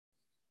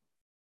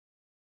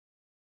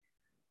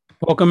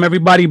Welcome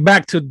everybody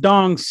back to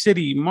Dong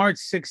City, March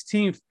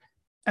 16th,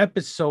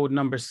 episode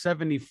number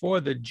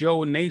 74, the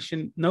Joe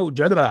Nathan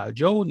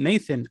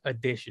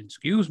edition.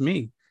 Excuse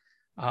me.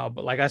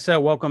 But like I said,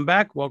 welcome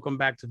back. Welcome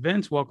back to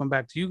Vince. Welcome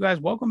back to you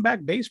guys. Welcome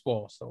back,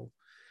 baseball. So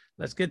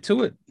let's get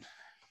to it.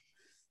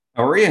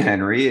 How are you,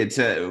 Henry? It's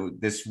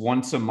this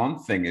once a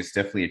month thing is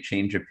definitely a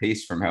change of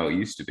pace from how it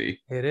used to be.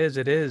 It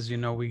is.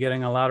 We're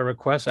getting a lot of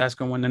requests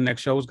asking when the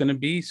next show is going to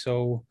be.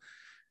 So,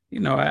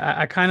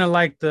 I kind of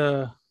like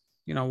the,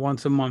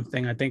 once a month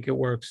thing. I think it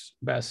works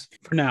best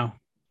for now.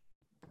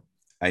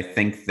 I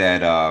think that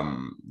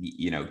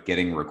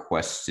getting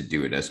requests to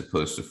do it as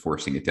opposed to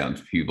forcing it down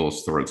to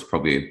people's throats is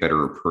probably a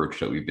better approach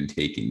that we've been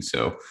taking.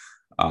 So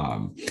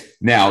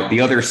now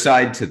the other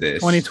side to this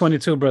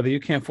 2022, brother,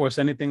 you can't force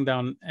anything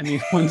down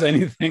anyone's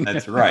anything.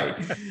 That's right.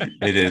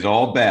 It is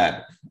all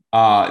bad.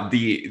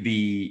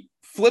 The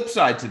flip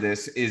side to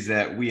this is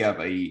that we have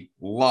a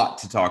lot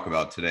to talk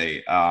about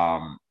today.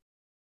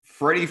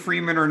 Freddie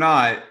Freeman or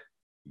not,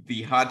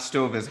 the hot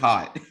stove is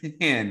hot.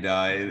 And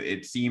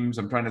it seems,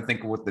 I'm trying to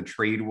think of what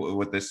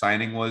the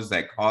signing was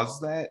that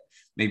caused that.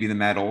 Maybe the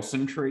Matt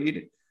Olson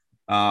trade.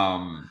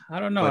 I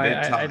don't know.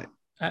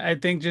 I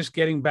think just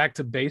getting back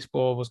to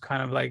baseball was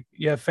kind of like,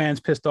 you have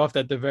fans pissed off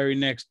that the very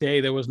next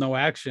day there was no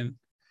action.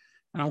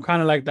 And I'm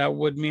kind of like, that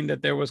would mean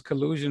that there was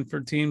collusion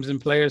for teams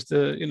and players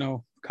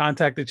to,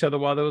 contact each other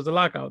while there was a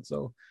lockout.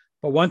 So,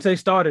 but once they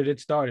started, it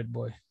started,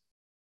 boy.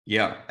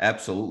 Yeah,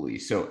 absolutely.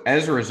 So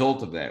as a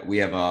result of that, we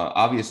have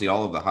obviously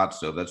all of the hot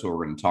stove. That's what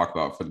we're going to talk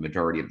about for the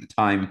majority of the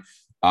time.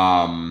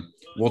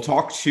 We'll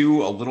talk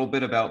too a little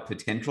bit about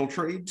potential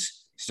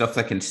trades, stuff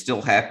that can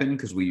still happen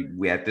because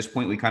we at this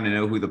point we kind of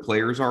know who the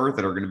players are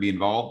that are going to be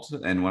involved.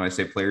 And when I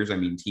say players, I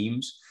mean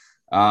teams.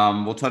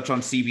 We'll touch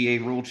on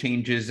CBA rule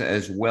changes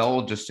as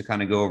well, just to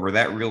kind of go over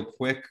that real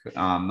quick.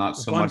 Not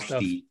so much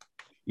stuff.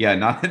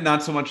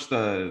 Not so much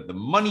the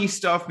money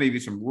stuff, maybe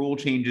some rule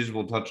changes.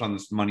 We'll touch on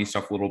this money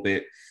stuff a little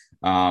bit.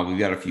 We've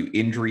got a few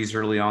injuries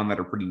early on that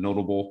are pretty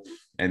notable.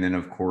 And then,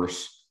 of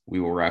course, we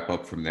will wrap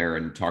up from there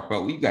and talk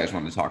about what you guys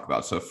want to talk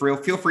about. So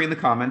feel free in the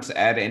comments,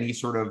 add any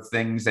sort of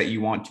things that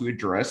you want to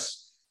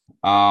address.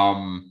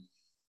 And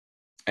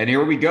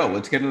here we go.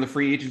 Let's get into the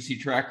free agency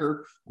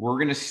tracker. We're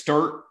going to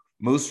start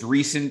most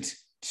recent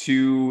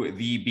to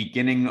the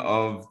beginning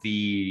of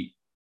the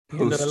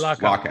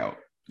post-lockout.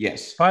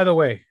 Yes. By the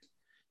way,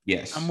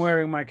 yes, I'm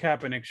wearing my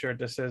Kaepernick shirt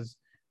that says,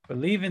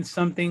 "Believe in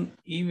something,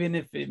 even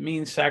if it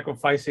means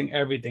sacrificing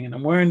everything." And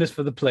I'm wearing this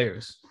for the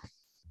players.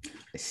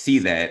 I see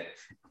that.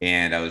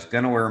 And I was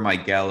going to wear my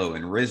Gallo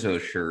and Rizzo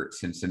shirt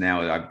since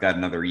now I've got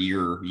another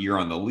year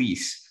on the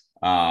lease.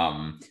 But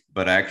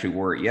I actually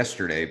wore it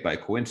yesterday by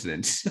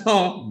coincidence.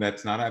 So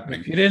that's not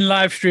happening. If you didn't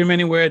live stream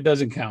anywhere, it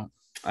doesn't count.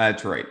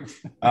 That's right.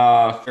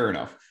 Fair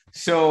enough.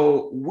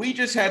 So we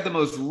just had the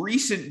most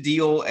recent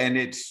deal, and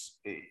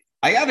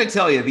I got to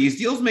tell you, these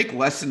deals make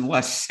less and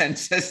less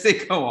sense as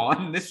they go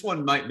on. This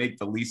one might make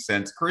the least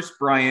sense. Kris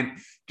Bryant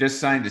just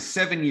signed a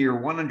 7-year,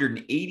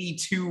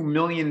 $182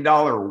 million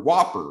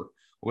whopper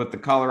with the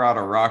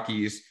Colorado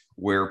Rockies,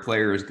 where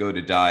players go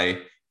to die,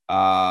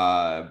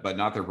 but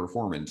not their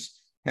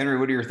performance. Henry,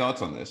 what are your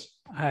thoughts on this?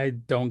 I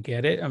don't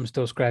get it. I'm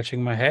still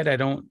scratching my head.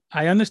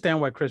 I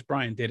understand why Kris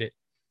Bryant did it.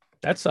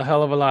 That's a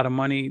hell of a lot of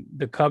money.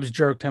 The Cubs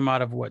jerked him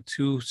out of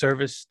 2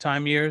 service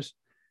time years.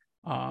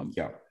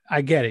 Yeah.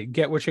 I get it.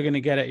 Get what you're going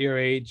to get at your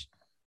age.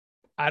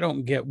 I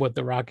don't get what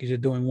the Rockies are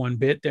doing one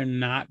bit. They're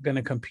not going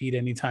to compete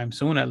anytime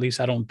soon. At least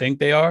I don't think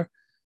they are.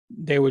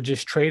 They were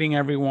just trading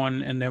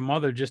everyone and their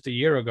mother just a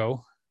year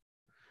ago.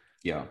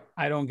 Yeah.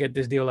 I don't get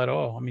this deal at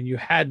all. I mean, you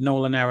had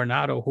Nolan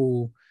Arenado,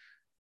 who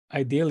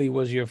ideally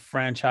was your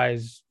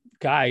franchise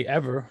guy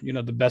ever,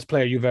 the best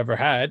player you've ever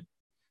had.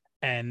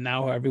 And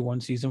now everyone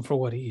sees him for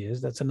what he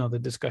is. That's another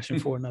discussion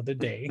for another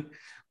day.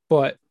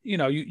 But,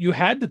 you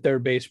had the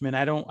third baseman.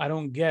 I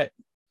don't get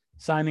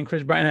signing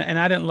Kris Bryant. And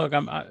I didn't look.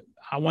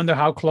 I wonder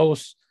how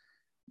close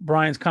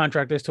Bryant's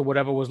contract is to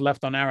whatever was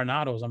left on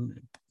Arenado's. I'm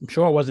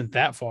sure it wasn't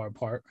that far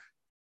apart.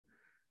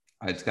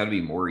 It's got to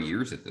be more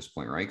years at this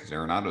point, right? Because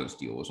Arenado's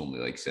deal was only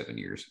like 7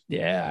 years.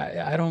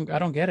 Yeah, I don't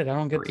get it. I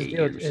don't get this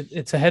deal.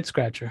 It's a head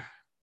scratcher.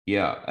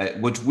 Yeah.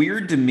 What's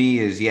weird to me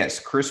is, yes,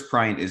 Kris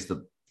Bryant is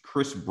the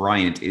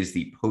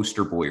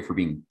poster boy for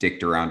being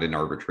dicked around in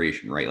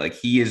arbitration, right? Like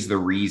he is the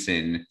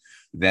reason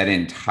that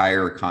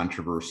entire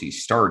controversy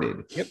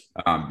started. Yep.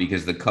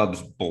 Because the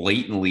Cubs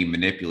blatantly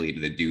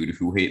manipulated the dude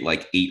who hit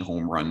like 8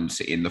 home runs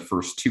in the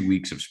first 2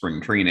 weeks of spring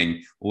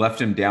training,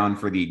 left him down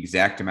for the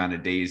exact amount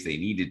of days they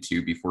needed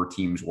to before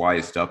teams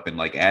wised up and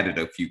like added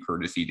a few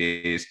courtesy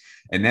days.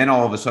 And then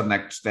all of a sudden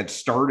that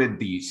started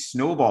the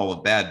snowball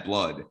of bad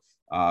blood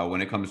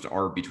when it comes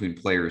to between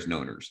players and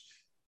owners.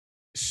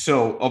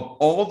 So of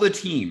all the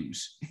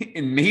teams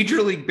in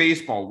Major League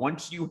Baseball,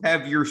 once you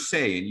have your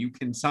say and you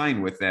can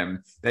sign with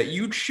them, that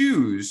you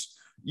choose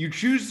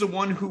the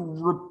one who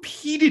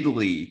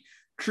repeatedly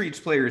treats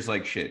players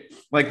like shit.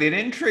 Like they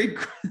didn't trade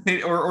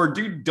or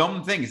do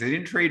dumb things. They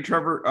didn't trade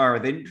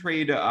Trevor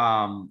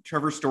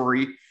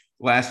Story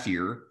last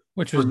year,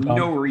 which was for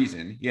no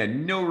reason. Yeah,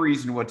 no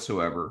reason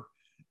whatsoever.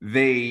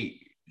 They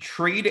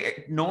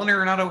trade Nolan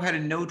Arenado had a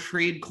no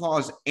trade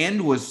clause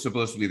and was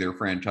supposed to be their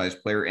franchise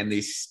player, and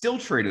they still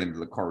traded him to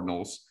the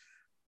Cardinals.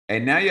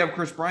 And now you have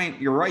Chris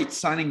Bryant. You're right,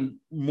 signing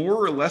more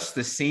or less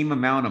the same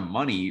amount of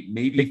money,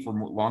 maybe for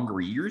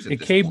longer years. Did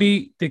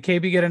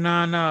KB get a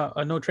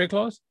no trade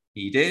clause?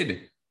 He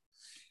did.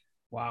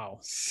 Wow.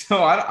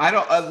 So I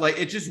don't like,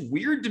 it's just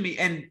weird to me.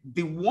 And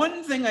the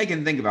one thing I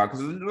can think about,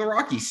 because the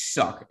Rockies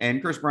suck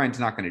and Chris Bryant's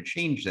not going to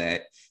change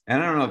that.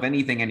 And I don't know if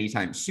anything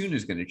anytime soon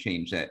is going to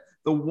change that.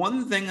 The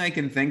one thing I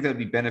can think that would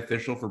be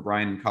beneficial for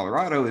Bryant in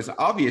Colorado is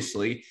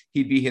obviously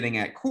he'd be hitting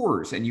at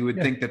Coors, and you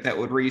would think that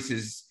would raise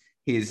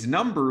his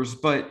numbers,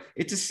 but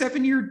it's a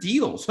 7-year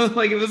deal. So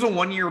like if it was a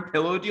 1-year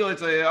pillow deal,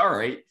 it's like, all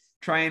right,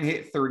 try and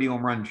hit 30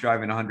 home runs,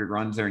 driving 100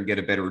 runs there and get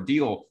a better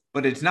deal.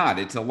 But it's not.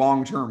 It's a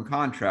long-term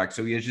contract.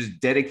 So he has just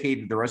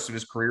dedicated the rest of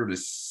his career to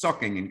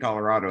sucking in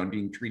Colorado and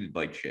being treated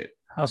like shit.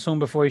 How soon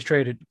before he's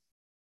traded?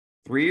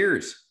 3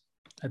 years.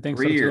 I think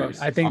 3 years.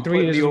 I think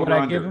 3 years is what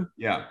I give him.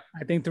 Yeah.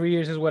 I think 3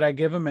 years is what I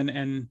give him.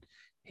 And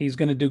he's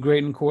going to do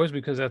great in Coors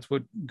because that's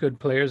what good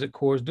players at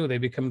Coors do. They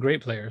become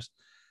great players.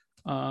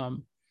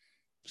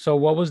 So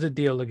what was the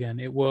deal again?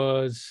 It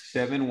was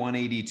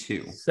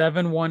 7,182.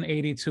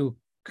 7,182.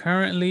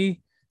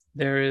 Currently,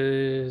 there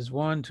is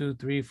 1, 2,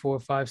 3, 4,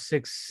 5,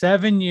 6,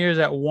 7 years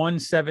at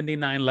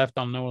 179 left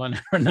on Nolan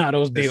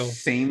Arenado's deal.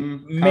 Same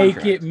contract.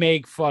 Make it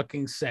make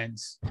fucking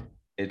sense.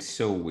 It's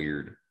so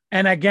weird.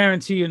 And I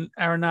guarantee you,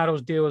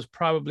 Arenado's deal is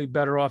probably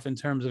better off in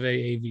terms of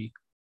AAV.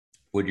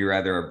 Would you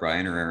rather have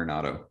Bryant or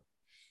Arenado?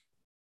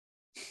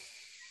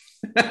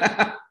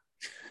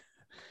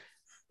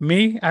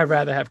 Me, I'd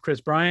rather have Chris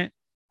Bryant.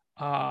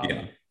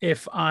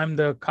 If I'm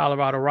the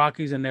Colorado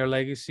Rockies and their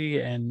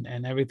legacy and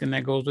everything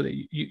that goes with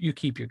it, you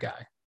keep your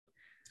guy.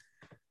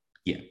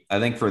 Yeah, I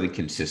think for the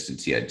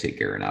consistency, I'd take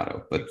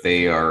Arenado, but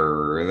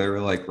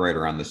they're like right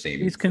around the same.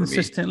 He's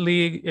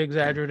consistently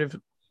exaggerative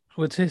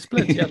with his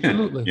splits.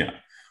 Absolutely. Yeah.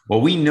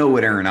 Well, we know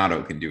what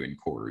Arenado can do in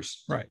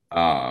Coors. Right.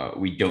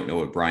 We don't know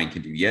what Bryant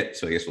can do yet.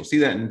 So I guess we'll see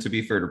that. And to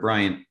be fair to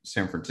Bryant,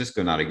 San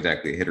Francisco, not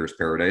exactly a hitter's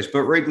paradise,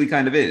 but Wrigley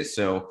kind of is.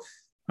 So,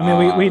 I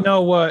mean, we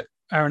know what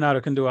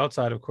Arenado can do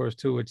outside of Coors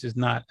too, which is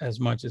not as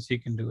much as he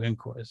can do in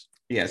Coors.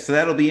 Yeah. So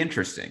that'll be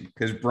interesting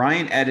because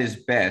Bryant at his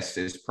best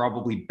is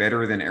probably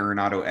better than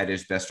Arenado at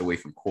his best away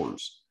from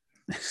Coors.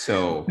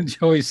 So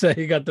Joey said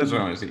he got the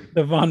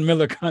Von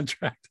Miller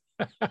contract.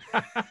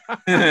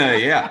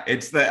 Yeah,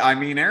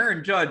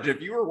 Aaron Judge,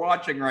 if you were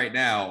watching right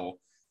now,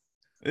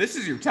 this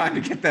is your time to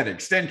get that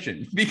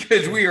extension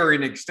because we are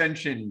in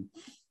extension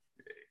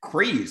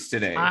craze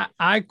today.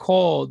 I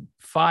called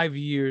 5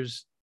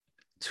 years,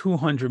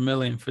 $200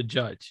 million for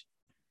Judge.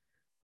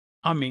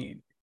 I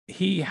mean,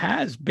 he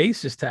has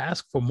basis to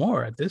ask for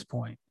more at this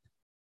point.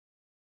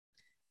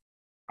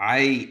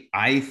 I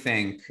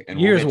think, and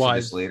years we'll get to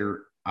wise this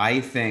later, I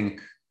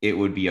think it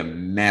would be a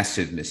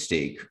massive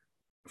mistake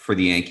for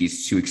the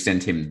Yankees to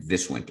extend him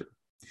this winter.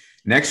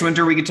 Next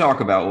winter, we could talk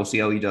about. We'll see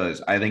how he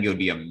does. I think it would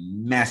be a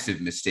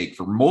massive mistake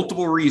for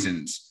multiple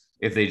reasons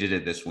if they did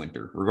it this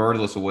winter,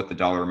 regardless of what the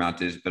dollar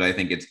amount is. But I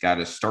think it's got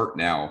to start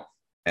now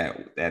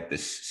at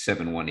this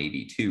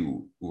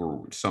 7,182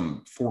 or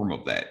some form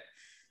of that.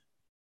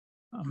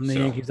 I'm the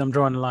Yankees. I'm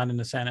drawing the line in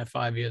the sand at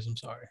 5 years. I'm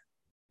sorry.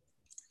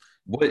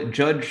 What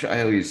Judge?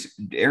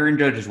 Aaron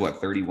Judge is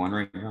what, 31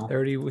 right now?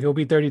 30. He'll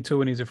be 32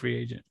 when he's a free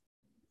agent.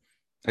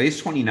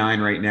 He's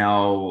 29 right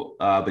now,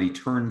 but he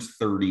turns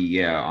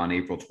 30, on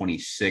April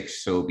 26th.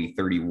 So he'll be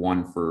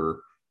 31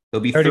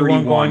 he'll be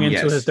 31 going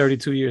into his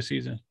 32-year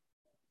season.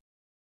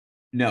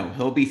 No,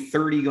 he'll be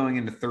 30 going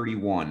into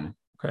 31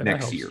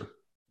 next year.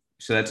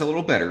 So that's a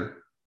little better.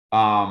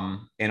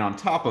 And on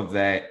top of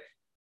that,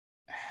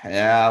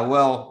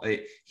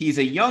 he's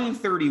a young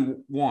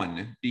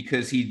 31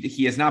 because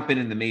he has not been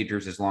in the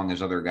majors as long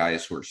as other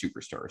guys who are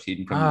superstars. He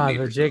didn't come to the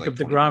majors. The Jacob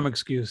deGrom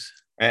excuse.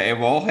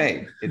 Well,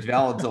 hey, it's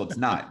valid until it's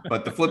not.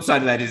 But the flip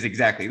side of that is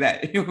exactly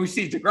that. We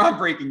see DeGrom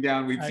breaking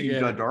down. We've seen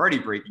Judge already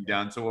breaking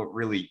down. So what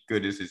really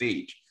good is his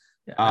age?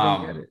 Yeah, I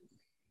don't get it.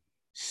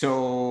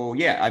 So,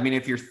 yeah, I mean,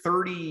 if you're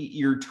 30,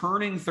 you're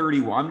turning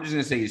 31. I'm just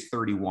going to say he's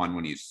 31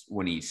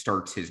 when he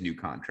starts his new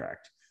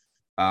contract.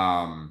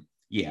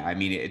 Yeah, I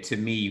mean, to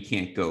me, you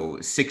can't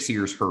go 6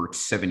 years hurts,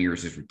 7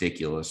 years is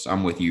ridiculous.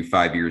 I'm with you.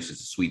 5 years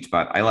is a sweet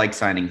spot. I like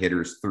signing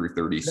hitters through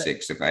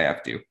 36 if I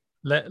have to.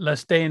 Let's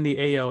stay in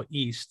the AL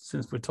East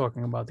since we're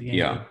talking about the Yankees.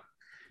 Yeah.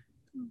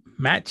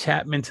 Matt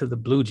Chapman to the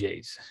Blue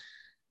Jays.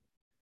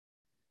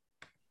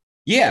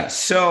 Yeah,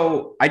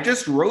 so I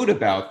just wrote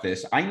about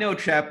this. I know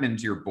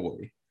Chapman's your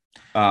boy.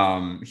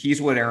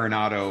 He's what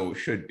Arenado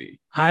should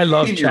be. I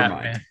love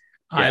Chapman. Yeah.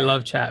 I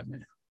love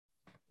Chapman.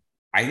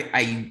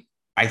 I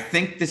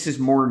think this is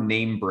more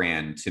name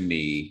brand to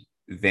me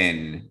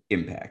than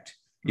impact.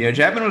 Yeah,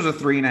 Chapman was a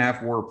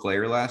 3.5 WAR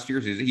player last year.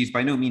 He's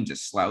by no means a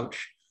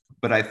slouch.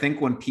 But I think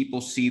when people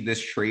see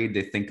this trade,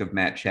 they think of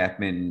Matt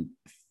Chapman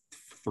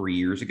 3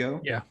 years ago.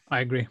 Yeah,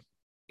 I agree.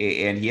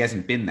 And he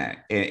hasn't been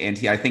that. And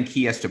I think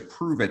he has to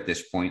prove at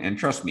this point, and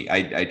trust me,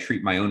 I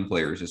treat my own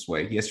players this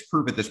way. He has to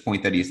prove at this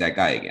point that he's that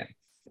guy again.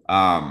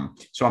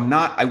 So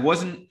I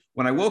wasn't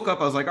when I woke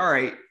up, I was like, all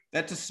right,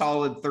 that's a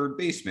solid third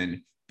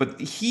baseman. But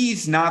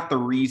he's not the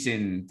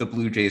reason the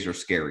Blue Jays are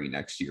scary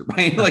next year.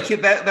 Right? Like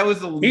that was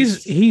the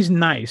least. He's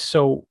nice.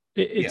 So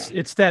Yeah.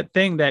 it's that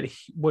thing that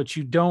what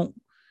you don't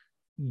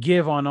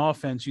give on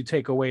offense, you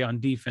take away on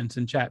defense,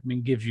 and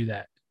Chapman gives you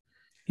that.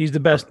 He's the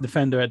best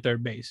defender at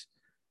third base.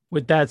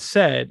 With that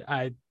said,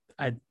 I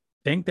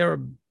think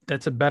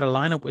that's a better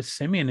lineup with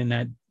Semien in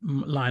that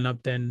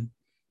lineup than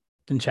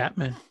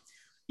Chapman.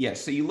 Yeah,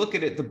 so you look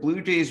at it, the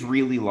Blue Jays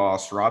really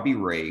lost Robbie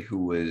Ray,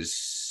 who was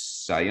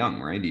Cy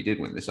Young, right? He did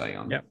win the Cy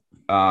Young. Yep.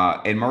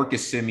 And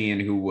Marcus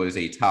Semien, who was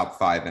a top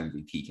 5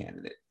 MVP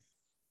candidate.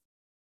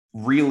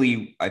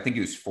 Really, I think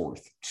he was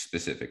 4th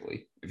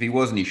specifically. If he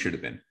wasn't, he should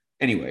have been.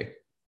 Anyway,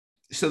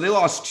 so they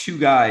lost 2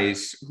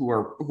 guys who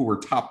were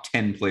top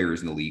 10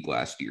 players in the league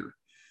last year.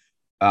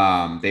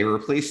 They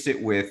replaced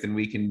it with, and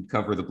we can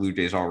cover the Blue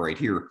Jays all right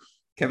here,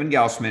 Kevin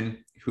Gausman,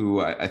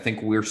 who I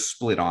think we're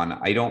split on.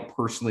 I don't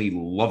personally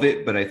love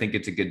it, but I think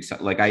it's a good,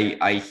 like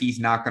he's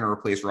not going to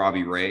replace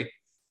Robbie Ray,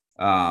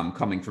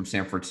 coming from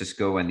San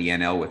Francisco and the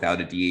NL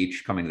without a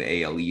DH, coming to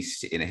the AL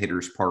East in a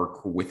hitter's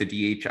park with a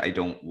DH. I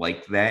don't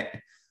like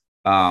that.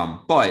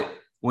 But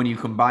when you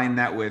combine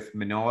that with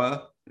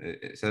Manoah,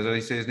 is that how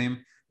you say his name?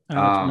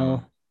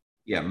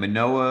 Yeah,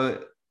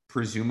 Manoah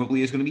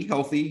presumably is going to be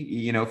healthy.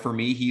 You know, for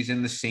me, he's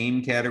in the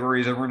same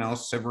category as everyone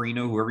else,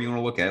 Severino, whoever you want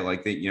to look at.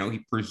 Like that, you know, he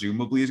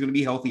presumably is going to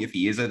be healthy. If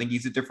he is, I think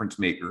he's a difference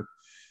maker.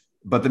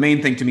 But the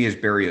main thing to me is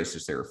Berrios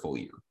is there a full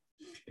year.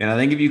 And I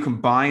think if you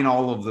combine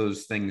all of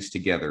those things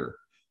together,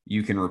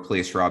 you can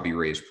replace Robbie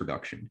Ray's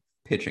production,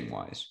 pitching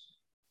wise.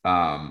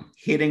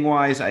 Hitting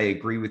wise, I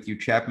agree with you.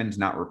 Chapman's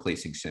not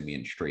replacing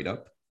Semien straight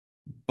up.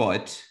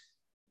 But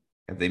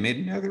have they made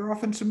any other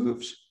offensive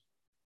moves?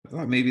 I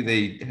thought maybe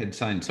they had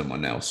signed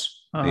someone else.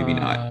 Maybe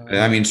not.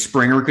 I mean,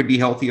 Springer could be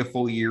healthy a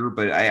full year,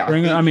 but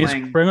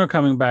Springer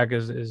coming back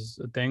is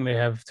a thing. They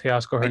have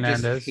Teoscar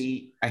Hernandez.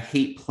 I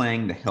hate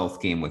playing the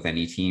health game with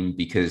any team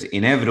because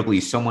inevitably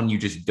someone you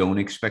just don't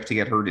expect to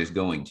get hurt is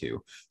going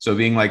to. So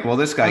being like, well,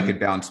 this guy could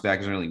bounce back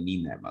doesn't really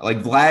mean that much.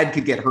 Like Vlad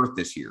could get hurt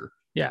this year.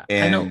 Yeah.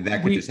 And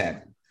that could just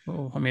happen.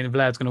 Well, I mean,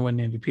 Vlad's going to win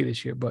the MVP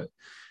this year, but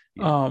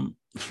no,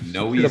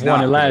 he's not.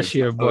 Won it last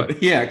year,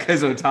 but yeah,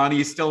 because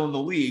Ohtani is still in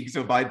the league.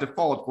 So by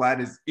default,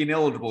 Vlad is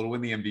ineligible to win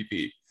the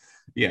MVP.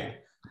 Yeah.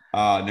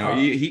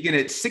 He can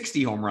hit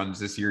 60 home runs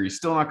this year. He's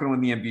still not going to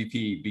win the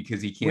MVP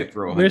because he can't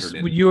throw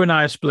 100. You and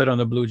I are split on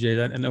the Blue Jays.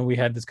 I know we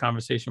had this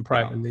conversation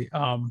privately.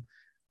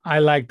 I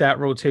like that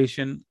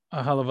rotation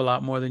a hell of a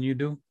lot more than you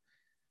do.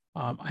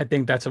 I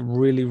think that's a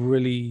really,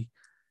 really,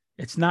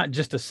 it's not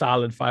just a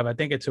solid 5. I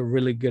think it's a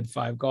really good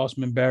 5.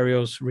 Gausman,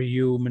 Berrios,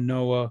 Ryu,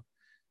 Manoah.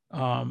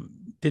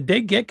 Did they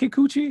get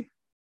Kikuchi?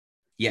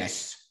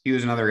 Yes. He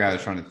was another guy I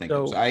was trying to think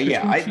of.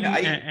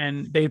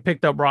 And they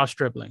picked up Ross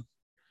Stripling.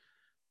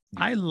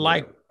 I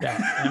like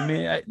that. I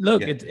mean,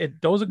 look,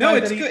 those are guys. No,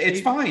 it's good.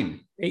 It's fine.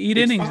 They eat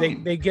innings.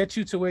 They get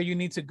you to where you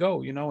need to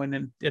go, you know, and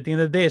then at the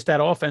end of the day, it's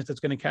that offense that's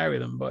going to carry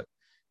them. But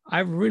I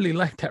really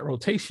like that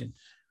rotation.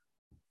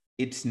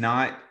 It's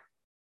not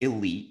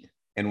elite.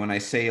 And when I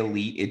say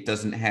elite, it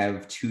doesn't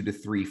have 2 to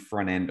 3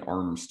 front end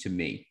arms to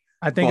me.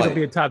 I think it'll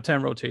be a top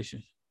 10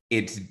 rotation.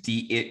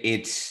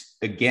 It's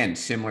again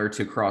similar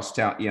to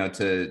crosstown, you know,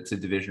 to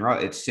division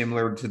route. It's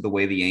similar to the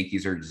way the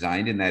Yankees are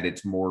designed in that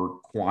it's more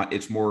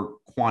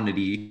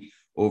quantity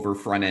over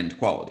front end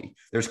quality.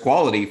 There's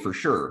quality for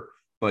sure,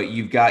 but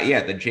you've got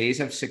the Jays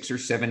have 6 or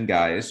 7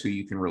 guys who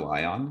you can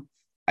rely on.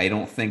 I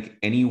don't think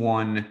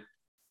anyone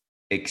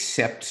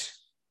except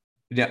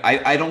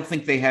I don't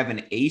think they have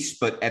an ace,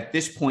 but at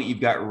this point you've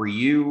got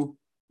Ryu,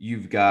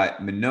 you've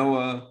got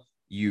Manoah,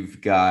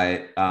 you've got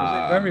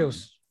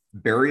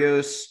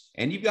Berrios,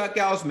 and you've got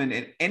Gausman,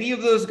 and any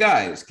of those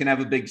guys can have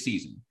a big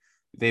season.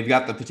 They've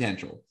got the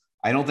potential.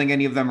 I don't think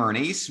any of them are an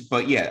ace,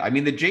 but I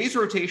mean, the Jays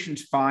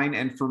rotation's fine.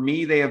 And for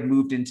me, they have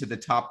moved into the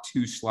top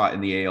 2 slot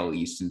in the AL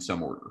East in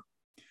some order.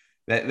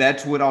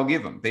 That's what I'll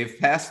give them. They've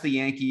passed the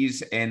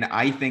Yankees. And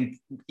I think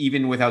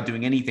even without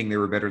doing anything, they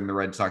were better than the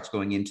Red Sox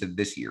going into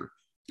this year,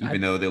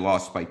 even though they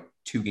lost by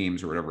 2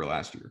 games or whatever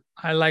last year.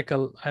 I like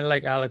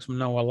Alex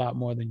Manoah a lot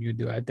more than you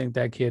do. I think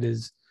that kid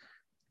is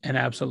an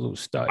absolute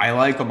stud. I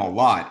like him a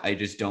lot. I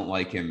just don't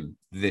like him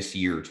this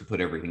year to put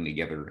everything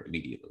together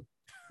immediately.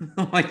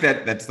 Like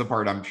that's the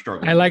part I'm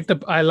struggling. I like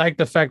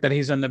the fact that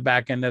he's on the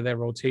back end of their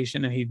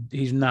rotation and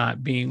he's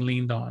not being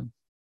leaned on.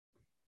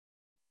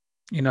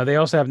 You know, they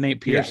also have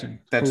Nate Pearson. Yeah,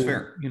 that's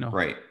fair. You know,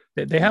 right.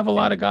 They have a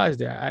lot of guys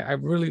there. I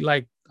really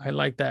like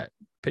that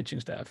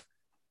pitching staff.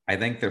 I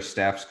think their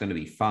staff's going to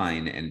be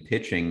fine, and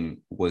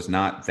pitching was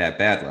not that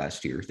bad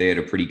last year. They had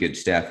a pretty good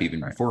staff even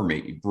before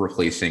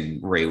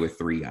replacing Ray with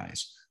 3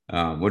 guys.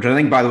 Which I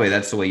think, by the way,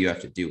 that's the way you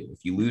have to do it.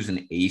 If you lose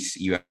an ace,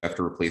 you have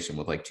to replace him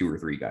with like 2 or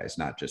 3 guys,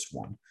 not just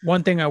one.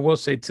 One thing I will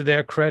say to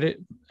their credit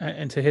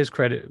and to his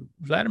credit,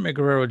 Vladimir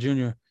Guerrero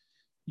Jr.,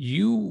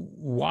 you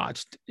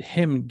watched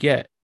him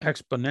get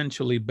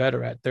exponentially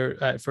better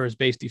at first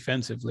base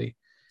defensively.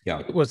 Yeah,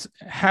 it was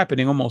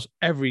happening almost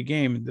every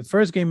game. The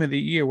first game of the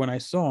year, when I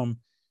saw him,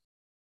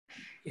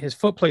 his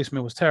foot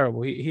placement was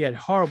terrible. He had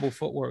horrible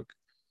footwork.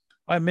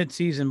 by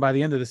midseason, by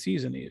the end of the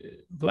season,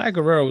 Vlad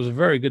Guerrero was a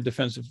very good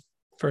defensive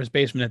first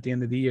baseman at the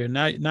end of the year.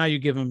 Now you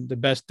give him the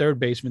best third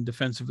baseman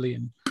defensively,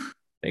 and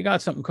they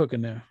got something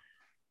cooking there.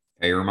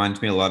 It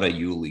reminds me a lot of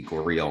Yuli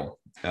Gurriel.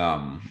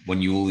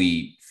 When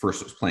Yuli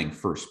first was playing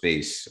first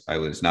base, I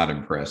was not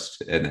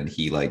impressed, and then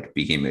he like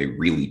became a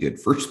really good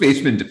first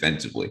baseman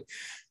defensively.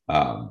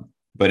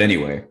 But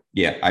anyway,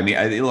 yeah, I mean,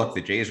 look,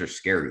 the Jays are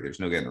scary. There's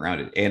no getting around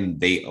it, and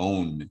they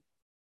own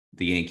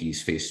the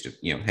Yankees face to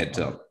heads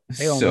up.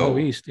 They own the whole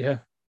East, yeah.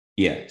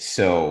 Yeah,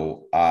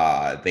 so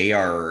they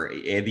are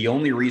the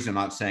only reason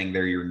I'm not saying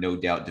they're your no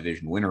doubt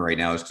division winner right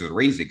now is because the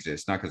Rays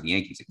exist, not because the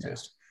Yankees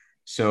exist. Yeah.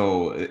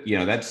 So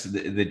that's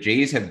the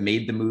Jays have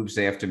made the moves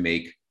they have to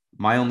make.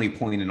 My only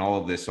point in all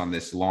of this on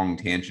this long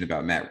tangent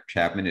about Matt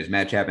Chapman is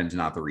Matt Chapman's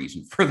not the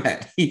reason for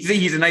that.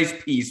 He's a nice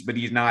piece, but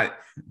he's not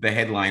the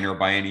headliner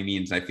by any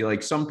means. I feel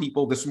like some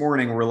people this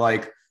morning were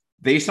like,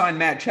 they signed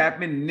Matt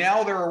Chapman,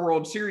 now they're a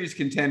World Series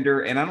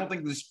contender, and I don't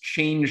think this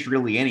changed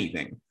really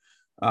anything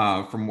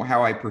from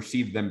how I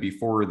perceived them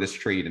before this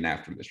trade and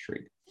after this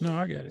trade. No,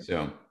 I get it.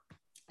 So,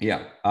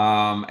 yeah.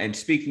 And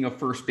speaking of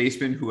first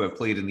basemen who have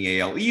played in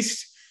the AL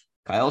East,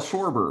 Kyle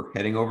Schwarber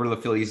heading over to the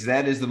Phillies.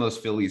 That is the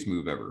most Phillies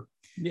move ever.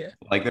 Yeah.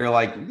 Like they're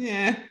like,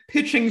 yeah,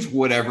 pitching's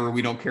whatever.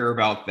 We don't care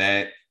about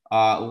that.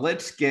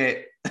 Let's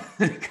get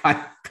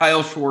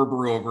Kyle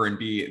Schwarber over and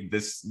be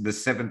the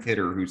seventh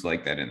hitter who's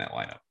like that in that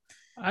lineup.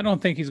 I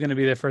don't think he's going to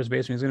be their first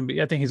baseman.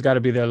 I think he's got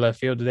to be their left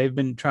fielder. They've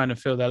been trying to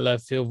fill that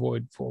left field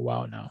void for a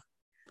while now.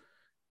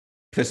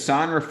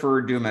 Passan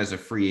referred to him as a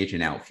free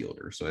agent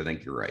outfielder, so I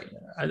think you're right.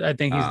 I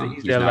think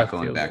he's their not left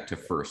going fielder. Back to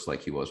first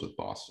like he was with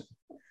Boston.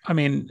 I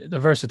mean, the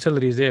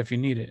versatility is there if you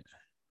need it.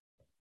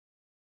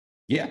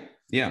 Yeah.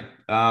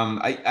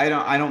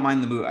 I don't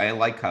mind the move. I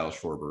like Kyle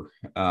Schwarber.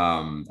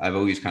 I've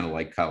always kind of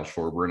liked Kyle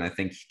Schwarber, and I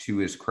think to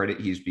his credit,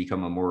 he's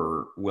become a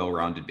more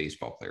well-rounded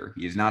baseball player.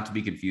 He is not to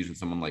be confused with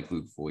someone like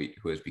Luke Voit,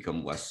 who has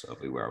become less of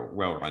a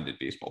well-rounded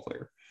baseball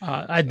player.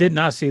 I did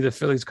not see the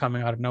Phillies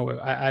coming out of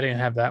nowhere. I didn't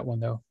have that one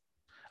though.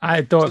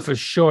 I thought for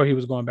sure he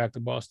was going back to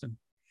Boston.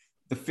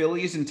 The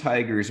Phillies and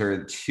Tigers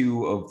are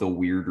two of the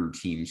weirder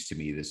teams to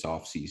me this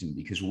offseason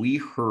because we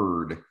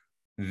heard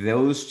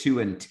those two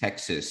in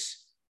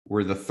Texas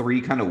were the three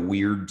kind of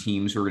weird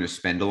teams who are going to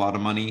spend a lot of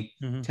money.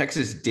 Mm-hmm.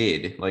 Texas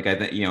did. Like, I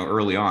think,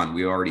 early on,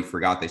 we already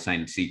forgot they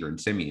signed Seager and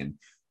Simeon.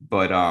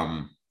 But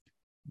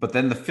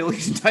then the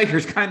Phillies and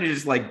Tigers kind of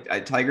just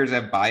like Tigers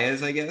have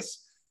Baez, I guess.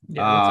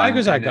 Yeah, the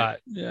Tigers I got.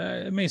 Yeah,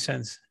 it made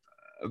sense.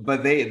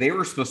 But they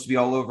were supposed to be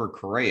all over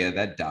Correa.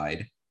 That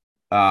died.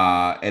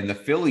 And the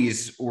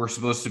Phillies were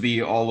supposed to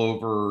be all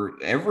over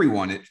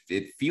everyone.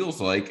 It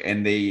feels like,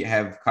 and they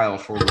have Kyle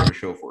Schwarber to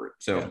show for it.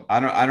 So yeah. I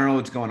don't know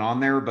what's going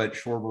on there, but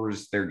Schwarber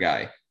is their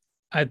guy.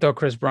 I thought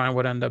Chris Bryant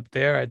would end up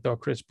there. I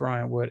thought Chris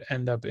Bryant would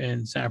end up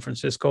in San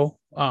Francisco.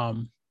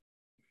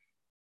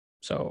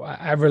 So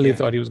I really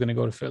thought he was going to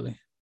go to Philly.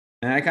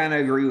 And I kind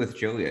of agree with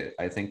Joey.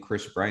 I think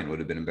Chris Bryant would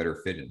have been a better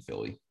fit in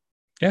Philly.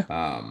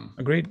 Yeah.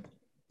 Agreed.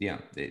 Yeah,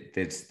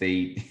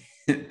 they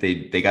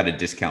got a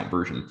discount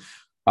version.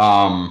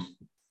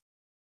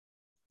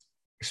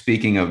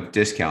 Speaking of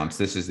discounts,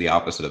 this is the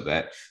opposite of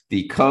that.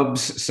 The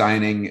Cubs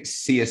signing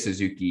Seiya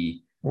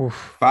Suzuki,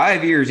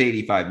 5 years,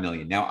 $85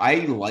 million. Now, I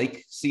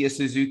like Seiya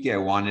Suzuki. I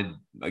wanted,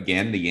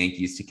 again, the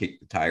Yankees to kick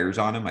the tires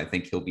on him. I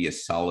think he'll be a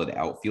solid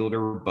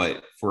outfielder,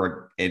 but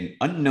for an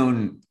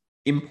unknown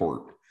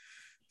import,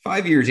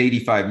 5 years,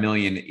 $85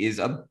 million is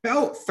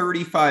about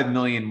 $35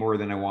 million more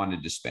than I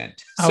wanted to spend.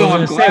 So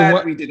I'm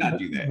glad we did not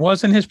do that.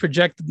 Wasn't his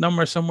projected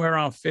number somewhere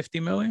around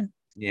 $50 million?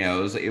 Yeah,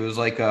 it was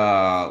like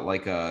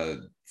a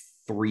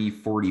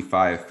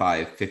 345,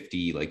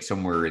 550, like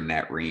somewhere in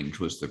that range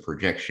was the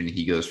projection.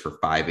 He goes for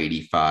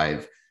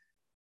 585.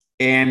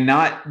 And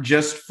not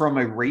just from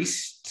a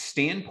race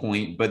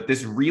standpoint, but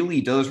this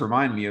really does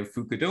remind me of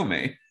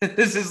Fukudome.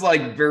 This is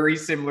like very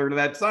similar to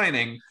that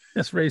signing.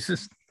 That's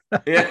racist.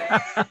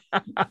 Yeah,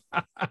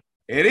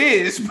 it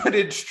is, but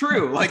it's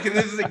true. Like,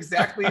 this is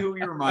exactly who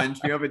he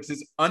reminds me of. It's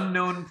this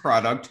unknown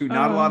product who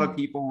not a lot of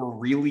people were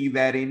really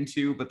that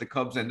into, but the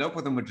Cubs end up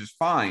with him, which is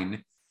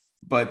fine.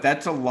 But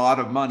that's a lot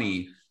of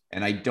money,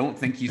 and I don't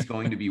think he's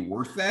going to be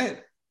worth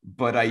that.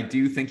 But I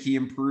do think he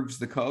improves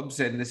the Cubs,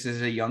 and this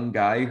is a young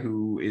guy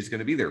who is going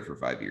to be there for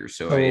 5 years.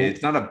 So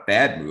it's not a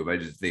bad move.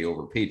 They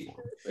overpaid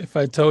for him. If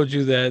I told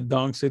you that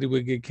Dong City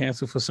would get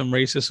canceled for some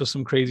racist or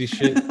some crazy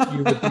shit,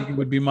 you would think it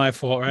would be my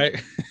fault,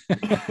 right?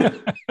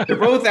 They're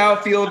both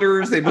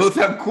outfielders. They both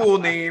have cool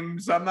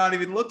names. I'm not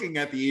even looking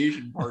at the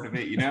Asian part of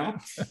it,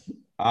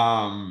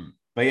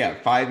 But yeah,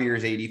 5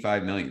 years,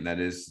 $85 million.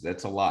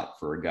 That's a lot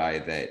for a guy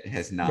that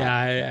has not.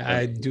 Yeah,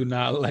 I do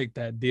not like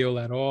that deal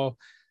at all.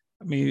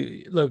 I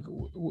mean, look,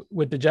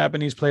 with the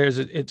Japanese players,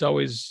 it's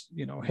always,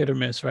 hit or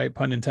miss, right?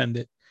 Pun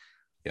intended.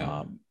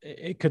 Yeah.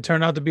 It could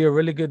turn out to be a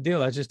really good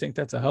deal. I just think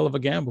that's a hell of a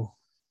gamble.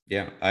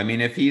 Yeah. I mean,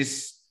 if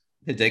he's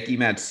Hideki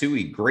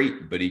Matsui,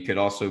 great, but he could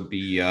also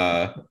be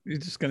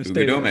he's just going to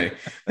stay Fukudome.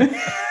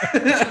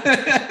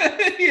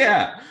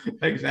 Yeah,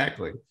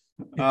 exactly.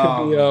 It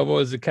could be, what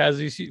was it?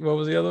 What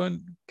was the other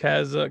one?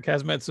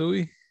 Kaz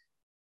Matsui?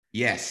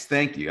 Yes,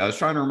 thank you. I was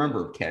trying to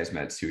remember if Kaz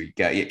Matsui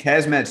got. Yeah,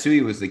 Kaz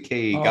Matsui was the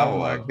K Oh my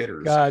Gawalak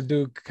hitters. God,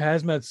 dude.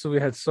 Kaz Matsui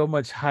had so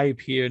much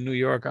hype here in New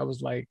York. I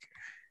was like,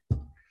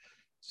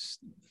 it's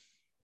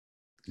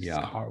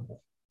Yeah,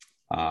 horrible.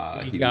 he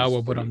was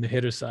Igawa, but on pretty. the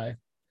hitter side.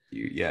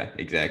 Yeah,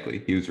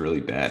 exactly. He was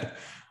really bad.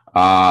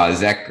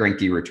 Zach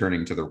Greinke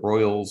returning to the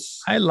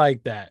Royals. I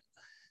like that.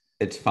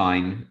 It's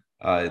fine.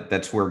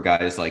 That's where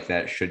guys like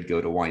that should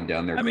go to wind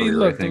down their I mean, career,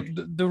 I look, the, think.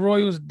 the, the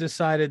Royals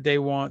decided they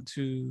want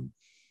to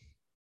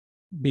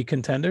be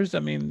contenders. I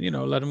mean,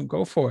 let them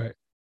go for it.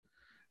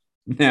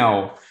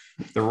 Now,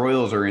 the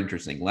Royals are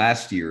interesting.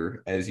 Last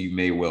year, as you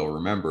may well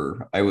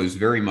remember, I was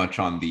very much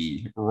on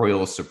the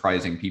Royals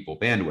surprising people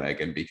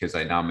bandwagon because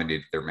I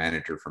nominated their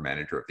manager for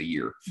manager of the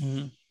year,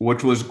 Mm-hmm.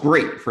 which was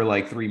great for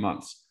like 3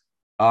 months.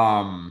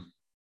 Now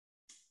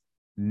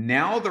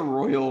the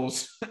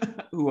Royals,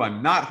 who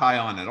I'm not high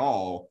on at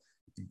all,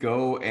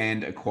 go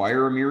and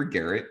acquire Amir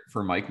Garrett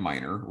for Mike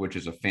Minor, which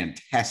is a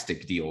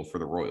fantastic deal for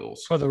the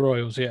Royals. For the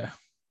Royals, yeah.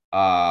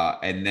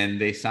 And then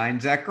they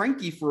signed Zach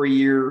Greinke for a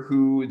year,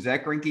 who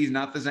Zach Greinke is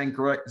not the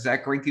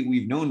Zach Greinke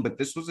we've known, but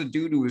this was a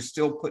dude who was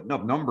still putting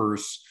up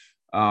numbers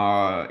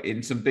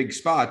in some big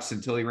spots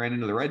until he ran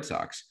into the Red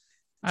Sox.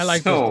 I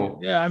like this dude.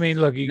 Yeah, I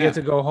mean, look, you get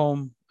to go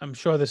home. I'm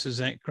sure this is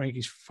Zach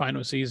Greinke's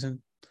final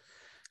season.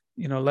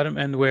 Let him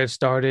end where it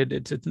started.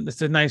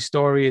 It's a nice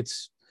story.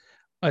 It's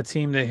a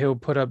team that he'll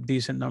put up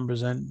decent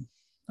numbers in.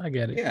 I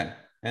get it. Yeah,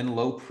 and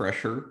low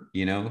pressure.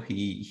 He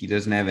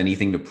doesn't have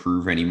anything to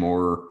prove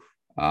anymore.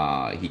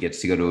 He gets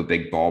to go to a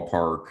big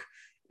ballpark,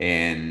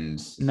 and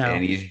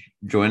he's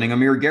joining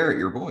Amir Garrett,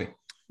 your boy.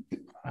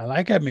 I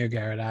like Amir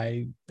Garrett.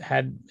 I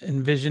had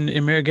envisioned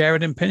Amir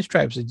Garrett in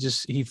pinstripes.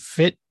 He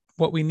fit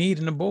what we need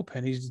in the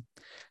bullpen. He's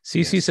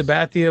CC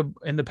Sabathia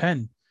in the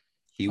pen.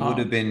 He would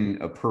have been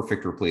a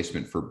perfect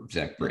replacement for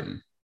Zach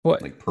Britton.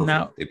 What? Like perfect.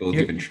 Now, they both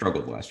even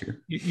struggled last year.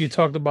 You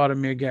talked about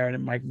Amir Garrett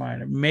and Mike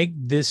Minor. Make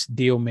this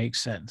deal make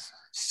sense.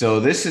 So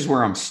this is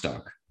where I'm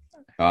stuck.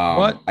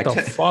 What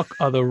the fuck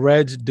are the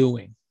Reds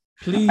doing?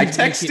 Please. I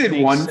texted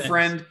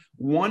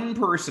one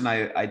person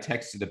I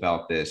texted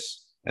about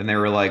this, and they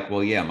were like,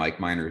 well, yeah,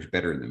 Mike Minor is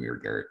better than Amir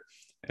Garrett.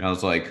 And I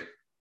was like,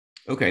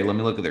 okay, let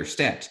me look at their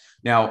stats.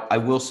 Now, I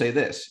will say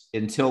this.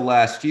 Until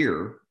last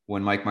year,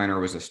 when Mike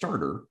Minor was a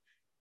starter,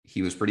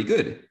 he was pretty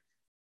good.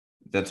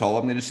 That's all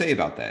I'm going to say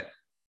about that.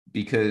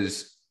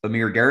 Because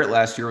Amir Garrett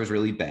last year was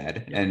really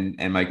bad, and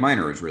Mike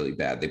Minor was really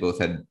bad. They both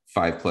had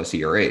 5+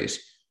 ERAs.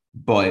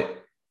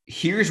 But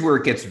here's where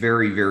it gets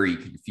very, very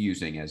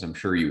confusing, as I'm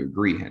sure you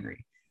agree,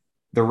 Henry.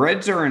 The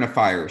Reds are in a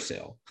fire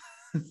sale.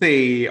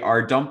 They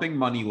are dumping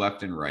money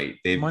left and right.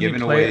 They've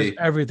given away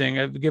everything.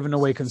 They've given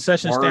away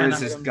concession stand.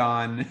 Suarez is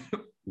gone.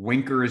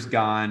 Winker is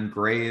gone.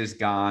 Gray is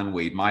gone.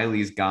 Wade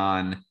Miley's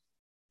gone.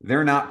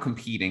 They're not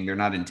competing. They're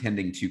not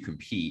intending to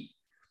compete.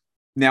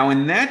 Now,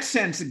 in that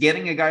sense,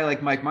 getting a guy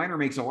like Mike Minor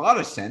makes a lot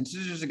of sense.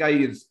 This is just a guy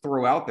you just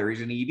throw out there.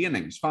 He's an 80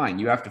 innings. Fine.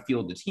 You have to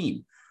field the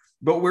team.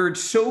 But where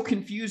it's so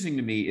confusing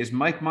to me is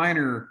Mike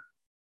Minor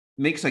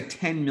makes like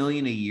 $10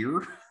 million a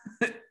year.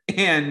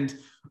 and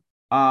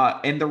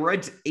the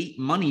Reds ate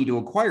money to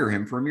acquire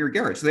him for Amir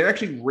Garrett. So they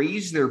actually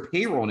raised their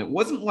payroll, and it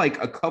wasn't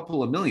like a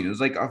couple of million. It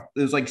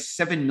was like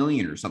 7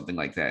 million or something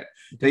like that.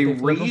 They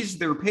raised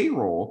their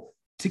payroll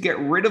to get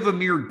rid of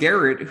Amir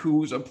Garrett, who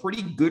was a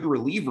pretty good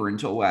reliever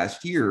until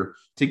last year,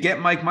 to get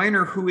Mike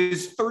Minor, who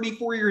is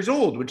 34 years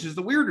old, which is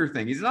the weirder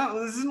thing. This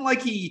isn't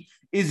like he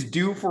is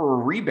due for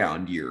a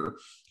rebound year.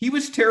 He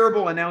was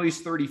terrible, and now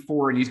he's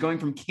 34, and he's going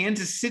from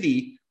Kansas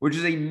City, which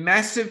is a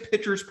massive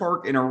pitcher's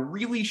park in a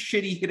really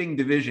shitty hitting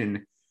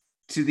division,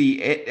 to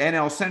the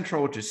NL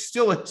Central, which is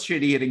still a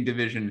shitty hitting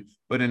division,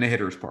 but in a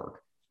hitter's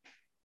park.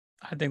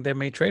 I think they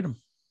may trade him.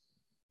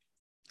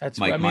 That's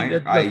Mike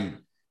Minor.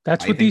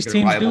 That's what these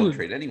teams do.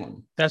 Trade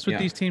anyone. That's what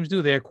these teams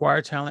do. They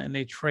acquire talent and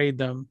they trade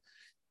them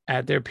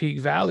at their peak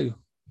value.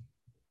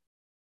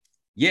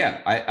 Yeah,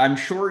 I'm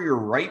sure you're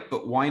right,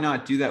 but why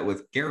not do that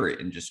with Garrett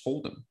and just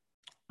hold him?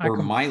 Or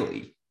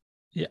Miley?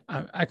 Yeah,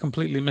 I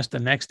completely missed the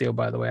next deal,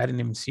 by the way. I didn't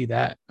even see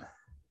that.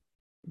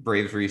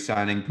 Braves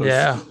re-signing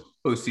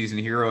postseason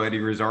hero Eddie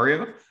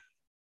Rosario.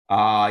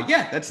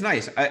 That's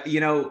nice.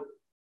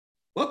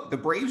 Look, the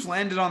Braves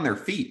landed on their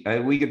feet.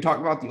 We could talk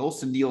about the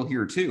Olsen deal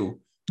here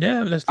too.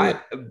 Yeah, let's do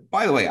it.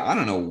 By the way, I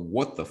don't know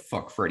what the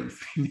fuck Freddie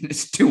Freeman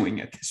is doing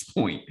at this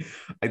point.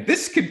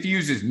 This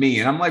confuses me,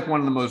 and I'm like one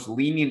of the most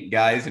lenient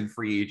guys in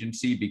free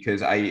agency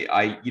because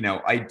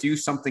I do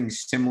something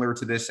similar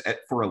to this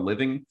for a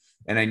living,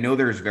 and I know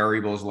there's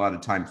variables a lot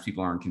of times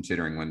people aren't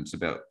considering when it's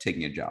about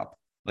taking a job.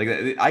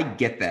 Like, I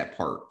get that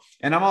part,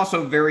 and I'm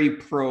also very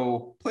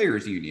pro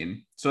players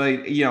union, so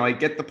I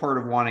get the part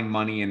of wanting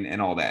money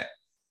and all that.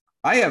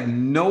 I have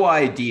no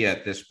idea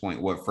at this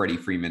point what Freddie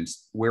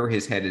Freeman's, where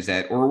his head is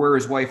at, or where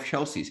his wife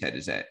Chelsea's head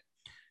is at.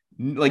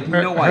 No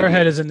idea. Her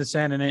head is in the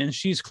sand, and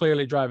she's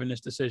clearly driving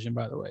this decision,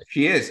 by the way.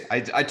 She is.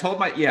 I told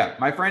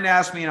my friend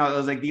asked me, and I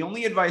was like, the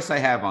only advice I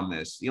have on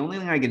this, the only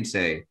thing I can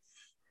say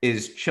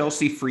is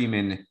Chelsea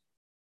Freeman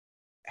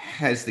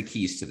has the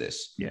keys to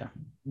this. Yeah.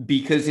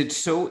 Because it's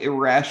so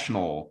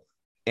irrational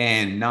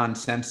and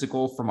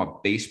nonsensical from a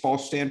baseball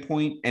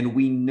standpoint. And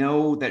we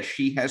know that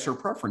she has her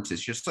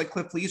preferences, just like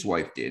Cliff Lee's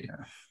wife did.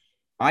 Yeah.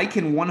 I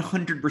can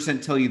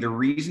 100% tell you the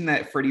reason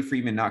that Freddie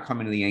Freeman not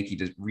coming to the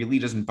Yankees really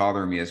doesn't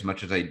bother me as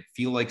much as I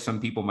feel like some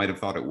people might have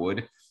thought it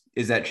would,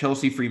 is that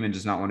Chelsea Freeman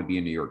does not want to be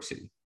in New York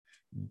City.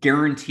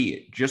 Guarantee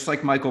it. Just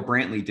like Michael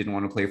Brantley didn't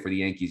want to play for the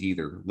Yankees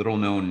either. Little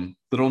known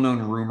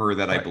rumor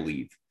that I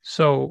believe.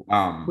 So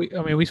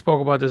we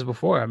spoke about this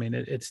before. I mean,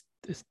 it's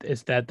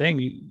that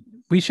thing.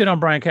 We shit on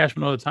Brian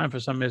Cashman all the time for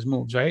some of his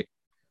moves, right?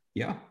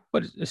 Yeah,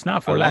 but it's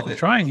not for lack of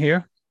trying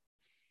here.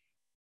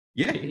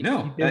 Yeah, he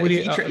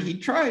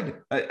tried.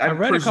 I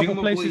read a couple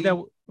places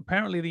that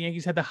apparently the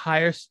Yankees had the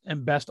highest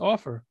and best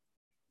offer,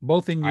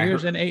 both in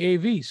years and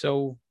AAV.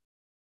 So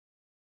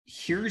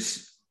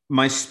here's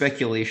my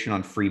speculation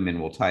on Freeman.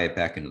 We'll tie it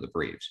back into the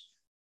Braves.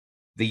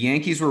 The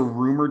Yankees were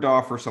rumored to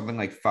offer something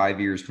like 5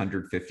 years,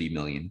 $150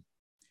 million.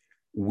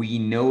 We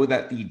know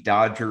that the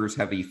Dodgers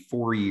have a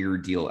 4-year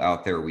deal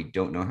out there. We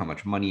don't know how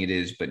much money it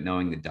is, but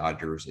knowing the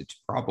Dodgers,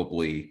 it's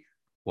probably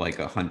like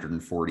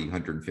 140,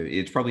 150.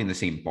 It's probably in the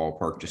same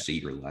ballpark, just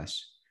 8 or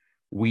less.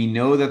 We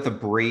know that the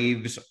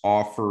Braves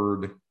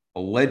offered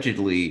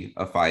allegedly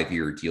a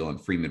 5-year deal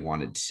and Freeman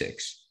wanted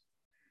 6,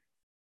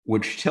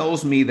 which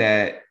tells me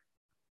that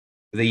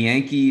the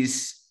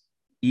Yankees,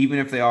 even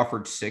if they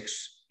offered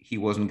 6, he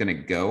wasn't going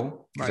to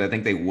go, because I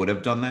think they would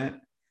have done that.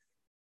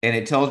 And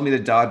it tells me the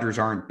Dodgers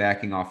aren't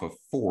backing off of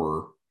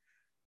 4.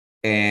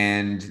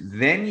 And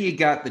then you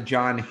got the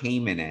Jon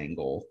Heyman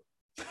angle,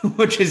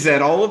 which is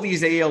that all of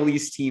these AL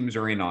East teams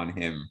are in on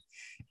him.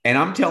 And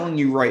I'm telling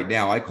you right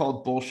now, I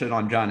called bullshit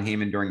on Jon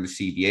Heyman during the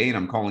CBA, and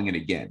I'm calling it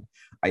again.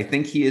 I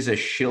think he is a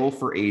shill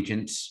for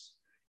agents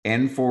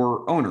and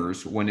for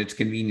owners when it's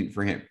convenient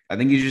for him. I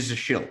think he's just a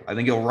shill. I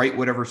think he'll write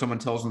whatever someone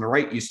tells him to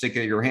write. You stick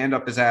your hand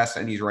up his ass,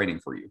 and he's writing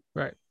for you.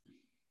 Right.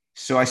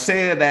 So I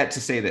say that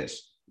to say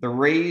this. The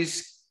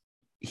Rays,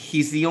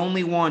 he's the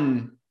only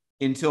one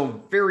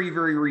until very,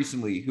 very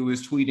recently who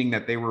was tweeting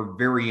that they were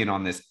very in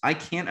on this. I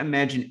can't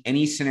imagine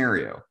any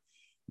scenario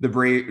the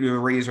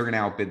Rays are going to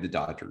outbid the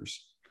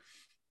Dodgers.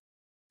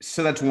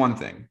 So that's one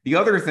thing. The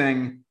other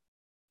thing,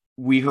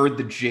 we heard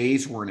the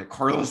Jays were in it.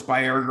 Carlos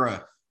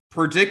Baerga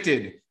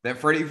predicted that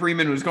Freddie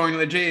Freeman was going to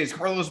the Jays.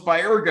 Carlos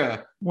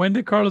Baerga. When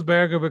did Carlos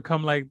Baerga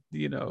become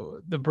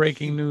the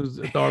breaking news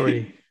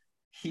authority?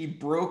 He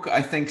broke,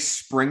 I think,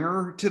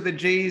 Springer to the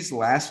Jays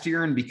last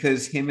year, and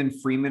because him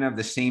and Freeman have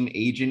the same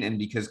agent, and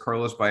because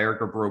Carlos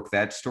Baerga broke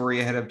that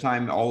story ahead of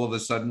time, all of a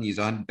sudden he's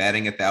on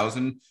batting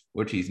 1,000,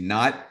 which he's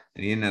not,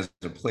 and he didn't as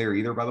a player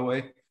either, by the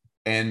way.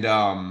 And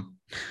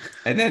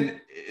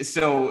then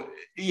so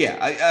yeah,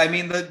 I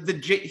mean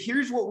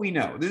here's what we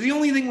know. This is the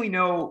only thing we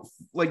know,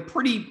 like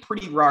pretty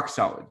rock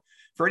solid.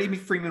 Freddie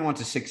Freeman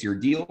wants a 6-year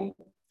deal,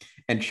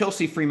 and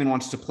Chelsea Freeman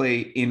wants to play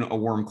in a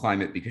warm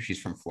climate because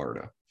she's from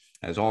Florida,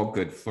 as all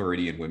good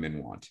Floridian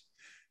women want.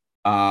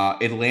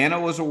 Atlanta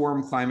was a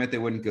warm climate. They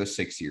wouldn't go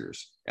 6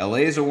 years. LA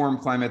is a warm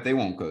climate. They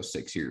won't go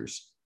 6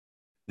 years.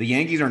 The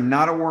Yankees are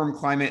not a warm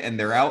climate, and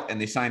they're out, and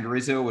they signed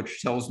Rizzo,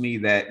 which tells me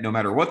that no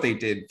matter what they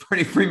did,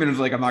 Freddie Freeman was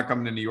like, I'm not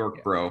coming to New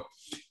York, bro.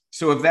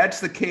 So if that's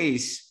the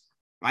case,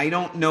 I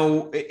don't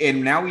know.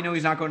 And now we know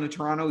he's not going to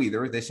Toronto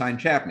either. They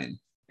signed Chapman.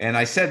 And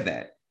I said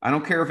that. I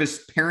don't care if his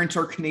parents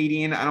are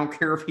Canadian. I don't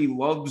care if he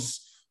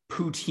loves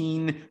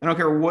poutine. I don't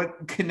care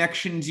what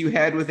connections you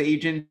had with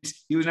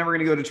agents. He was never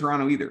going to go to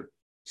Toronto either.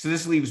 So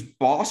this leaves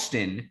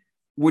Boston,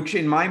 which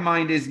in my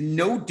mind is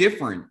no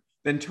different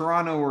than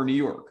Toronto or New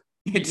York.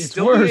 It's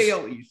still worse. The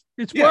AL East.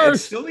 It's worse.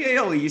 It's still the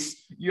AL East.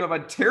 You have a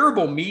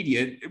terrible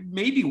media,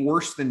 maybe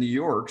worse than New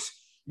York's.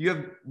 You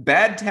have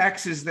bad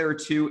taxes there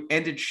too,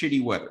 and it's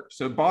shitty weather.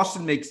 So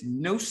Boston makes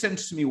no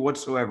sense to me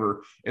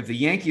whatsoever. If the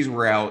Yankees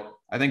were out,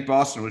 I think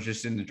Boston was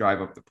just in to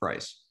drive up the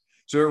price.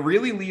 So it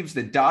really leaves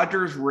the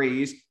Dodgers,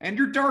 Rays, and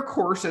your dark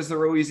horse, as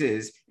there always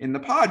is, in the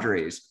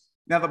Padres.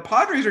 Now, the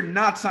Padres are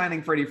not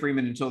signing Freddie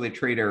Freeman until they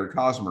trade Eric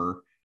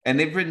Hosmer, and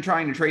they've been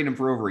trying to trade him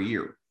for over a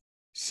year.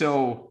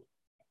 So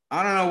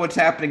I don't know what's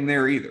happening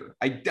there either.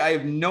 I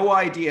have no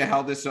idea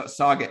how this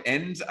saga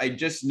ends. I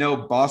just know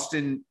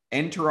Boston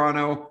and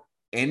Toronto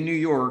and New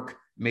York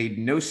made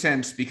no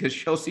sense because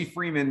Chelsea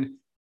Freeman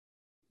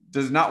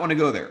does not want to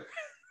go there.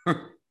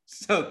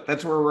 So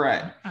that's where we're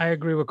at. I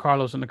agree with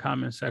Carlos in the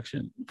comments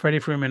section. Freddie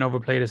Freeman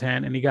overplayed his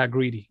hand and he got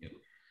greedy. Yep.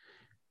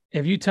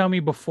 If you tell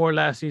me before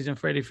last season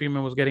Freddie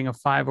Freeman was getting a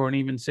 5 or an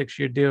even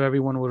 6-year deal,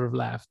 everyone would have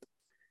laughed.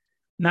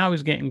 Now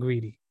he's getting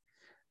greedy.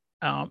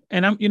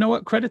 And you know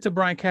what? Credit to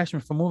Brian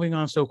Cashman for moving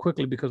on so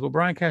quickly, because what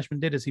Brian Cashman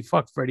did is he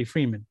fucked Freddie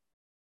Freeman.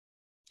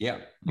 Yeah.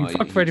 You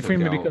fucked Freddie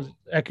Freeman because,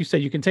 like you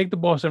said, you can take the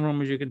Boston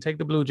rumors, you can take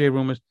the Blue Jay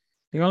rumors.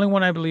 The only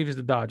one I believe is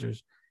the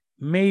Dodgers.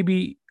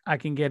 Maybe I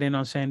can get in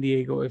on San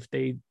Diego if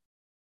they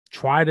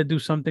try to do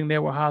something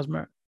there with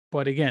Hosmer.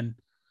 But again,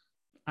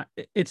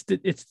 it's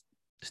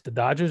the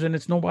Dodgers and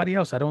it's nobody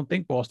else. I don't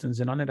think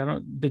Boston's in on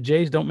it. The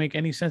Jays don't make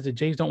any sense. The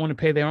Jays don't want to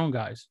pay their own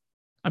guys.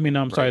 I mean,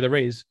 I'm sorry, the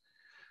Rays.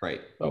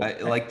 Right. So,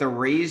 like the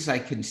Rays, I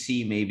can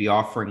see maybe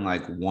offering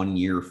like 1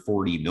 year,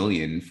 $40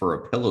 million for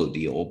a pillow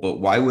deal. But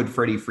why would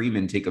Freddie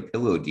Freeman take a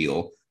pillow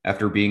deal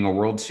after being a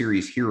World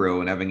Series hero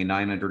and having a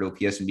 900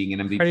 OPS and being an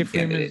Freddie MVP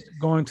Freeman candidate. is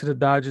going to the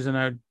Dodgers, and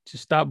I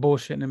just stop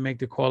bullshitting and make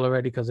the call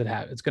already because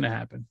it's going to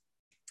happen.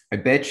 I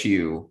bet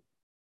you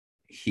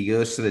he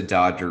goes to the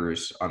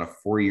Dodgers on a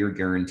 4-year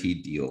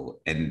guaranteed deal,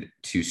 and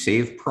to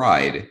save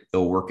pride,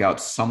 they'll work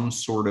out some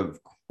sort of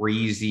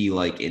crazy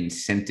like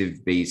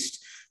incentive based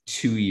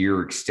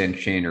 2-year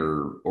extension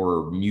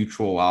or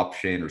mutual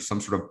option or some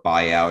sort of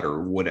buyout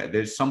or whatever.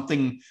 There's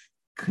something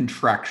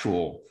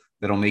contractual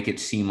that'll make it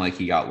seem like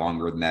he got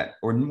longer than that,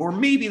 or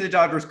maybe the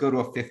Dodgers go to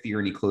a 5th year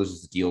and he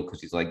closes the deal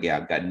because he's like, yeah,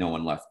 I've got no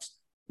one left.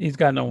 He's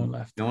got no one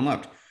left. No one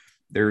left.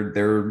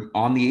 They're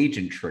on the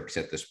agent tricks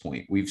at this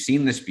point. We've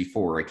seen this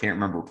before. I can't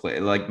remember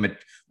like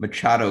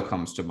Machado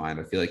comes to mind.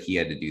 I feel like he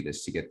had to do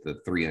this to get the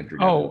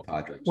 300. Oh,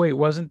 wait,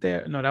 wasn't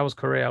there? No, that was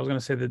Correa. I was gonna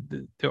say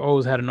that the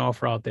O's had an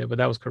offer out there, but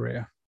that was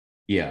Correa.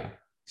 Yeah.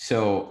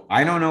 So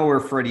I don't know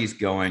where Freddie's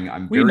going.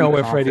 We know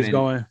where Freddie's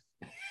going.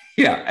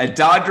 Yeah,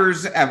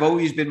 Dodgers have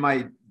always been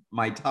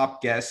my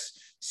top guess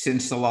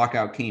since the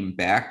lockout came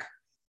back.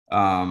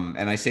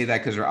 And I say that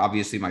because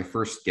obviously my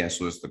first guess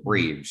was the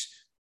Braves.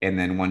 And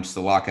then once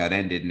the lockout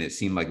ended and it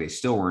seemed like they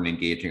still weren't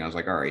engaging, I was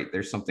like, all right,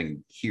 there's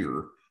something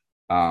here.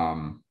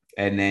 And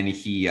then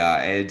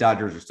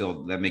Dodgers are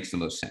still, that makes the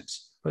most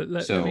sense. But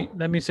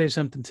let me say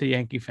something to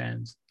Yankee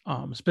fans,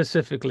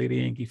 specifically the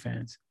Yankee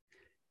fans.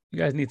 You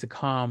guys need to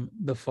calm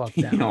the fuck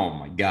down. Oh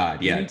my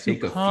God. Yeah.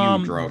 Take a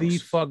few drugs. The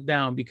fuck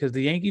down, because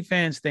the Yankee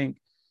fans think,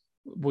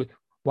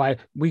 why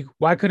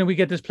couldn't we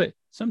get this play?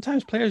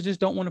 Sometimes players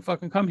just don't want to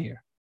fucking come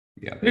here.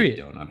 Yeah, they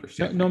don't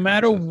understand. No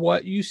matter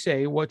what you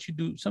say, what you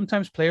do,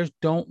 sometimes players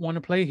don't want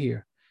to play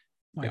here.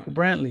 Michael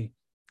Brantley,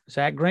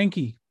 Zach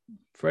Greinke,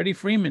 Freddie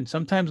Freeman.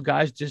 Sometimes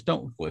guys just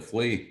don't. Cliff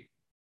Lee,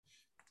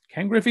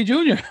 Ken Griffey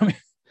Jr. I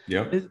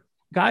mean,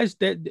 guys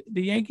that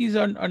the Yankees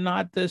are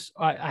not this.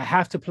 I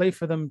have to play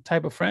for them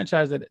type of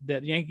franchise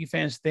that Yankee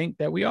fans think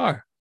that we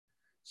are.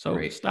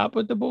 So stop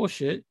with the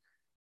bullshit.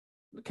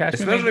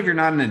 Especially if you're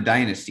not in a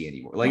dynasty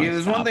anymore. Like it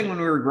was one thing when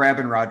we were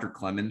grabbing Roger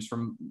Clemens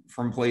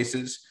from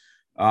places.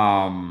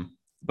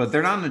 But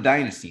they're not in a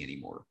dynasty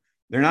anymore.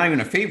 They're not even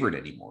a favorite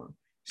anymore.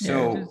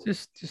 So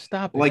just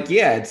stop it. Like,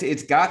 yeah,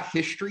 it's got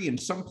history, and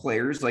some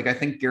players, like I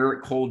think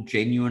Garrett Cole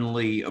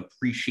genuinely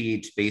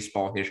appreciates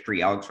baseball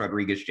history. Alex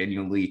Rodriguez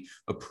genuinely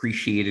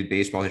appreciated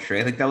baseball history.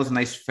 I think that was a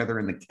nice feather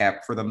in the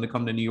cap for them to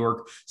come to New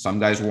York. Some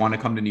guys want to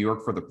come to New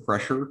York for the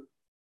pressure.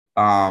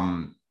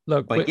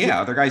 Look, but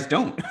other guys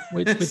don't.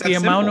 With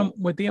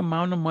the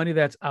amount of money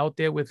that's out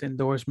there with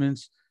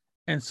endorsements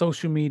and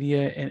social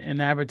media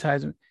and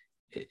advertising,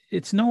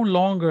 it's no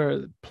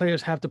longer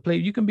players have to play.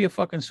 You can be a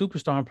fucking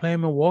superstar and play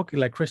in Milwaukee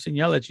like Christian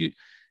Yelich.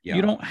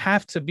 You don't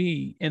have to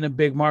be in a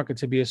big market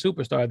to be a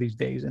superstar these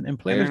days. And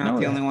players know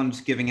the that. Only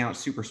ones giving out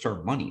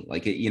superstar money.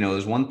 Like it,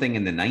 there's one thing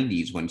in the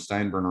 90s when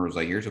Steinbrenner was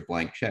like, here's a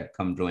blank check,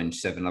 come join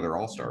 7 other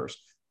All-Stars.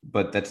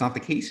 But that's not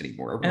the case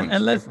anymore.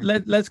 And let's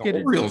get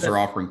it. Orioles are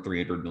offering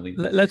 $300 million.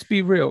 Let's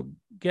be real.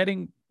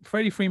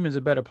 Freddie Freeman's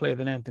a better player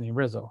than Anthony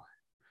Rizzo.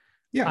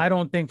 Yeah, I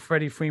don't think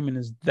Freddie Freeman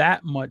is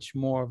that much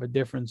more of a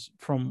difference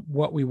from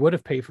what we would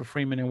have paid for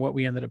Freeman and what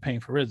we ended up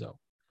paying for Rizzo.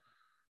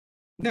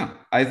 No,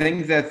 I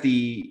think that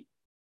the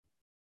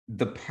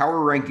power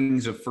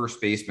rankings of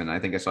first baseman, I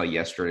think I saw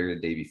yesterday or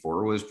the day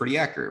before, was pretty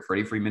accurate.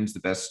 Freddie Freeman's the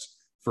best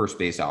first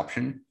base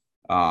option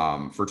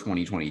for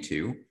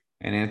 2022,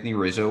 and Anthony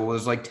Rizzo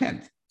was like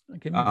 10th.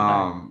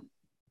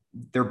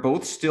 They're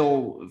both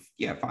still,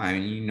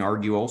 fine. You can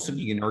argue Olsen,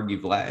 you can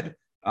argue Vlad.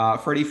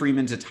 Freddie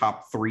Freeman's a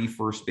top 3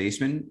 first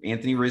baseman.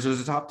 Anthony Rizzo's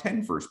a top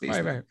 10 first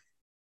baseman. Right.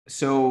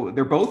 So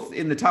they're both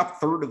in the top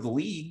third of the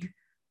league.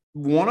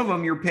 One of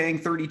them you're paying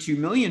 $32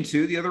 million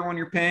to. The other one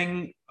you're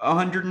paying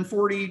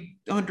 140,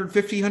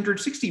 150,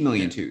 160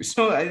 million to.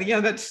 So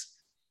that's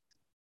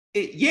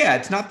it. Yeah,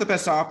 it's not the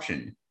best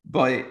option,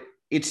 but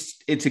it's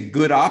a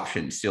good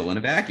option still in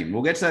a vacuum.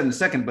 We'll get to that in a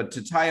second. But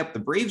to tie up the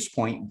Braves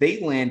point,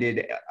 they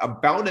landed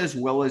about as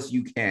well as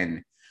you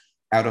can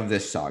out of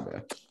this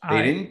saga.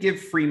 They didn't give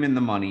Freeman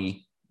the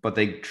money, but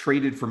they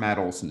traded for Matt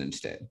Olson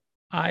instead.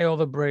 I owe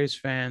the Braves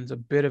fans a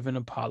bit of an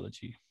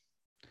apology.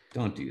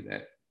 Don't do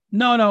that.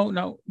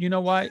 No. You know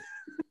why?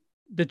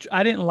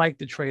 I didn't like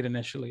the trade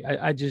initially.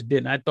 I just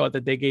didn't. I thought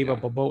that they gave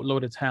up a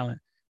boatload of talent.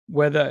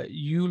 Whether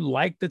you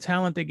like the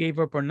talent they gave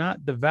up or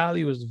not, the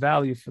value is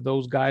value for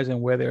those guys and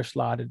where they're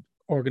slotted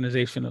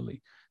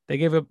organizationally. They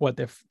gave up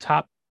their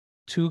top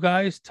 2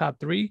 guys, top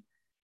 3?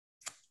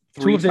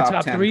 2 of their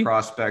top 10 3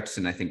 prospects,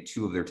 and I think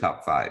 2 of their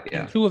top 5.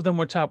 Yeah, and 2 of them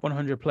were top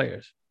 100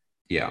 players.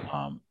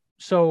 Yeah.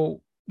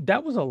 So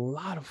that was a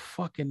lot of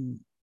fucking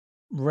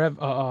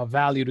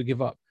value to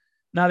give up.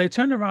 Now they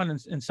turned around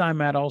and signed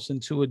Matt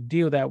Olson to a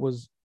deal that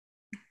was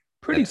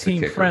pretty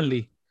team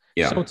friendly.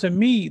 Yeah. So to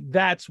me,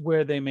 that's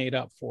where they made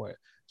up for it.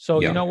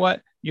 So you know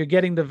what? You're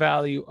getting the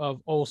value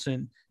of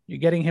Olson. You're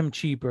getting him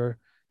cheaper,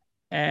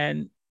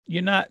 and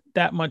you're not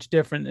that much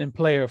different in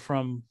player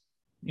from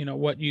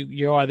what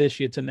you are this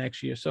year to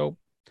next year. So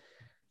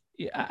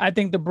I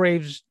think the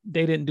Braves,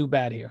 they didn't do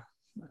bad here.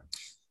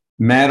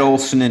 Matt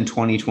Olson in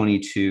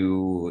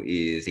 2022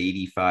 is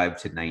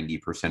 85 to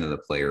 90% of the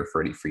player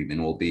Freddie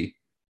Freeman will be.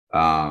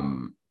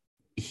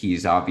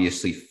 He's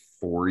obviously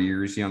 4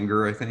 years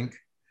younger, I think.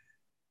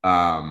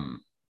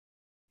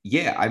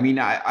 Yeah, I mean,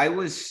 I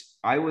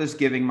was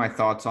giving my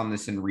thoughts on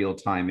this in real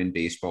time in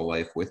baseball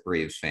life with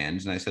Braves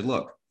fans, and I said,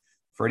 look,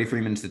 Freddie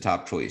Freeman's the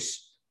top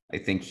choice. I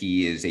think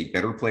he is a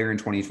better player in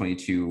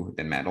 2022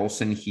 than Matt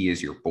Olson. He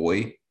is your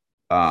boy.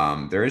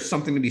 There is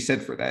something to be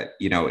said for that.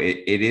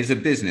 It is a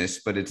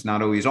business, but it's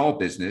not always all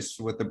business.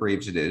 With the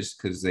Braves, it is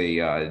because they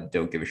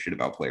don't give a shit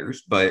about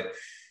players. But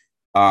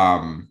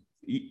the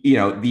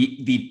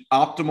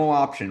optimal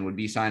option would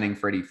be signing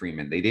Freddie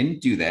Freeman. They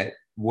didn't do that.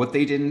 What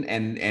they didn't,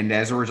 and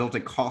as a result,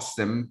 it cost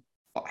them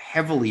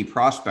heavily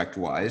prospect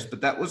wise.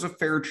 But that was a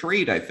fair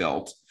trade. I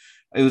felt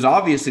it was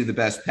obviously the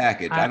best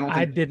package.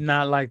 I did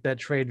not like that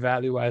trade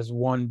value as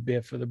one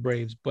bit for the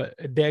Braves, but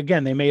they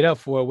made up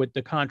for it with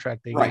the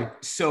contract they gave.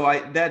 So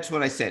that's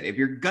what I said. If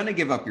you're going to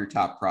give up your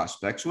top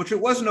prospects, which it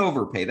wasn't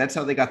overpay, that's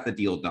how they got the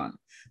deal done.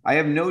 I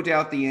have no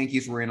doubt the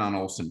Yankees were in on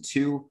Olson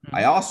too. Mm-hmm.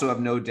 I also have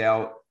no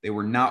doubt they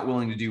were not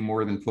willing to do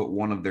more than put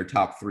one of their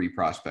top three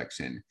prospects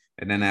in.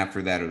 And then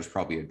after that, it was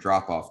probably a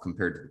drop off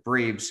compared to the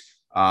Braves.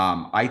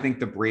 I think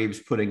the Braves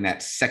putting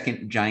that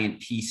second giant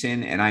piece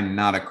in, and I'm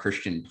not a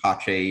Christian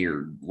Pache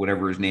or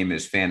whatever his name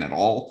is fan at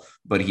all,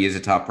 but he is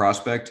a top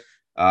prospect.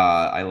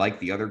 I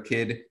like the other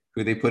kid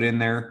who they put in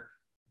there.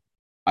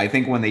 I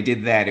think when they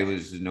did that, it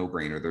was a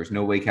no-brainer. There's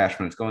no way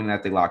Cashman is going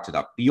that. They locked it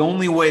up. The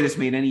only way this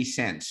made any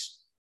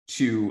sense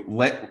to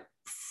let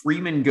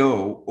Freeman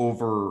go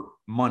over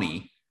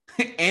money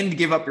and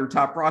give up your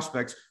top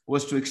prospects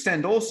was to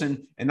extend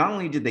Olson. And not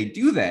only did they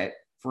do that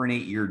for an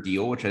 8-year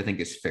deal, which I think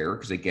is fair,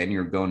 because again,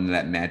 you're going to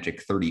that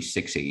magic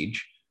 36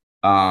 age.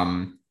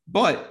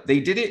 But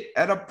they did it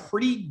at a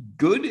pretty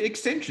good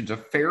extension, a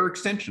fair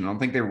extension. I don't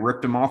think they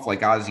ripped him off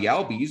like Ozzie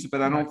Albies,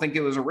 but I don't think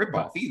it was a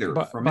ripoff either.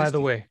 By the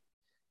way,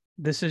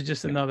 this is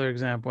just another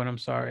example, and I'm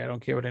sorry, I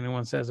don't care what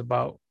anyone says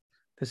about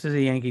this is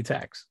a Yankee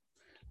tax.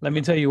 Let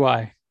me tell you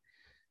why.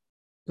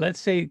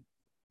 Let's say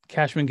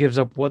Cashman gives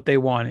up what they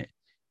wanted.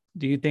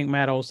 Do you think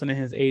Matt Olson and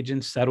his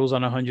agent settles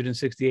on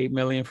 $168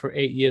 million for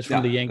 8 years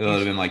from the Yankees? It would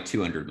have been like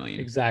 $200 million.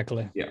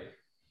 Exactly. Yeah.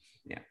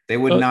 They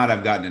would not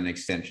have gotten an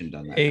extension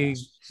done that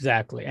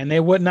exactly, and they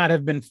would not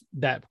have been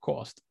that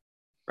cost.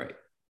 Right.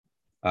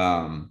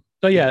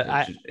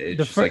 It's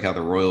just like how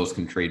the Royals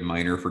can trade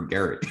Minor for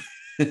Garrett.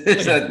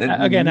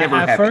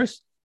 At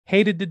first,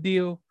 hated the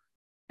deal,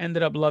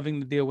 ended up loving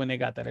the deal when they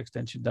got that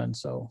extension done.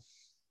 So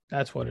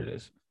that's what it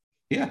is.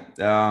 Yeah.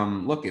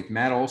 Look, if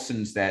Matt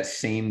Olson's that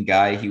same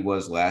guy he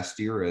was last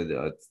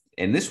year,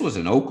 and this was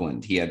in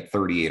Oakland, he had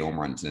 38 home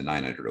runs and a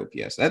 900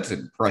 OPS. That's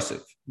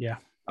impressive. Yeah.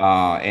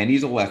 And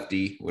he's a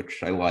lefty,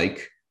 which I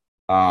like.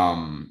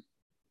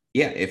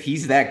 If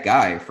he's that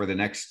guy for the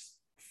next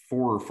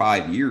 4 or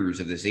 5 years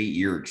of this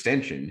 8-year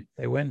extension,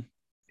 they win.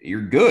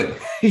 You're good.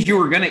 You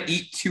were going to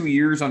eat 2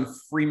 years on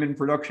Freeman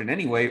production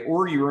anyway,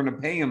 or you were going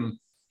to pay him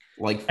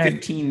like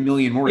 $15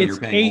 million more than you're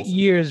paying. 8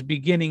 years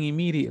beginning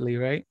immediately,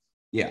 right?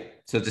 Yeah.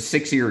 So it's a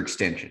 6-year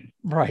extension.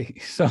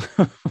 Right. So,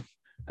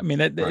 I mean,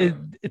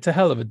 it's a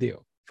hell of a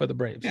deal for the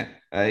Braves.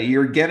 Yeah.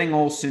 You're getting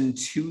Olson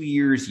 2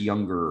 years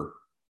younger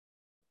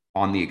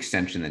on the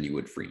extension than you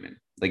would Freeman.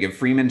 Like if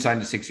Freeman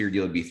signed a 6-year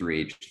deal, it'd be through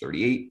age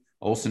 38.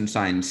 Olson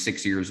signed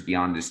 6 years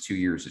beyond his 2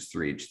 years is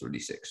through age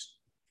 36.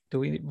 Do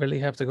we really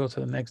have to go to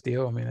the next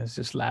deal? I mean, it's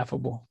just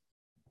laughable.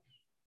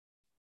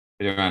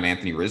 You're on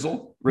Anthony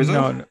Rizzo?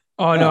 No.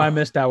 Oh, no, I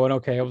missed that one.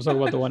 Okay. I was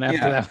talking about the one after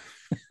that.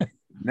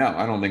 No,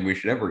 I don't think we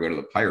should ever go to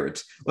the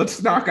Pirates.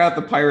 Let's knock out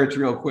the Pirates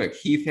real quick.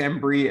 Heath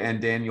Hembry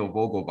and Daniel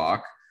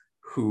Vogelbach,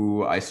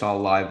 who I saw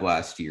live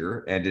last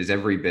year and is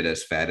every bit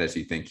as fat as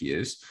you think he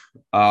is.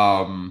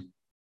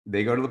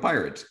 They go to the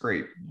Pirates.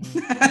 Great.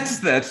 That's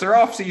their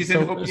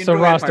offseason.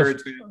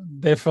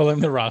 They're filling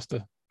the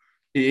roster.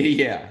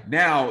 Yeah.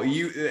 Now,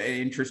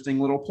 interesting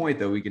little point,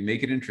 though. We can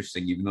make it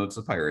interesting, even though it's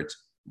the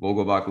Pirates.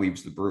 Vogelbach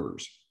leaves the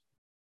Brewers.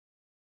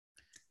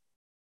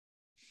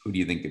 Who do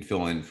you think could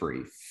fill in for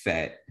a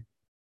fat,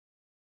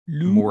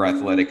 more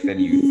athletic than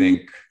you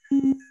think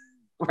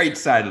right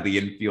side of the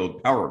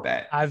infield power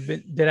bat? Have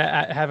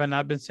I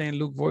not been saying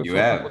Luke Voigt for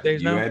a couple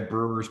days now? You had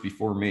Brewers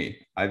before me.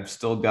 I've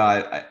still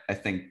got, I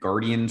think,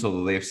 Guardians,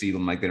 although they see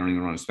them like they don't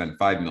even want to spend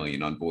 $5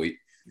 million on Voigt.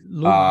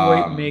 Luke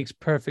Voigt makes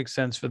perfect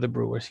sense for the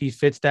Brewers. He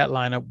fits that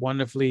lineup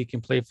wonderfully. He can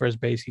play first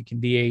base. He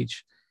can DH.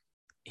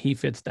 He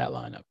fits that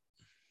lineup.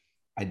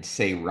 I'd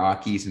say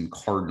Rockies and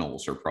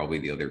Cardinals are probably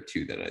the other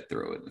two that I'd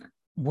throw in there.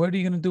 What are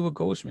you going to do with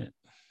Goldschmidt?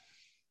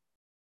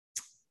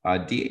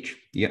 DH.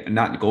 Yeah,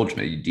 not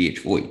Goldschmidt. You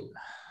DH Voigt.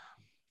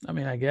 I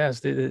mean, I guess.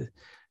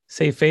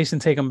 Save face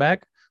and take him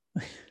back?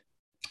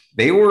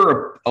 They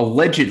were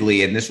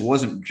allegedly, and this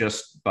wasn't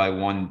just by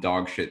one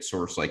dog shit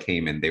source like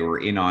Heyman, they were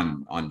in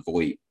on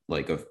Voigt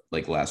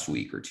like last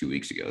week or 2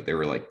 weeks ago. They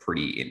were like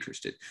pretty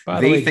interested.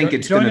 They think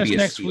it's going to be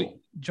a steal.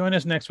 Join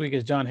us next week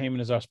as John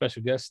Heyman is our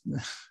special guest.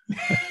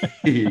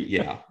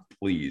 Yeah,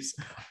 please.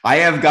 I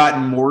have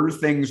gotten more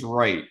things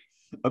right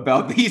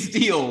about these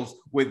deals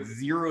with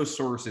zero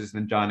sources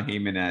than John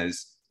Heyman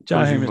has,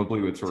 John presumably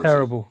Heyman, with sources.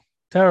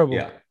 Terrible.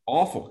 Yeah,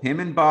 awful. Him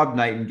and Bob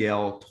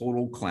Nightingale,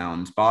 total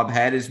clowns. Bob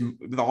had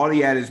thought he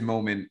had his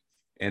moment,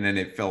 and then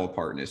it fell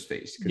apart in his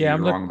face because he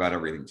was wrong about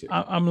everything too.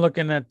 I'm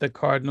looking at the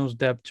Cardinals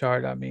depth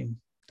chart. I mean,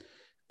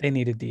 they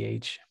need a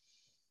DH.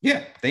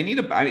 Yeah,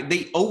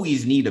 they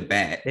always need a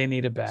bat. They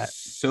need a bat.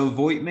 So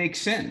Voit makes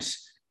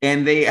sense.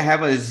 And they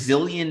have a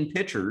zillion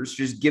pitchers.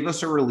 Just give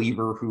us a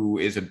reliever who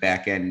is a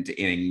back end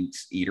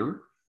innings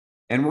eater,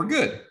 and we're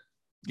good.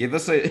 Give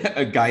us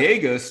a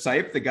Gallegos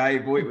type, the guy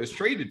Voit was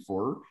traded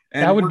for,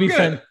 and that would be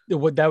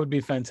that would be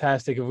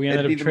fantastic if we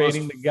ended up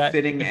trading the guy. If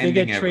they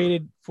get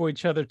traded for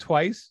each other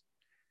twice.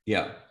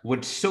 Yeah.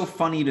 What's so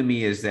funny to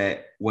me is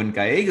that when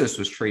Gallegos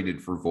was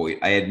traded for Voit,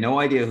 I had no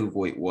idea who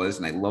Voit was,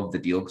 and I loved the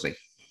deal because I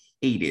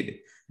hated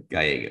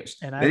Gallegos.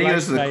 And then he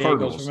goes to the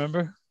Cardinals.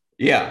 Remember?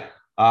 Yeah.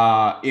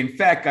 In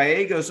fact,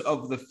 Gallegos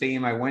of the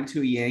fame, I went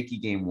to a Yankee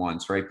game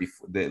once right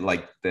before the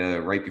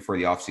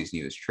offseason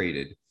he was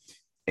traded,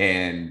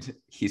 and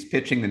he's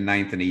pitching the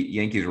ninth, and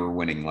Yankees were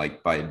winning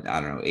like by, I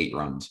don't know, 8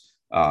 runs.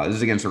 This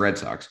is against the Red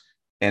Sox.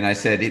 And I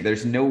said,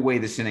 there's no way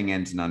this inning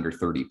ends in under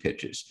 30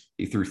 pitches.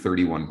 He threw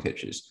 31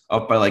 pitches,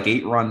 up by like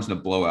 8 runs in a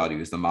blowout. He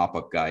was the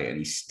mop-up guy, and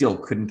he still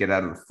couldn't get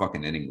out of the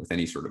fucking inning with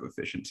any sort of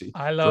efficiency.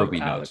 I love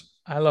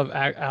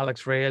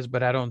Alex Reyes,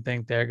 but I don't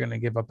think they're going to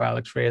give up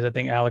Alex Reyes. I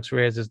think Alex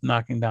Reyes is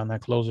knocking down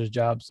that closer's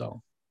job.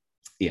 So,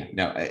 yeah,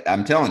 no,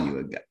 I'm telling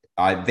you,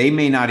 they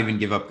may not even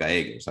give up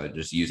Gallegos. I'm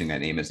just using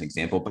that name as an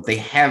example, but they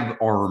have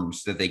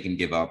arms that they can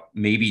give up,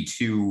 maybe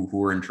 2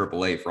 who are in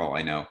AAA for all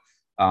I know.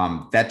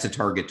 That's a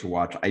target to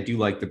watch. I do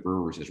like the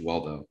Brewers as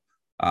well,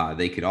 though.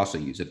 They could also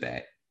use a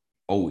bat,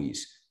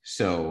 always.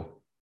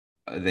 So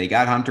they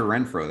got Hunter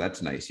Renfroe.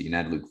 That's nice. You can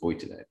add Luke Voit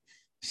to that.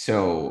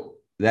 So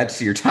that's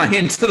your tie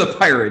into the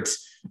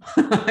Pirates.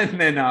 And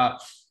then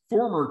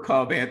former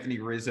Cub Anthony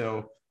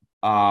Rizzo,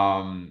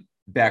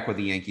 back with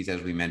the Yankees,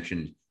 as we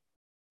mentioned.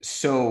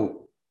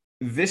 So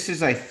this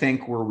is, I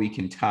think, where we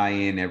can tie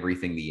in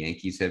everything the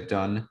Yankees have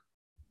done.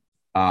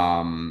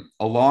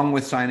 Along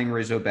with signing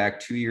Rizzo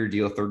back, 2-year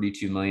deal,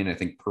 $32 million. I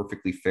think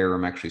perfectly fair.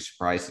 I'm actually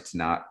surprised it's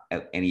not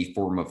at any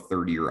form of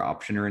 30-year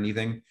option or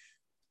anything.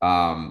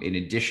 In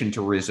addition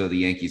to Rizzo, the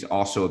Yankees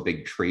also a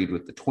big trade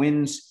with the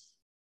Twins.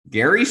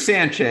 Gary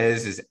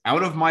Sanchez is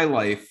out of my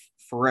life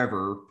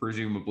forever,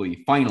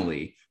 presumably.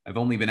 Finally, I've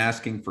only been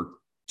asking for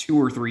 2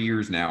 or 3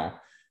 years now.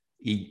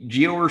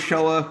 Gio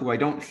Urshela, who I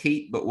don't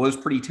hate but was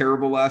pretty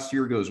terrible last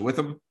year, goes with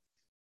him.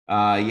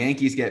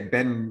 Yankees get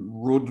Ben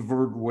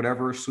Rudford,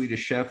 whatever,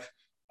 Swedish chef,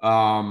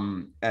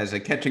 as a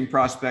catching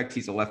prospect.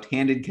 He's a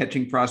left-handed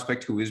catching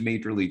prospect who is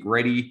major league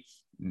ready.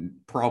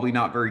 Probably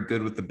not very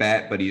good with the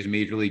bat, but he's a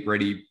major league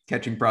ready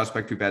catching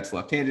prospect who bats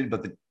left-handed.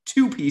 But the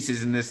 2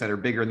 pieces in this that are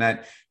bigger than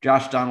that,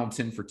 Josh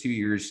Donaldson for 2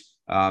 years,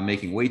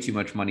 making way too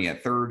much money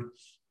at third.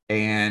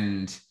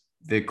 And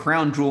the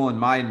crown jewel in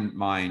my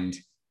mind,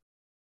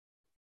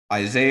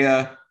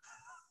 Isaiah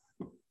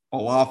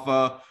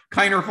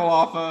Kiner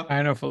Falefa.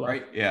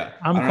 Right? Yeah.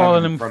 I'm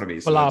calling him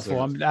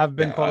Falafel. I've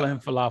been calling him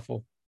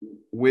Falafel.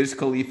 Wiz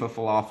Khalifa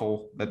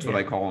Falafel. That's what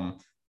I call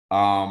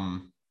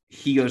him.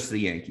 He goes to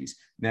the Yankees.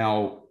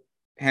 Now,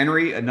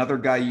 Henry, another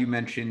guy you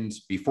mentioned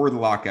before the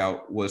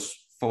lockout, was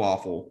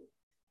Falafel,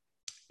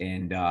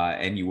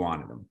 and you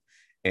wanted him.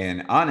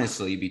 And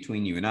honestly,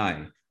 between you and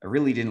I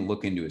really didn't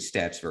look into his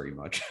stats very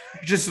much.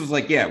 Just was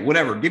like, yeah,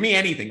 whatever. Give me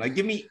anything. Like,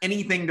 give me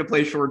anything to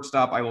play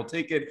shortstop. I will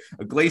take it.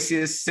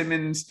 Iglesias,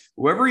 Simmons,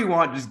 whoever you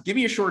want. Just give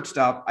me a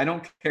shortstop. I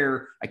don't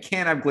care. I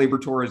can't have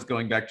Gleyber Torres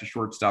going back to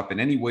shortstop in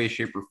any way,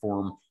 shape, or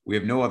form. We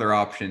have no other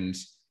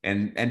options.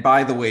 And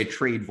by the way,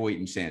 trade Voit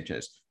and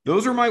Sanchez.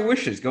 Those are my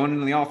wishes going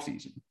into the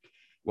offseason.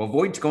 Well,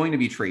 Voigt's going to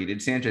be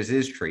traded. Sanchez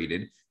is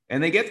traded.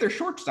 And they get their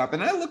shortstop.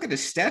 And I look at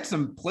his stats,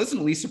 I'm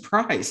pleasantly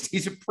surprised.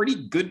 He's a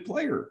pretty good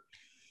player.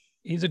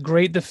 He's a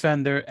great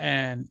defender,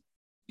 and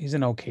he's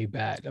an okay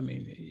bat. I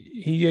mean,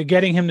 you're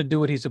getting him to do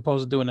what he's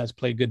supposed to do, and that's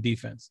play good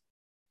defense.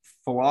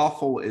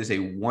 Falafel is a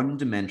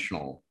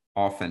one-dimensional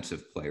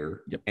offensive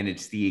player, and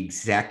it's the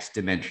exact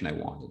dimension I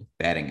wanted,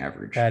 batting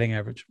average.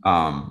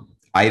 I'm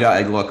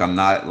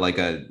not like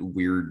a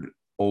weird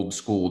old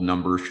school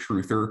numbers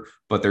truther,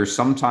 but there's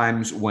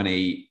sometimes when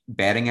a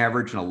batting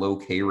average and a low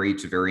K rate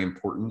is very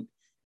important,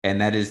 and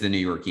that is the New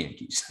York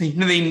Yankees. They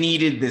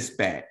needed this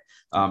bat.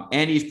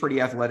 And he's pretty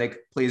athletic,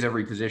 plays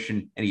every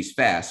position, and he's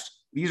fast.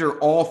 These are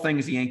all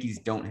things the Yankees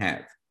don't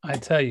have. I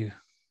tell you,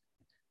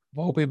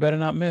 Volpe better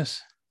not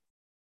miss.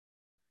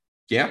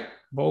 Yeah.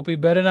 Volpe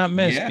better not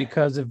miss,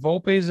 because if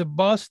Volpe is a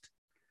bust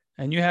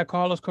and you have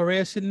Carlos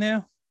Correa sitting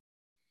there,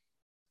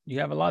 you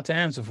have a lot to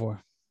answer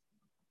for.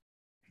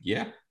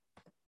 Yeah.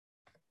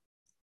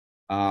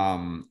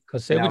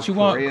 Because say what you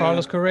want,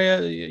 Carlos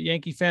Correa,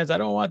 Yankee fans. I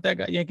don't want that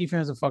guy. Yankee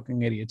fans are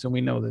fucking idiots, and we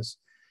know this.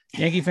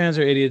 Yankee fans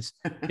are idiots.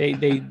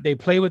 They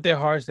play with their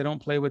hearts. They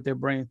don't play with their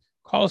brain.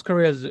 Carlos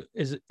Correa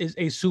is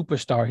a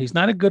superstar. He's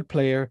not a good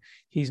player.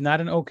 He's not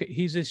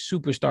he's a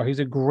superstar. He's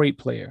a great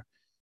player.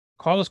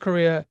 Carlos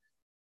Correa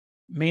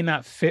may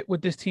not fit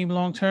with this team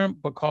long term,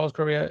 but Carlos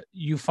Correa,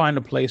 you find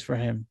a place for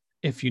him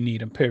if you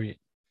need him, period.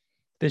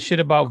 This shit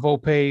about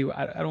Volpe,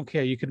 I don't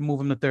care. You could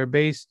move him to third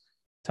base.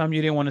 Tell him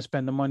you didn't want to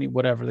spend the money,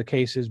 whatever the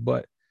case is.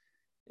 But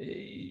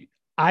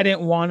I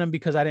didn't want him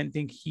because I didn't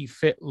think he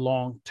fit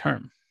long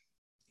term.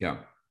 Yeah.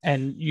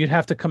 And you'd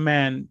have to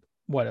command,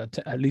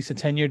 at least a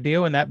 10-year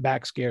deal, and that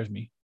back scares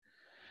me.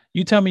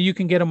 You tell me you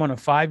can get him on a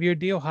 5-year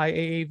deal, high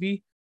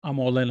AAV, I'm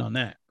all in on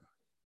that.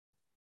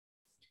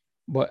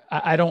 But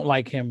I don't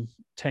like him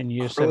 10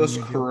 years. Carlos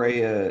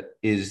Correa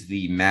is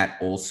the Matt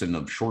Olson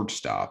of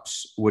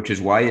shortstops, which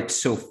is why it's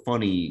so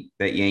funny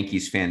that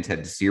Yankees fans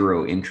had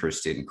zero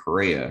interest in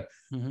Correa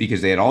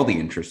because they had all the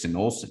interest in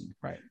Olson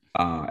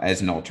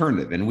as an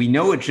alternative. And we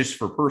know it's just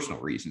for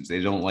personal reasons.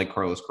 They don't like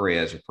Carlos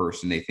Correa as a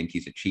person. They think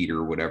he's a cheater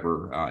or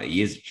whatever.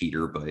 He is a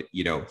cheater, but,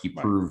 he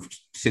proved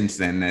since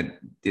then that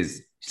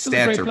his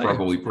stats are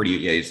probably pretty,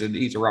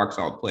 he's a rock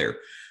solid player.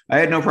 I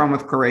had no problem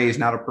with Correa. He's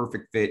not a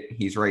perfect fit.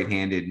 He's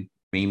right-handed.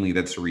 Mainly,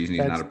 that's the reason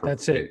he's not a perfect fit.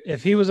 That's it.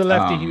 If he was a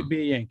lefty, he would be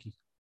a Yankee.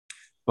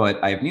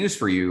 But I have news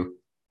for you.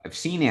 I've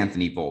seen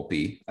Anthony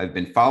Volpe. I've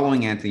been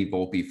following Anthony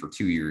Volpe for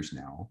 2 years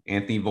now.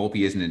 Anthony Volpe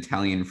is an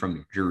Italian from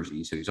New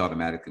Jersey, so he's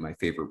automatically my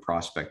favorite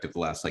prospect of the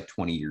last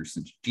 20 years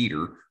since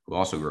Jeter, who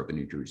also grew up in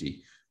New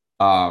Jersey.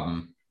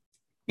 Anthony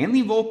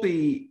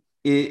Volpe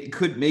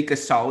could make a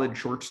solid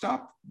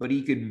shortstop, but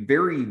he could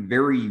very,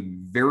 very,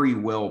 very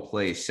well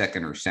play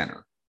second or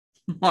center.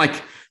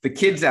 The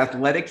kid's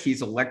athletic.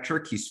 He's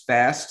electric. He's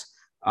fast.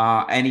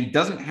 And he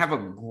doesn't have a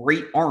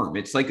great arm.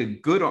 It's a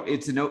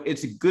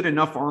good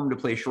enough arm to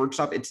play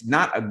shortstop. It's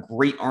not a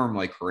great arm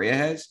like Correa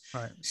has.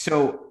 Right.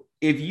 So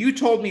if you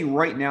told me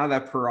right now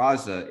that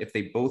Peraza, if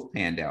they both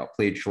panned out,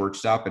 played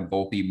shortstop and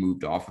Volpe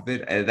moved off of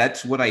it,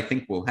 that's what I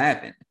think will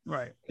happen.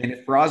 Right. And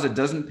if Peraza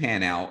doesn't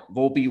pan out,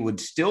 Volpe would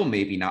still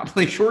maybe not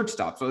play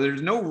shortstop. So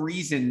there's no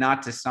reason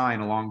not to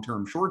sign a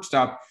long-term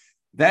shortstop.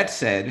 That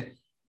said,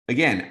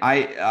 again,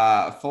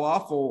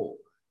 Falafel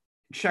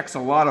checks a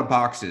lot of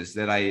boxes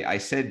that I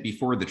said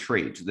before the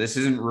trade. So this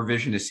isn't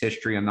revisionist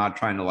history. I'm not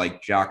trying to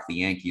jock the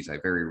Yankees. I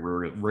very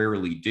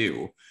rarely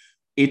do.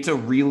 It's a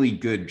really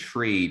good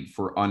trade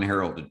for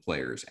unheralded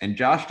players. And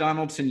Josh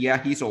Donaldson,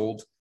 he's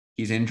old.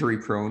 He's injury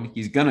prone.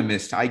 He's going to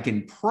miss. I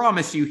can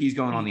promise you he's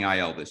going on the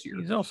IL this year.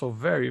 He's also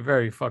very,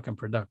 very fucking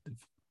productive.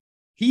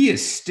 He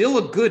is still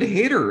a good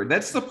hitter.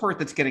 That's the part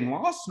that's getting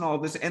lost in all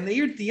of this. And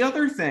the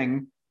other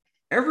thing,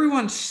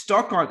 everyone's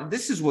stuck on,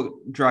 this is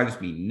what drives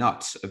me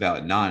nuts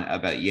about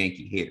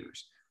Yankee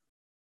haters.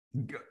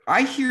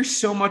 I hear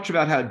so much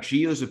about how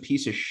Gio's a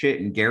piece of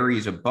shit and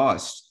Gary's a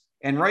bust,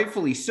 and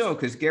rightfully so,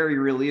 because Gary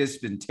really has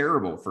been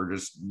terrible for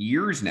just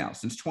years now,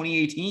 since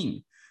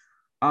 2018.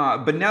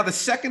 But now the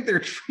second they're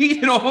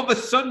traded, all of a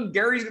sudden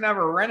Gary's going to have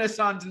a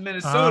renaissance in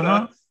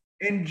Minnesota,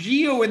 and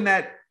Gio in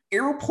that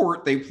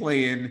airport they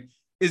play in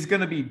is going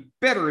to be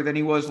better than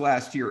he was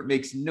last year. It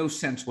makes no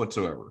sense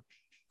whatsoever.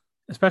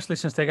 Especially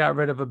since they got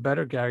rid of a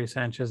better Gary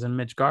Sanchez and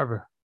Mitch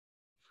Garver.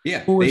 Yeah.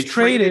 Who was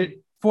traded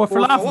for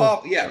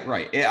Falafel. Yeah,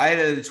 right.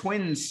 The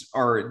Twins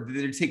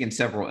they're taking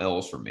several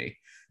L's from me.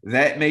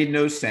 That made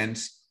no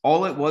sense.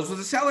 All it was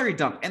a salary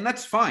dump. And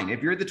that's fine.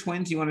 If you're the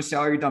Twins, you want to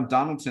salary dump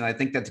Donaldson, I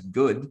think that's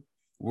good.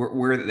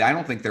 I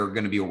don't think they're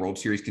going to be a World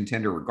Series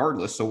contender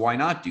regardless. So why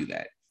not do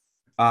that?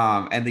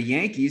 And the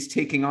Yankees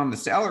taking on the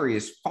salary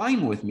is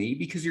fine with me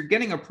because you're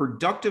getting a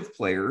productive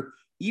player.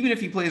 Even if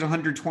he plays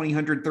 120,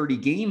 130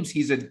 games,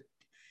 he's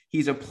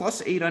a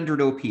plus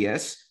 800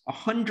 OPS,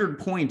 100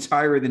 points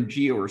higher than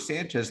Gio or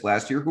Sanchez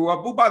last year,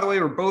 who, by the way,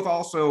 were both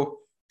also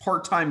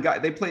part-time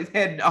guys. They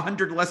had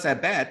 100 less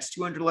at-bats,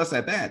 200 less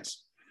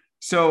at-bats.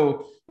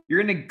 So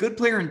you're getting a good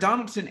player in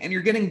Donaldson, and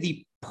you're getting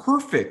the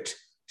perfect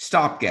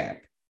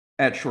stopgap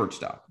at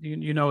shortstop.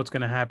 You know what's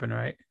going to happen,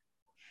 right?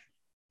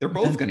 They're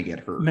both going to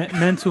get hurt.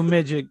 Mental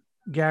midget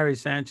Gary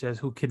Sanchez,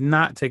 who could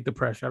not take the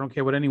pressure. I don't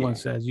care what anyone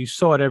says. You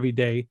saw it every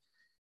day.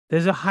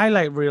 There's a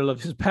highlight reel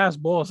of his pass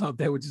balls out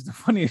there, which is the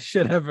funniest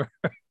shit ever.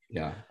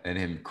 Yeah, and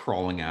him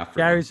crawling after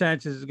Gary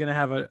Sanchez is going to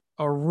have a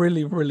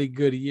really, really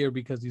good year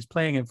because he's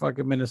playing in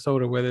fucking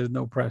Minnesota where there's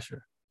no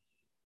pressure.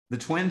 The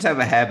Twins have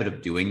a habit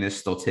of doing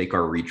this. They'll take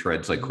our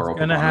retreads like Carl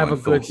Pavano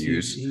and Phil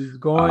Hughes. He's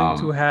going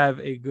to have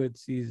a good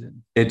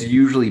season. It's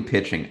usually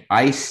pitching.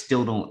 I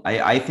still don't.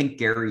 I think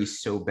Gary's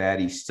so bad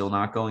he's still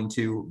not going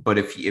to. But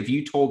if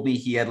you told me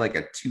he had a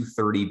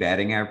 230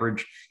 batting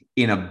average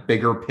in a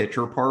bigger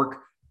pitcher park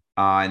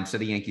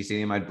instead of Yankee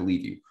Stadium, I'd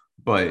believe you.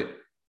 But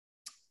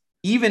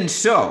even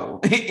so,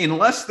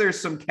 unless there's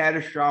some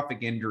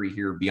catastrophic injury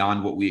here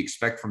beyond what we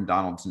expect from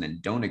Donaldson and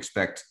don't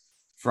expect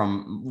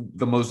from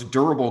the most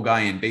durable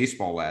guy in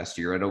baseball last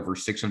year at over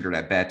 600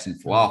 at-bats in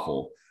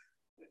Falafel,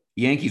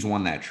 Yankees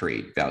won that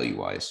trade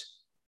value-wise,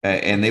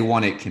 and they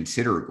won it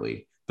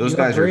considerably. Those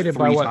guys are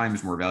 3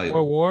 times more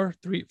valuable.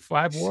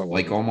 5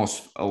 WAR?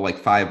 Almost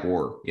 5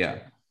 WAR, yeah.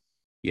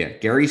 Yeah,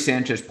 Gary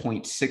Sanchez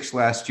 0.6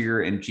 last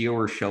year, and Gio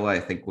Urshela, I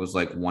think, was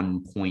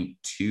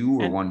 1.2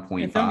 or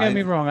 1.5. Don't get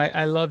me wrong.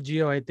 I love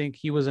Gio. I think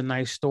he was a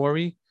nice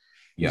story.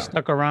 He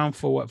stuck around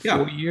for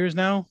 4 years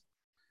now?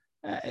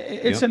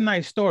 It's a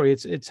nice story.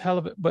 It's hell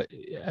of it. But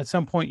at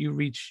some point you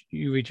reach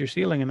your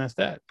ceiling, and that's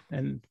that.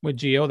 And with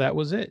Gio, that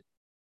was it.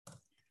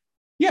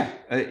 Yeah,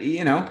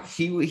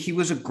 he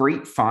was a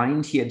great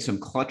find. He had some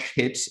clutch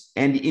hits,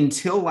 and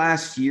until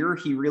last year,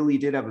 he really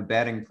did have a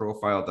batting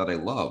profile that I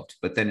loved.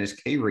 But then his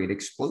K rate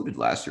exploded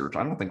last year, which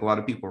I don't think a lot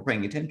of people are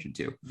paying attention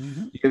to.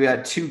 Mm-hmm. You've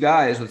got two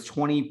guys with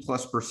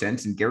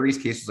 20+%. In Gary's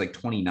case, is like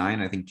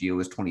 29. I think Gio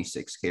was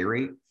 26 K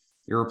rate.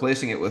 You're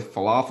replacing it with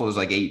Falafel is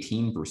like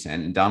 18%,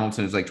 and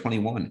Donaldson is like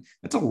 21.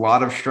 That's a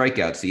lot of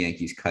strikeouts the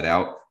Yankees cut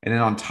out. And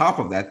then on top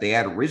of that, they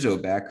add Rizzo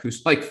back,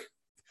 who's like,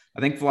 I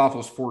think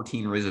Falafel's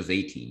 14, Rizzo's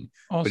 18.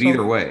 Also, but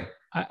either way.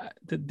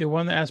 The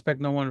one aspect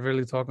no one's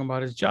really talking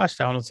about is Josh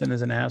Donaldson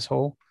is an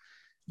asshole.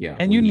 Yeah.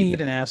 And you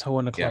need an asshole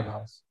in the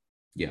clubhouse.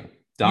 Yeah.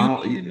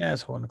 You need an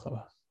asshole in the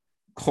clubhouse.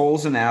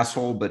 Cole's an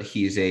asshole, but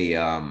he's a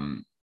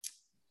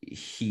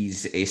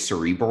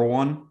cerebral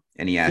one.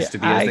 And he has to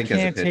be, I think, as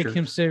a pitcher. I can't take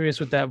him serious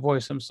with that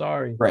voice. I'm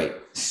sorry. Right.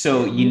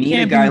 So you need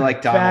a guy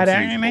like Donaldson.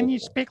 And then you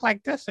speak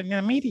like this in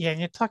the media and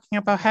you're talking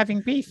about having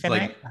beef. It's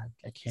like, I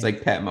can't. It's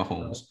like Pat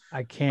Mahomes.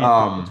 I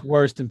can't. It's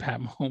worse than Pat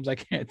Mahomes. I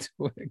can't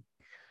do it.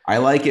 I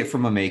like it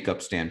from a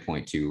makeup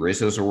standpoint, too.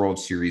 Rizzo's a World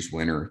Series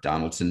winner.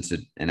 Donaldson's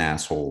an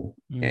asshole.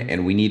 Mm-hmm.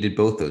 And we needed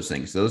both those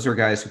things. Those are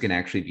guys who can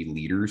actually be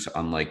leaders,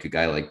 unlike a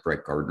guy like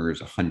Brett Gardner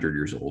who's 100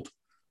 years old.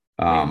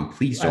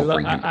 Please don't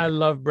bring him. I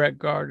love Brett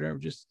Gardner.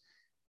 Just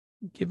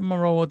give him a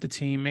role with the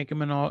team, make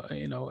him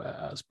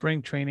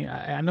spring training.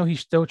 I know he's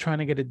still trying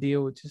to get a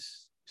deal.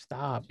 Just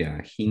stop.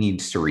 Yeah, he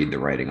needs to read the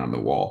writing on the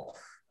wall.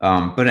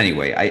 But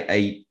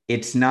anyway,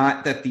 it's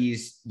not that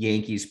these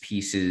Yankees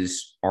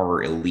pieces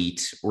are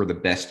elite or the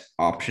best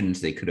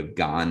options they could have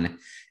gone.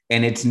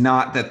 And it's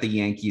not that the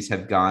Yankees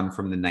have gone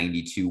from the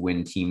 92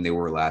 win team they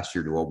were last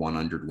year to a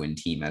 100 win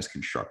team as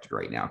constructed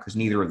right now, because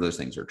neither of those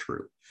things are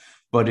true.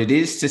 But it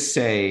is to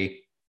say,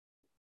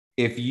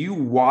 if you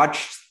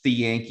watched the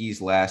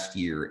Yankees last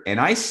year, and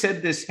I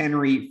said this,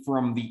 Henry,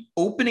 from the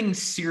opening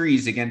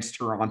series against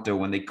Toronto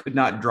when they could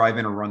not drive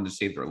in a run to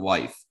save their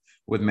life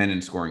with men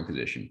in scoring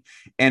position.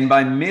 And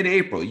by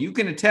mid-April, you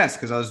can attest,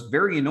 because I was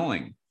very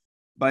annoying.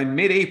 By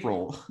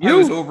mid-April, I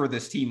was over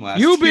this team last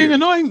year. You being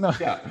annoying, though.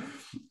 Yeah.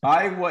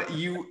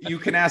 You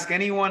can ask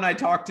anyone I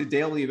talk to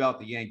daily about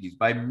the Yankees.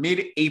 By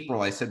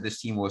mid-April, I said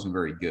this team wasn't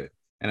very good,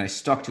 and I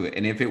stuck to it.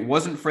 And if it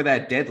wasn't for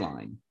that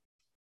deadline,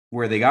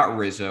 where they got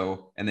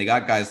Rizzo and they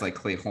got guys like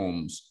Clay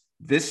Holmes,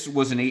 this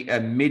was a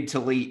mid to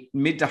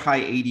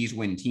high 80s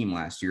win team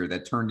last year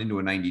that turned into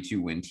a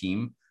 92 win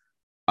team.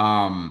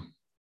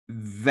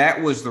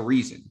 That was the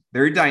reason.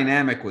 Their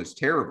dynamic was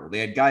terrible. They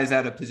had guys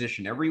out of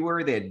position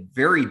everywhere. They had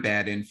very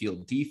bad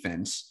infield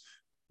defense.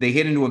 They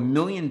hit into a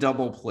million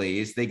double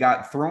plays. They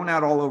got thrown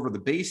out all over the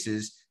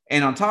bases.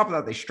 And on top of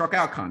that, they struck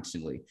out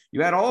constantly.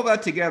 You add all of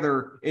that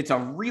together, it's a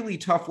really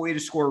tough way to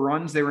score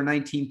runs. They were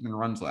 19th in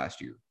runs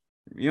last year.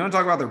 You want to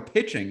talk about their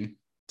pitching,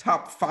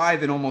 top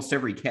 5 in almost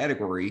every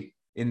category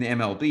in the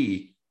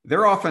MLB.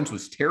 Their offense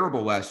was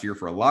terrible last year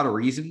for a lot of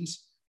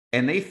reasons,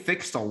 and they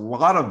fixed a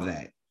lot of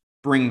that,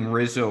 bringing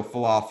Rizzo,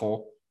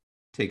 Falafel,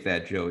 take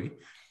that, Joey,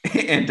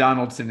 and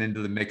Donaldson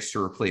into the mix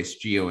to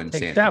replace Gio and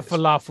Sanchez. Take that,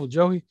 Falafel,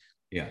 Joey.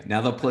 Yeah. Now,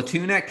 the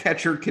platoon at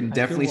catcher can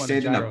definitely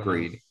stand an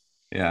upgrade.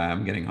 Yeah,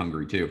 I'm getting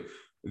hungry, too.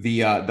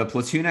 The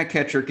platoon at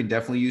catcher can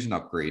definitely use an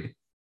upgrade.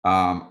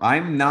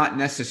 I'm not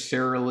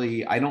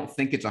necessarily, I don't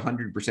think it's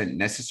 100%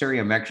 necessary.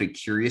 I'm actually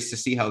curious to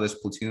see how this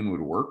platoon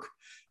would work.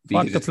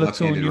 Fuck the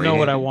platoon. You know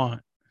what I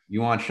want.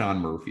 You want Sean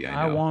Murphy.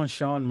 I want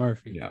Sean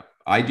Murphy. Yeah,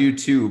 I do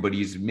too, but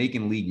he's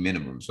making league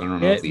minimum. So I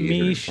don't know if the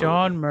me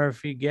Sean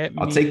Murphy.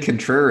 I'll take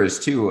Contreras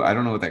too. I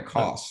don't know what that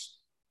costs.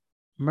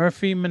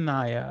 Murphy,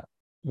 Minaya,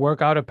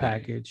 work out a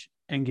package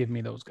and give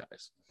me those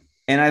guys.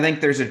 And I think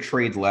there's a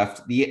trade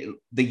left. The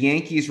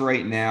Yankees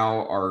right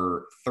now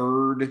are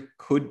third,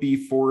 could be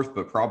fourth,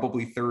 but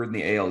probably third in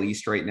the AL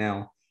East right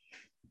now.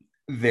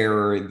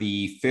 They're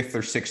the 5th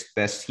or 6th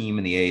best team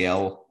in the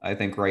AL, I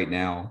think, right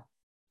now.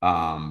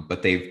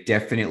 But they've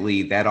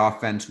definitely, that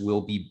offense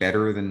will be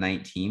better than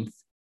 19th.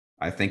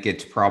 I think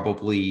it's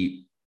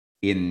probably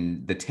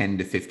in the 10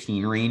 to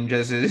 15 range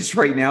as it is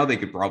right now. They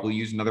could probably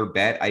use another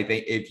bat. I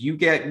think if you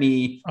get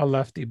me a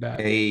lefty bat,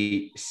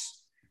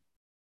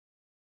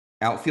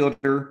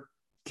 outfielder,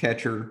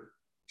 catcher,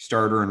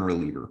 starter, and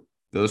reliever.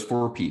 Those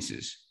 4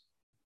 pieces.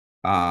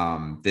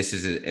 This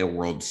is a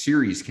World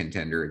Series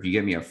contender. If you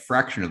get me a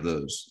fraction of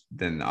those,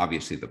 then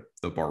obviously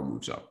the bar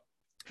moves up.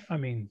 I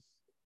mean,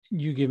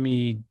 you give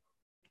me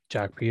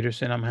Jock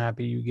Peterson, I'm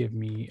happy. You give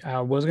me, I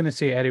was going to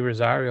say Eddie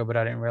Rosario, but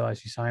I didn't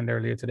realize he signed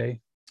earlier today.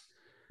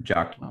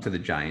 Jock to the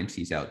Giants.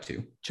 He's out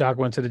too. Jock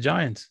went to the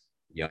Giants.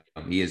 Yeah.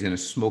 He is going to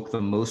smoke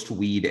the most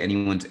weed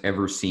anyone's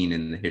ever seen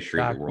in the history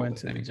Jock of the world. Went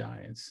to the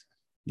Giants.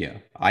 Yeah,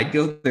 I'd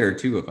go there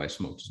too if I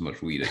smoked as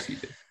much weed as he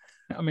did.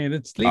 I mean,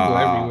 it's legal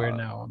everywhere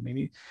now. I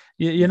mean,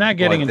 you're not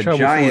getting in trouble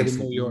for it in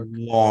New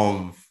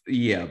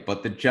York.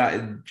 But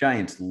the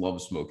Giants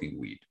love smoking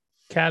weed.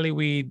 Cali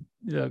weed,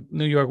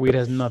 New York weed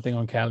has nothing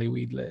on Cali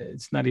weed.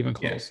 It's not even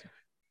close.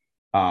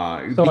 So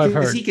I've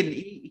heard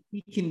he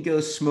can go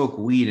smoke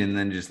weed and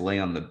then just lay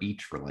on the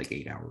beach for like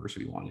 8 hours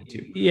if he wanted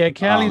to. Yeah,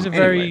 Cali's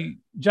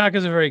Jock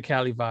is a very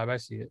Cali vibe. I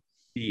see it.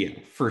 Yeah,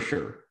 for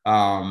sure.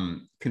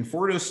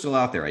 Conforto's still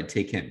out there. I'd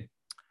take him.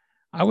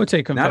 I would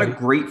take Not a Confetti.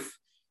 great.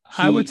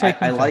 I would take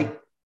I Confetti.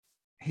 like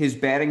his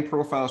batting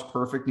profile is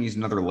perfect, and he's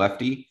another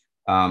lefty.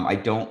 I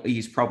don't.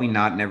 He's probably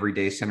not an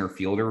everyday center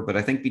fielder, but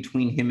I think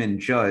between him and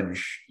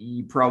Judge,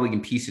 you probably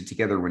can piece it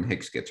together when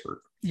Hicks gets hurt.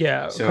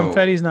 Yeah, So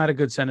Confetti's not a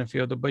good center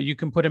fielder, but you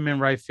can put him in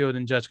right field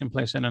and Judge can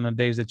play center on the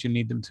days that you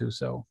need them to.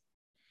 So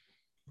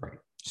right.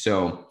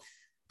 So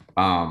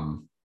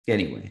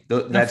anyway,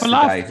 that's the Falafel,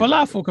 guy who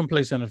Falafel can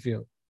play center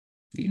field.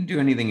 he can do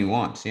anything he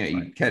wants. Yeah, he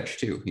can catch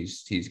too.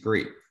 He's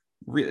great.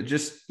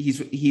 Just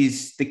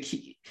he's the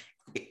key.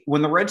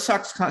 When the Red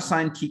Sox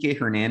signed Kike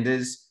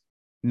Hernandez,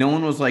 no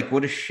one was like,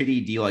 what a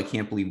shitty deal. I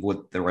can't believe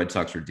what the Red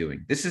Sox are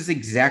doing. This is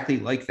exactly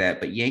like that,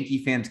 but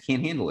Yankee fans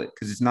can't handle it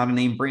because it's not a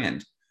name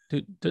brand.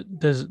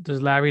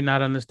 Does Larry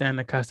not understand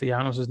that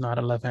Castellanos is not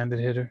a left-handed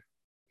hitter?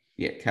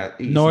 Yeah,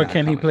 Nor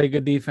can he play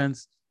good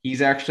defense.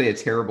 He's actually a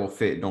terrible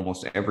fit in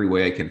almost every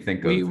way I can think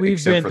of.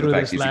 We've been through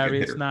this,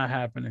 Larry. It's not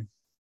happening.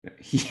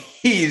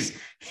 He's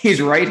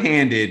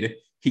right-handed.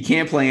 He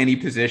can't play any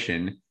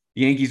position.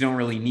 The Yankees don't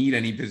really need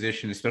any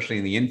position, especially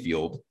in the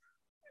infield.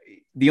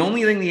 The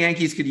only thing the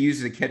Yankees could use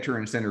is a catcher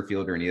and center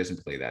fielder, and he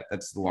doesn't play that.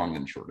 That's the long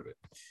and short of it.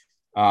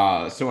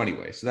 So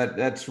anyway,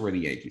 that's where the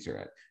Yankees are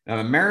at. Now,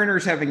 the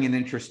Mariners having an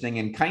interesting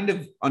and kind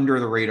of under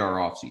the radar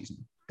offseason.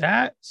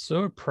 That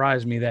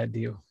surprised me, that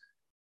deal.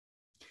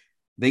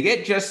 They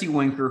get Jesse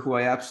Winker, who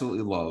I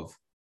absolutely love.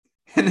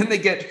 And then they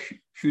get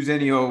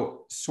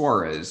Eugenio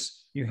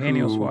Suarez.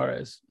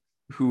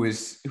 Who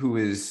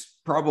is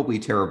probably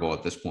terrible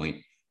at this point.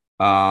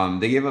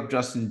 They gave up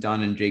Justin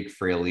Dunn and Jake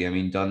Fraley. I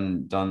mean,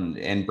 Dunn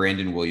and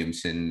Brandon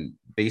Williamson,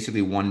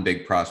 basically one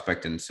big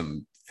prospect and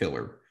some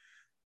filler.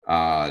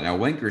 Now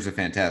Winker's a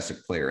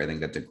fantastic player. I think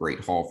that's a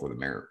great haul for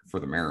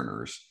the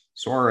Mariners.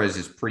 Suarez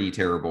is pretty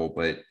terrible,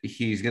 but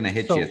he's going to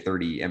hit you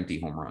 30 empty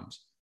home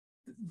runs.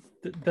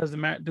 Do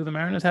the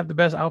Mariners have the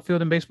best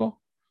outfield in baseball?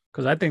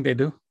 Because I think they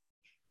do.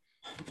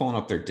 I'm pulling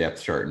up their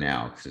depth chart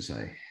now because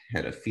I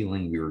had a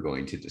feeling we were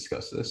going to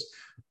discuss this.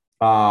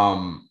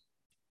 I'm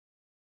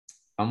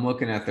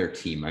looking at their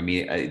team. I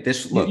mean,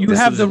 you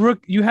have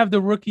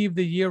the rookie of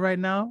the year right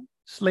now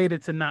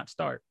slated to not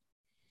start.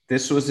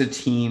 This was a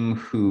team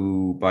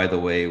who, by the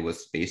way,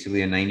 was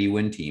basically a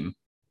 90-win team.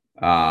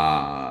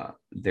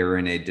 They're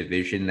in a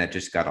division that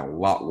just got a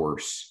lot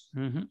worse.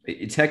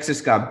 Mm-hmm.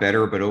 Texas got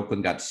better, but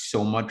Oakland got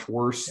so much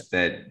worse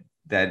that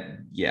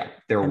they're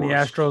worse. The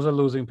Astros are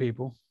losing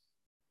people.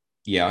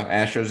 Yeah,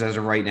 Astros as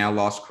of right now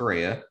lost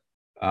Correa.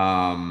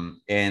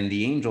 And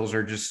the Angels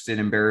are just an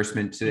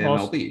embarrassment to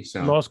MLB.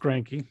 So lost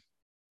Greinke.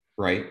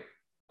 Right.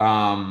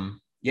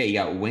 You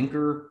got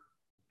Winker,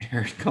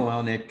 Eric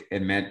Kalenic,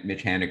 and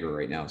Mitch Haniger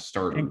right now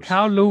starters. And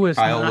Kyle Lewis,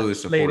 a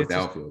fourth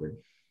outfielder.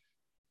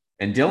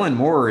 And Dylan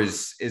Moore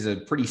is a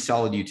pretty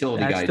solid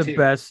utility guy, too. That's the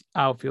best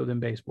outfield in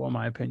baseball, in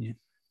my opinion.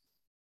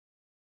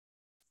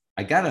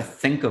 I got to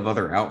think of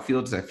other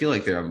outfields. I feel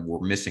like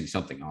we're missing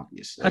something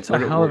obvious. That's a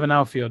hell of an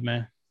outfield,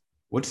 man.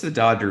 What's the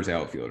Dodgers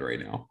outfield right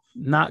now?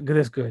 Not good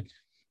as good.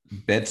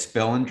 Betts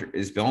Bellinger.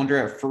 Is Bellinger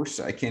at first?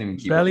 I can't even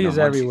keep Belly is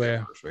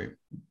everywhere. First, right?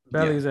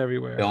 Belly's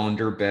everywhere.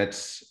 Bellinger,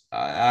 Betts.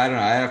 I don't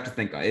know. I have to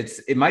think.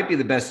 It might be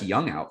the best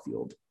young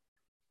outfield.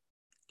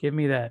 Give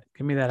me that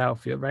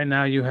outfield. Right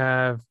now you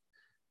have.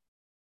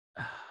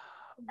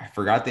 I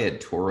forgot they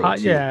had Toro.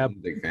 Yeah, I'm a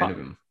big fan of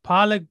him.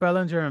 Pollock,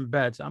 Bellinger, and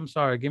Betts. I'm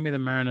sorry. Give me the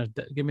Mariners.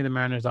 Give me the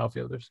Mariners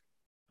outfielders.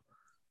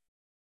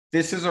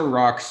 This is a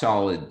rock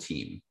solid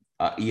team.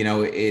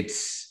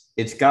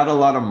 It's got a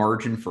lot of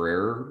margin for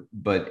error,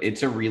 but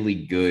it's a really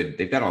good.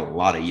 They've got a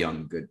lot of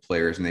young, good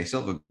players, and they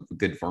still have a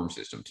good farm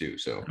system too.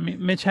 So I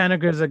mean, Mitch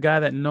Haniger is a guy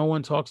that no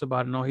one talks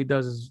about, and all he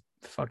does is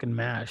fucking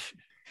mash.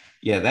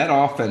 Yeah, that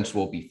offense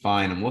will be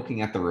fine. I'm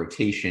looking at the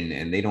rotation,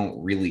 and they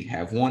don't really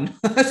have one,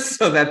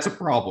 so that's a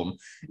problem.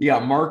 You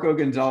got Marco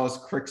Gonzalez,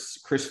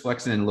 Chris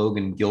Flexen, and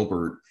Logan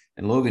Gilbert.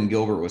 And Logan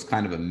Gilbert was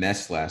kind of a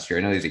mess last year.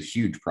 I know he's a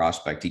huge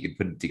prospect. He could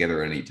put it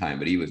together at any time,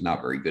 but he was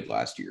not very good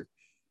last year.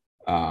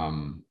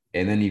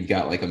 And then you've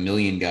got like a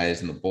million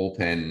guys in the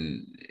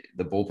bullpen.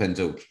 The bullpen's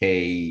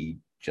okay.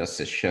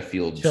 Justice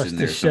Sheffield's in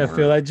there somewhere.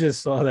 Sheffield. I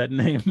just saw that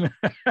name.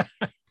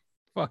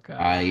 Fuck.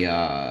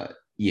 They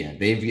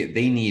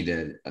need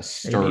a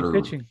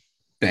starter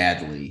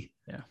badly.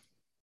 Yeah.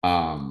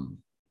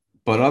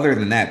 But other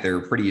than that, they're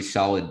a pretty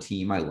solid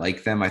team. I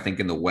like them. I think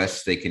in the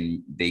West they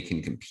can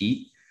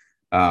compete.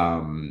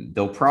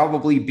 They'll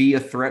probably be a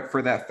threat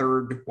for that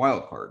third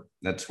wild card.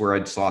 That's where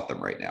I'd slot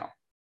them right now.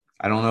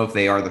 I don't know if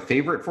they are the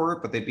favorite for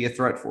it, but they'd be a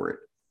threat for it.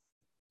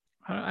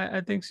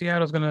 I think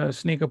Seattle's going to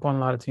sneak up on a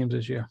lot of teams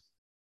this year.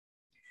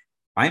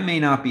 I may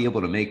not be able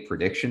to make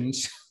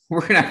predictions. We're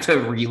going to have to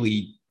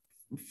really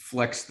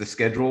flex the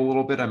schedule a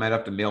little bit. I might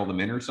have to mail them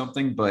in or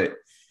something, but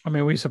I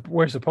mean,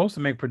 we're supposed to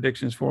make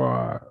predictions for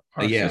our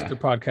sister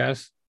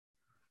podcast.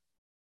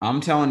 I'm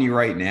telling you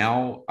right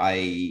now,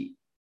 I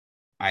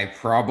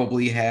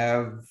probably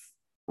have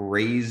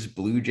Rays,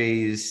 Blue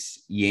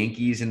Jays,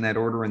 Yankees in that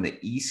order in the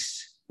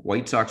East.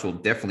 White Sox will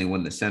definitely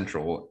win the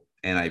Central,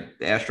 and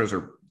Astros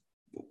are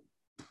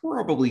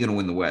probably going to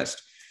win the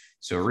West.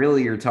 So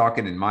really, you're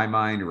talking in my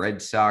mind: Red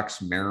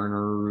Sox,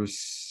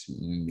 Mariners,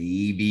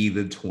 maybe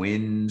the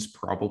Twins,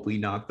 probably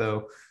not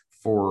though,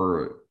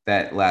 for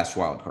that last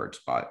wild card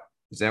spot.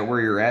 Is that where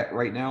you're at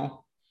right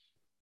now?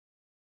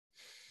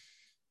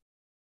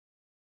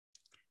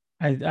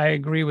 I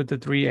agree with the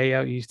three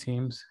AL East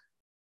teams.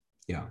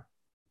 Yeah.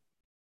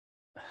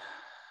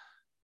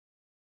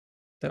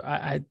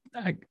 I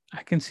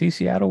can see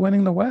Seattle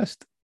winning the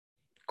West.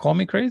 Call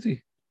me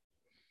crazy.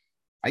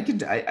 I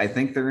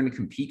think they're going to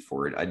compete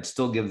for it. I'd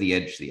still give the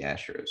edge to the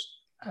Astros.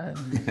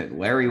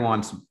 Larry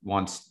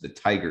wants the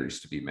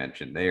Tigers to be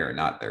mentioned. They are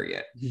not there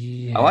yet.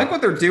 Yeah. I like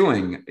what they're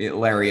doing,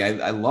 Larry.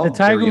 I love the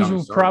Tigers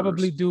will starters.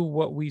 probably do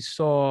what we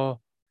saw.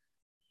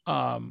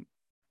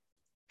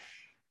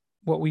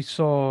 What we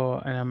saw,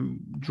 and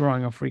I'm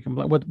drawing a freaking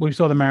blank. What we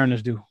saw the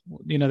Mariners do.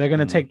 They're going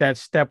to take that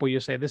step where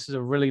you say this is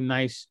a really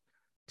nice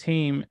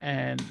team,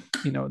 and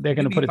they're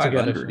going to put it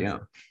together. So.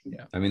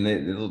 Yeah. I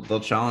mean,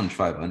 they'll challenge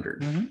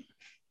 500. Mm-hmm.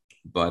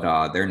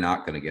 But they're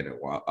not going to get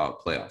a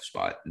playoff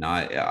spot.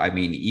 Not, I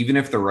mean, even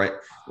if the right,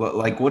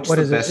 what's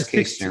the best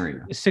case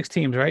scenario? It's 6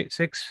 teams, right?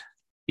 6.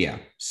 Yeah.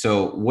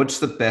 So what's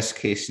the best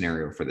case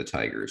scenario for the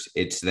Tigers?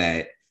 It's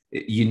that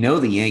the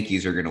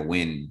Yankees are going to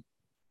win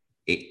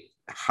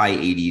high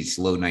 80s,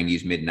 low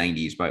 90s, mid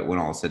 90s. But when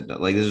all is said,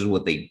 this is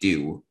what they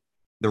do.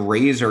 The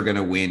Rays are going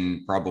to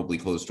win probably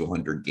close to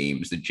 100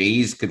 games. The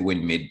Jays could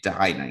win mid to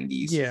high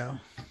 90s. Yeah.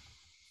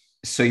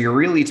 So you're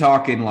really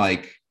talking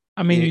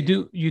I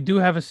mean, you do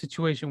have a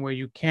situation where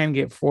you can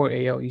get 4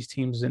 AL East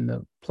teams in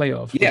the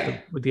playoffs. Yeah,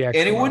 with the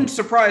actual and it wouldn't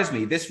surprise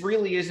me. This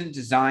really isn't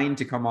designed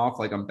to come off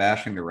like I'm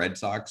bashing the Red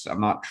Sox. I'm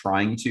not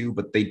trying to,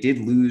 but they did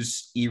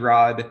lose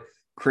Erod.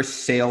 Chris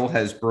Sale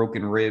has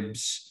broken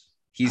ribs.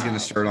 He's going to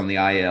start on the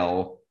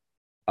IL.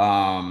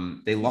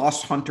 They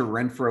lost Hunter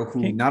Renfroe,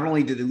 who not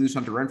only did they lose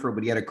Hunter Renfroe,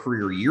 but he had a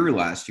career year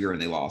last year,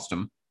 and they lost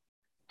him.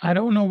 I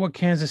don't know what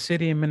Kansas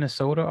City and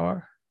Minnesota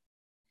are.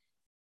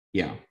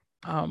 Yeah.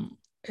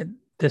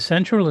 The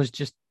Central is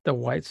just the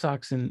White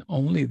Sox and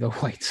only the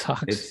White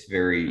Sox. It's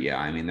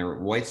I mean, the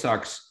White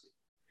Sox.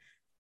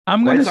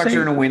 White Sox are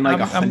going to win like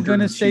 100. I'm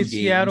going to say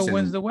Seattle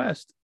wins the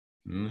West.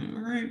 All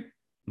right,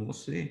 we'll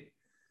see.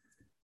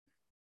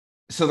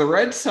 So the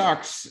Red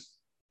Sox,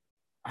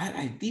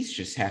 these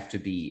just have to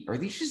be. Are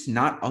these just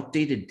not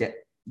updated?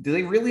 Do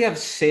they really have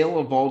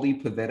Sale,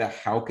 Eovaldi, Pivetta,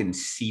 Houck, and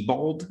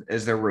Sebald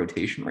as their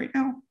rotation right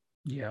now?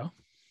 Yeah,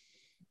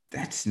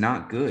 that's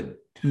not good.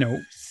 No.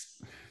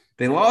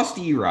 They lost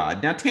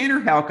Erod. Now,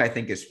 Tanner Houck, I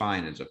think, is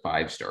fine as a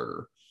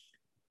 5-starter.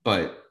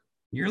 But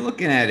you're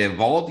looking at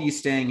Eovaldi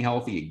staying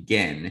healthy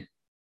again,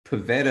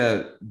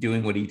 Pivetta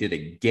doing what he did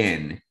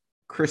again,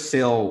 Chris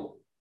Sale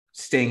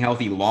staying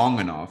healthy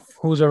long enough.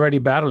 Who's already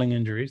battling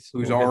injuries.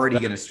 Who's already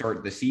going to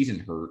start the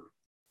season hurt.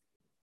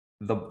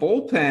 The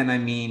bullpen, I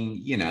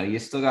mean, you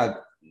still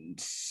got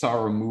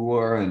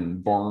Saramua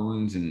and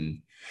Barnes,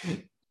 and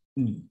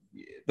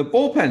the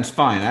bullpen's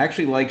fine. I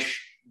actually like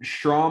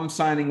Strom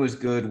signing was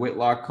good.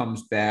 Whitlock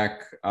comes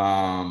back.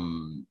 I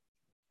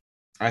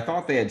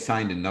thought they had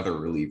signed another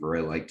reliever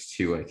I liked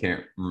too. I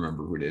can't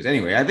remember who it is.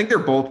 Anyway, I think their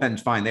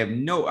bullpen's fine. They have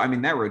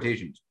that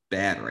rotation's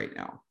bad right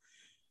now.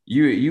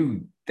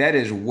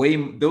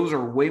 Those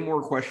are way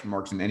more question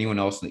marks than anyone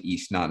else in the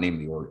East, not named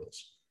the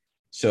Orioles.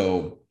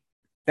 So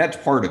that's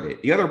part of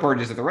it. The other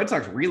part is that the Red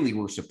Sox really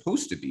were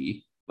supposed to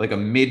be like a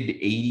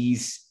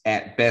mid-80s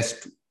at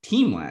best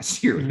team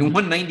last year. They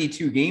won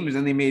 92 games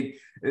and they made.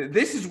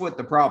 This is what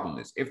the problem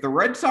is. If the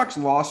Red Sox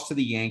lost to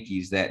the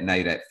Yankees that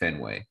night at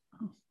Fenway,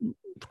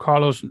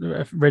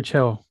 Rich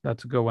Hill,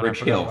 that's a good one.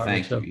 Rich Hill,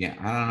 thank you. Yeah,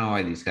 I don't know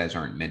why these guys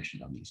aren't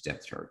mentioned on these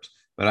depth charts,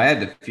 but I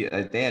had to.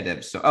 They had to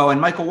have. Oh, and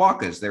Michael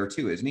Wacha is there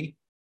too, isn't he?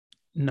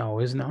 No,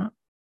 he's not.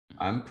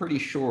 I'm pretty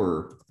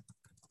sure.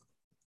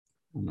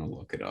 I'm gonna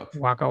look it up.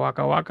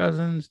 Waka's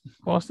in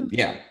Boston.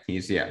 Yeah,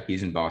 he's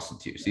in Boston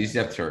too. So these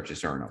depth charts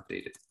just aren't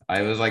updated.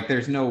 I was like,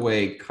 there's no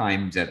way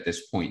Kimes at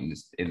this point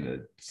in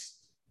the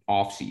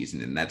off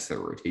season, and that's their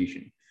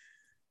rotation.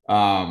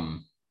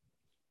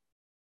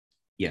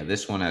 Yeah,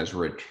 this one has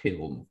Rich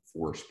Hill in the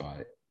 4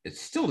 spot. It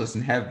still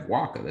doesn't have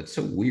Wacha. That's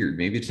so weird.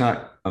 Maybe it's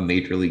not a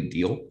major league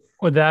deal.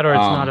 Or that, or it's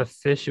not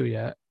official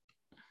yet.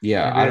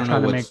 Yeah, I don't know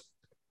what's.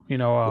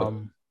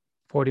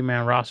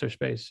 40-man roster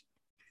space.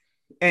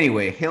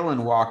 Anyway, Hill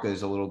and Wacha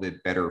is a little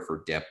bit better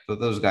for depth, but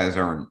those guys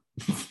aren't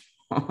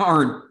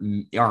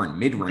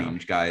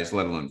mid-range guys,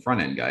 let alone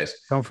front-end guys.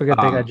 Don't forget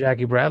they got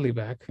Jackie Bradley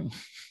back.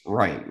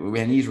 Right,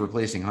 and he's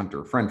replacing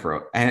Hunter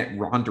Renfroe.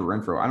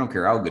 I don't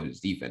care how good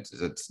his defense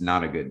is; it's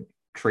not a good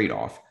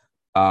trade-off.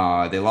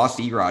 They lost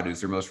Erod,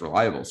 who's their most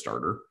reliable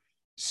starter.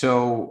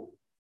 So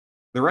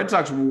the Red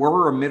Sox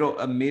were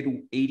a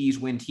mid-80s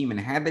win team, and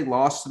had they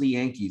lost to the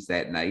Yankees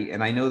that night,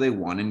 and I know they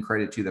won, and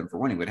credit to them for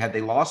winning, but had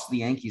they lost to the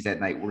Yankees that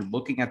night, we're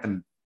looking at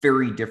them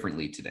very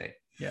differently today.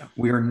 Yeah,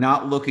 we are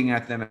not looking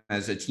at them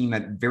as a team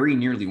that very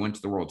nearly went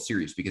to the World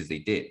Series, because they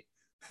did.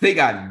 They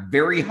got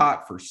very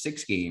hot for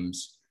 6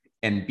 games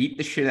and beat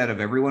the shit out of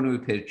everyone who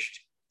pitched.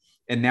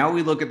 And now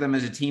we look at them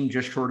as a team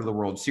just short of the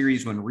World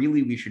Series, when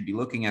really we should be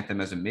looking at them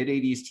as a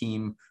mid-80s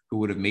team who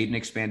would have made an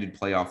expanded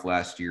playoff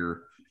last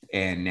year.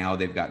 And now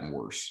they've gotten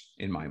worse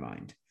in my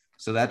mind.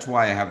 So that's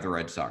why I have the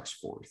Red Sox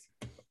fourth.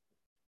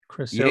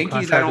 Chris Sale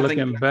contract I don't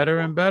looking better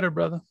and better,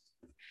 brother.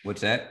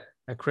 What's that?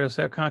 That Chris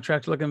Sale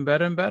contract looking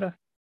better and better.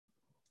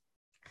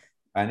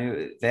 I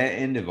knew that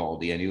and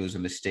Eovaldi. I knew it was a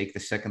mistake the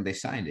second they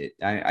signed it.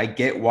 I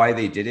get why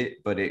they did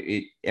it, but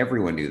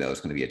everyone knew that was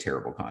going to be a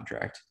terrible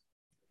contract.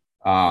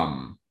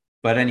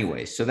 But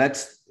anyway, so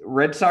that's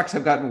Red Sox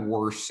have gotten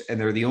worse, and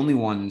they're the only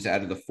ones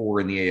out of the four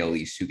in the AL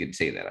East who can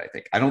say that. I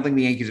think. I don't think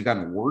the Yankees have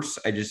gotten worse.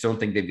 I just don't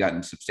think they've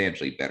gotten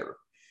substantially better,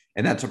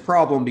 and that's a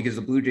problem because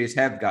the Blue Jays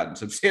have gotten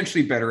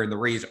substantially better, and the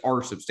Rays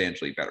are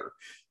substantially better.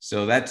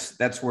 So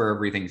that's where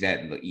everything's at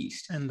in the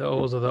East. And the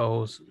O's are the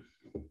O's.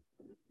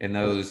 And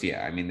those,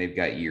 yeah, I mean, they've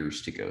got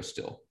years to go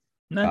still.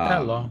 Not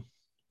that long.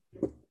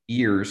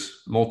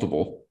 Years,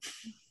 multiple.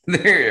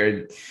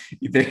 they're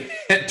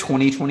at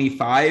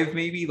 2025,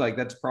 maybe. Like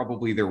that's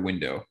probably their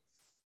window.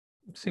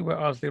 See what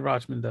Osley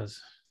Rogers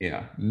does.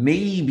 Yeah,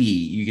 maybe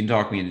you can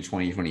talk me into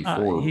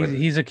 2024.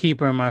 He's a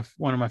keeper in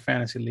one of my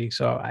fantasy leagues,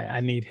 so I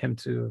need him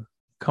to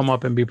come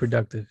up and be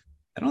productive.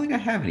 I don't think I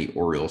have any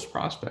Orioles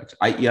prospects.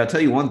 I'll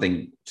tell you one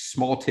thing,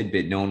 small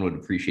tidbit no one would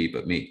appreciate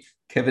but me.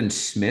 Kevin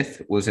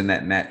Smith was in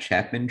that Matt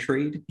Chapman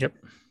trade. Yep.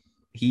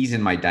 He's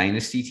in my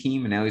dynasty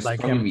team, and now he's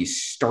probably going to be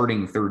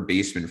starting third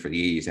baseman for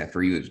the A's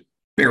after he was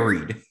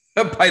buried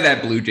by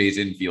that Blue Jays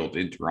infield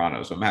in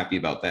Toronto. So I'm happy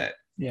about that.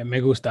 Yeah, me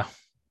gusta.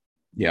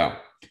 Yeah.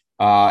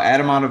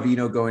 Adam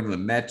Ottavino going to the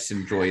Mets.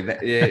 Enjoy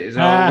that.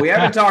 So we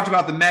haven't talked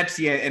about the Mets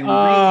yet, and we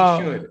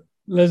really should.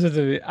 Listen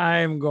to me. I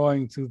am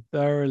going to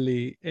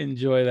thoroughly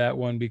enjoy that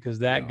one because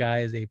that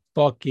guy is a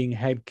fucking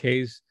head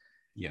case.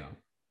 Yeah.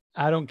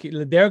 I don't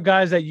care. There are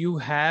guys that you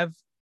have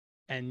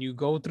and you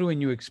go through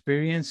and you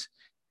experience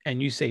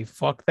and you say,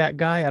 fuck that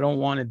guy. I don't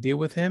want to deal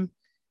with him.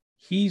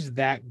 He's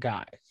that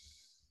guy.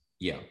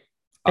 Yeah.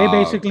 They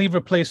basically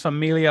replace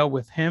Familia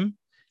with him.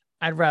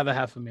 I'd rather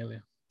have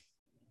Familia.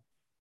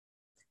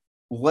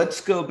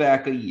 Let's go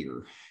back a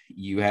year.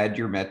 You had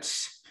your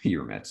Mets.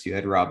 You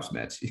had Rob's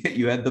Mets.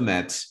 You had the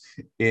Mets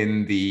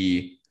in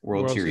the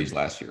World Series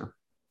last year.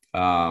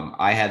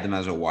 I had them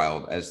as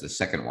the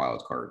second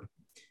wild card.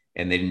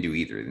 And they didn't do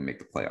either. They didn't make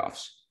the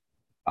playoffs.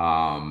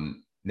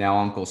 Now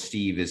Uncle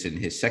Steve is in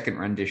his second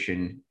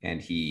rendition,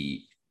 and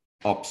he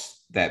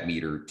ups that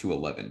meter to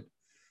 11.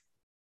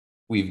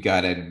 We've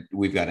got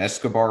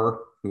Escobar,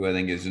 who I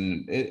think is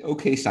an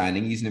okay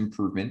signing. He's an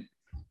improvement.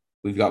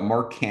 We've got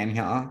Mark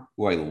Canha,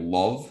 who I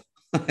love.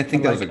 I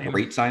think that was a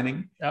great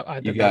signing. I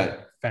think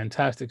that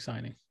fantastic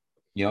signing.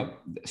 Yep.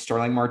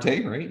 Starling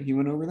Marte, right? He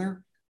went over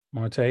there.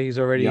 Marte, he's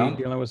already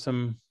dealing with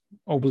some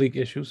oblique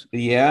issues.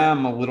 Yeah,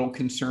 I'm a little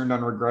concerned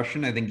on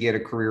regression. I think he had a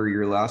career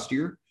year last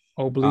year.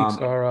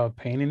 Obliques are a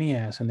pain in the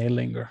ass, and they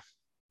linger.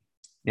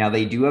 Now,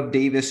 they do have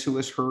Davis, who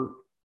was hurt.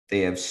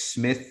 They have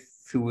Smith,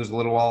 who was a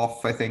little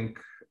off, I think.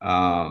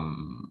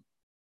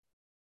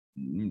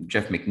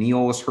 Jeff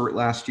McNeil was hurt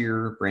last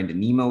year. Brandon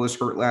Nimmo was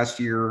hurt last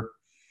year.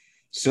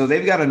 So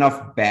they've got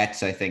enough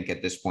bats, I think,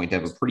 at this point to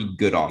have a pretty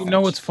good offense. You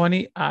know what's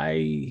funny?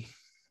 I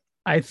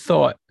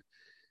thought,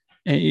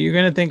 and you're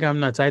going to think I'm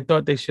nuts, I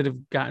thought they should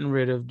have gotten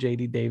rid of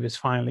J.D. Davis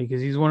finally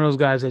because he's one of those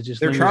guys that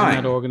just lingers in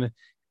that organization.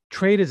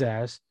 Trade his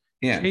ass.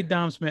 Yeah. Trade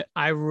Dom Smith.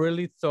 I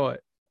really thought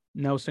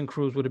Nelson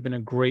Cruz would have been a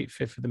great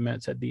fit for the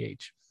Mets at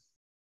DH.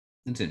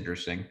 That's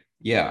interesting.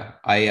 Yeah,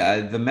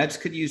 the Mets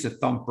could use a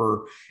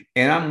thumper,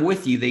 and I'm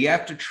with you. They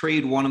have to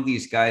trade one of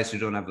these guys who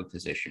don't have a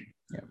position.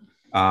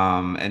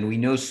 Yeah. And we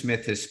know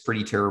Smith is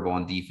pretty terrible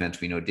on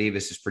defense. We know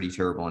Davis is pretty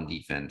terrible on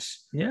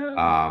defense.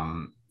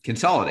 Yeah.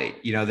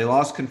 Consolidate. They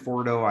lost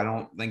Conforto. I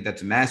don't think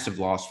that's a massive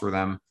loss for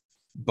them,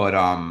 but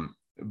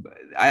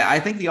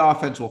I think the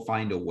offense will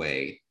find a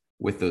way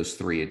with those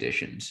three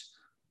additions.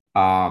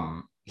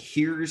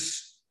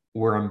 Here's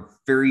where I'm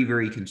very,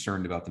 very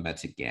concerned about the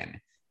Mets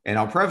again. And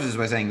I'll preface this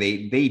by saying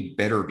they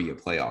better be a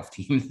playoff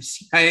team.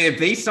 If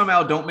they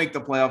somehow don't make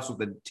the playoffs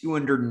with a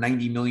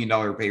 $290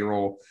 million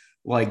payroll,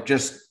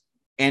 just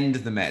end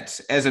the Mets.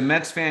 As a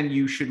Mets fan,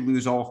 you should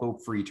lose all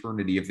hope for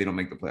eternity if they don't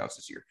make the playoffs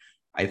this year.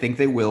 I think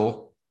they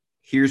will.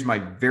 Here's my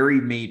very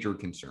major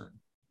concern.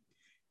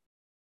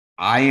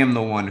 I am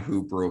the one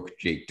who broke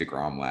Jake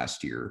DeGrom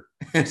last year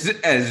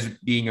as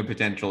being a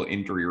potential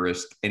injury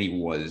risk, and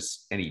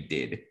he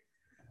did.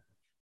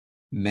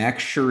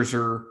 Max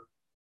Scherzer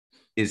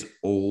is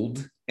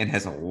old and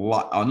has a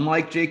lot,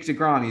 unlike Jake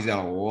DeGrom, he's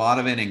got a lot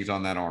of innings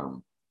on that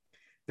arm.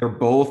 They're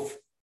both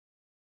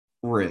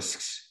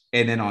risks.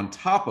 And then on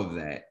top of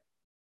that,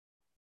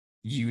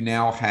 you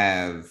now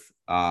have,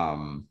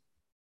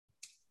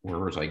 where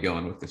was I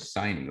going with the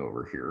signing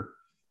over here?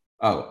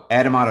 Oh,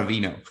 Adam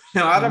Ottavino.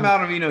 Now, Adam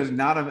Ottavino is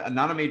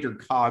not a major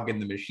cog in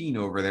the machine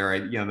over there.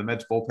 The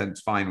Mets bullpen's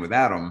fine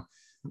without him,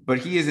 but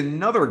he is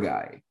another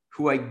guy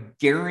who I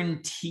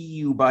guarantee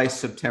you by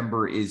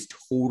September is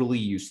totally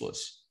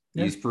useless.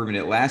 Yeah. He's proven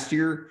it last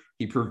year.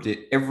 He proved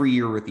it every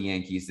year with the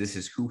Yankees. This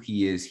is who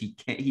he is. He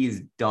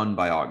is done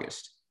by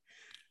August.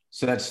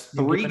 So that's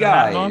three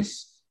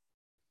guys.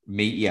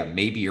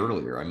 Maybe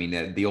earlier. I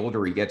mean, the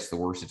older he gets, the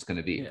worse it's going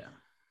to be. Yeah.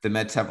 The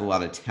Mets have a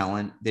lot of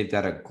talent. They've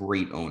got a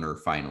great owner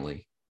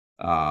finally.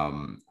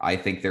 I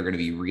think they're going to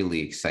be really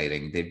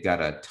exciting. They've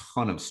got a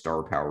ton of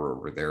star power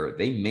over there.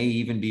 They may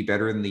even be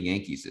better than the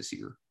Yankees this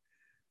year.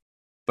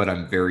 But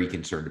I'm very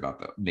concerned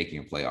about making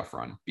a playoff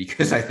run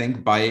because I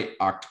think by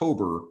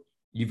October,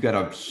 you've got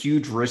a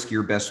huge risk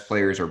your best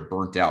players are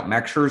burnt out.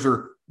 Max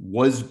Scherzer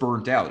was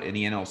burnt out in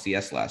the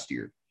NLCS last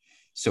year.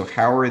 So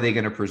how are they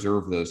going to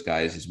preserve those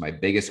guys is my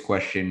biggest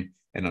question.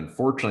 And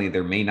unfortunately,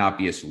 there may not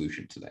be a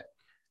solution to that.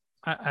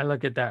 I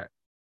look at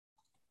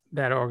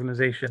that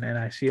organization and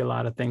I see a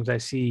lot of things. I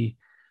see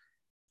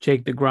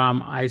Jake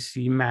DeGrom, I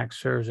see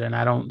Max Scherzer, and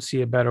I don't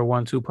see a better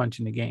 1-2 punch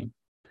in the game.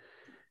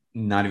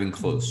 Not even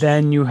close.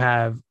 Then you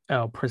have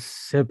a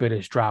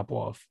precipitous drop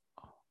off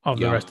of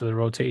the rest of the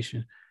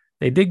rotation.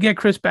 They did get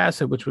Chris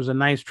Bassett, which was a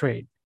nice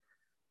trade.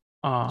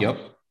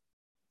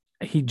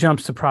 He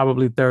jumps to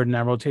probably third in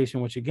that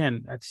rotation, which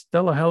again, that's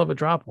still a hell of a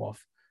drop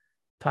off.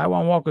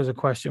 Taijuan Walker is a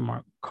question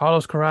mark.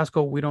 Carlos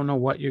Carrasco, we don't know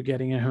what you're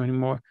getting in him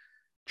anymore.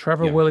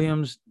 Trevor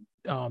Williams,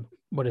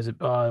 what is it?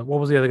 What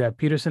was the other guy?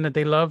 Peterson that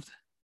they loved.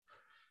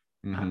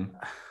 Mm-hmm.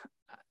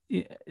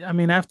 I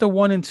mean, after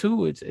 1 and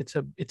 2, it's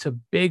a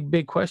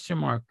big question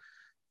mark.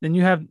 Then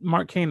you have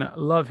Mark Canha.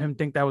 Love him.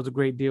 Think that was a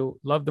great deal.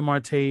 Love the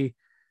Marte.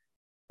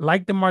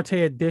 Like the Marte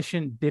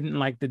addition. Didn't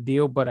like the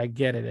deal, but I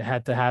get it. It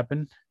had to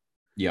happen.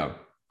 Yeah.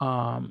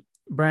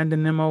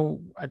 Brandon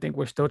Nimmo. I think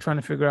we're still trying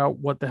to figure out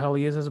what the hell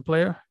he is as a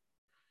player.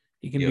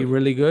 He can be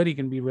really good. He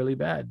can be really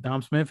bad.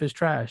 Dom Smith is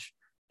trash.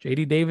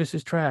 JD Davis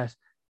is trash.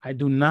 I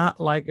do not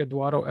like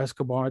Eduardo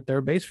Escobar at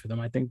third base for them.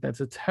 I think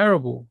that's a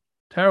terrible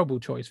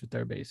choice for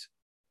third base.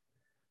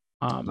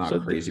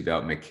 Not crazy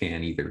about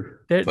McCann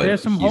either.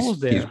 There's some holes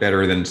there. He's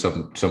better than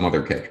some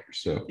other catchers.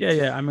 So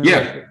yeah. I mean,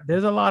 like,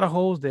 there's a lot of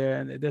holes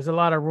there, and there's a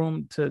lot of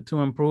room to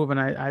improve. And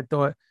I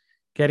thought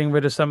getting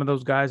rid of some of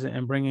those guys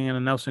and bringing in a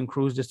Nelson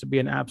Cruz just to be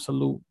an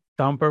absolute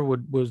thumper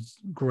was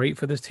great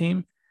for this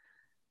team.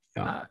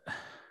 Yeah.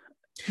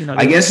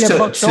 I guess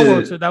Buck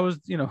Showalter, so that was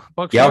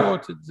Buck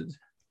Showalter.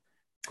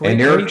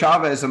 And Eric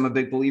Chavez, I'm a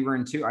big believer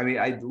in too. I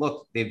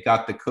mean, they've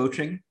got the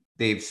coaching,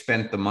 they've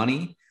spent the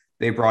money,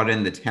 they brought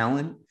in the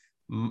talent.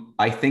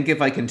 I think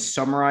if I can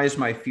summarize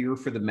my fear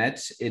for the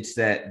Mets, it's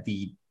that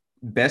the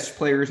best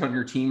players on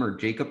your team are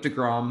Jacob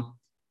deGrom,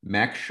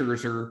 Max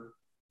Scherzer,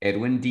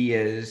 Edwin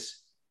Diaz,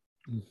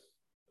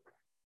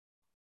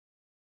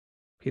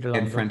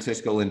 and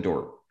Francisco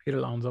Lindor. Pete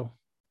Alonso.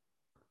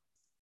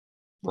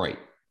 Right.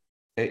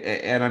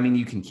 And I mean,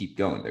 you can keep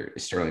going there.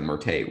 Sterling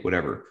Marte,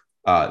 whatever.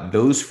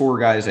 Those 4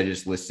 guys I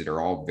just listed are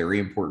all very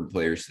important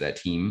players to that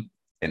team.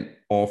 And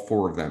all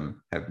 4 of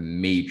them have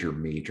major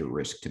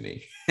risk to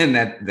me. And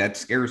that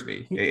scares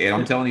me. And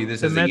I'm telling you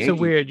this is the Mets are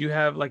weird. You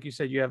have, like you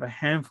said, you have a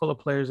handful of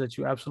players that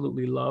you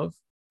absolutely love.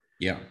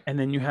 Yeah. And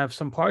then you have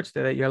some parts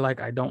there that you're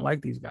like, I don't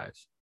like these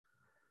guys.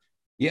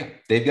 Yeah.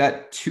 They've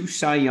got 2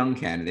 Cy Young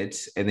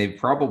candidates, and they've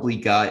probably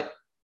got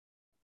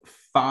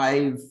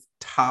 5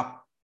 top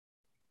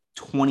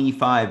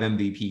 25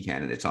 MVP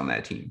candidates on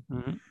that team.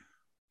 Mm-hmm.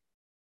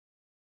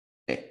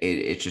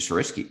 It's just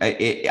risky.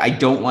 I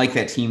don't like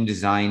that team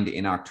designed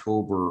in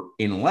October,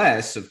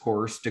 unless, of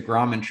course,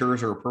 DeGrom and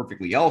Scherzer are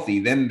perfectly healthy.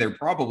 Then they're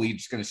probably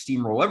just going to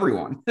steamroll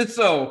everyone.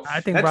 So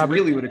I think that's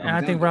really what it comes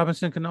down to. I think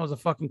Robinson Cano is a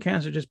fucking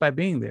cancer just by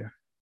being there.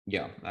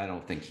 Yeah, I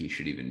don't think he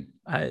should even.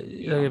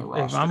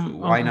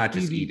 Why not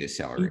just eat his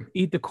salary?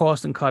 Eat the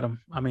cost and cut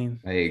him. I mean,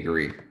 I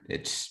agree.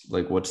 It's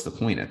like, what's the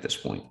point at this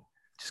point?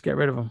 Just get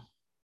rid of him.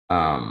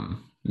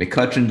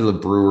 McCutchen to the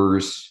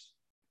Brewers,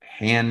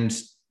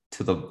 hands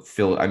to the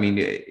Phillies. I mean,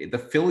 the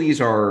Phillies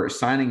are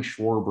signing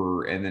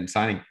Schwarber and then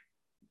signing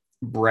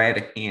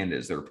Brad Hand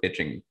as their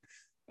pitching.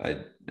 I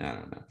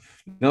don't know.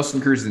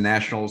 Nelson Cruz, the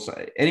Nationals.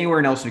 Anywhere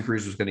Nelson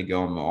Cruz was going to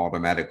go, I'm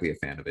automatically a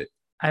fan of it.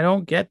 I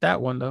don't get that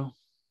one, though.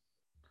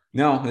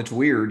 No, it's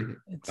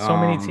weird. It's so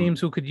many teams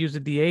who could use a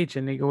DH,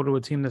 and they go to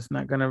a team that's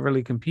not going to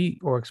really compete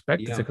or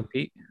expect it to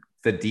compete.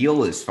 The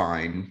deal is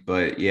fine,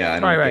 but I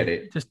don't get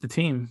it. Just the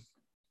team.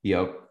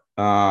 Yep.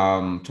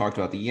 Talked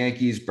about the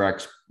Yankees,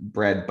 Brad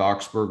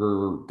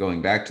Boxberger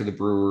going back to the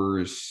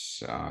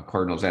Brewers,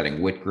 Cardinals adding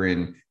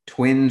Whitgren.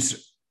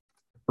 Twins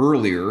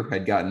earlier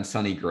had gotten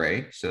Sonny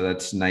Gray, so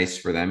that's nice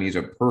for them. He's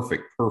a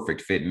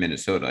perfect fit in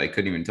Minnesota. I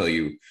couldn't even tell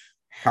you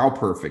how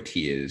perfect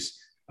he is,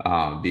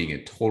 being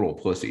a total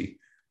pussy.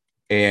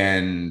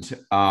 And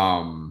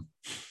I'm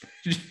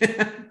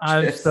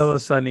still a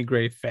Sonny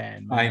Gray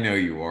fan. Man. I know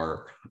you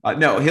are.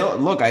 No,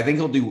 I think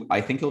he'll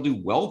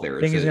do well there.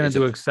 I think he's going to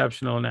do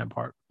exceptional in that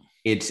park.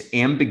 It's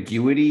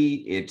ambiguity.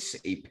 It's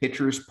a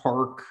pitcher's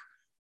park.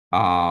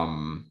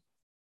 I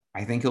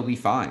think he'll be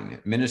fine.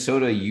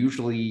 Minnesota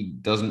usually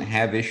doesn't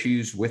have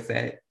issues with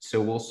that, so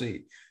we'll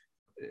see.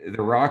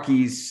 The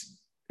Rockies,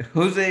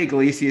 Jose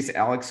Iglesias,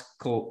 Alex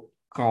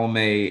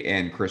Colomé,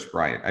 and Chris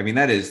Bryant. I mean,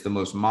 that is the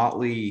most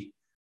motley.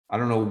 I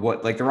don't know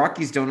what, like, the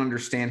Rockies don't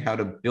understand how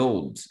to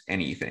build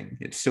anything.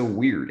 It's so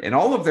weird. And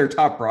all of their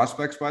top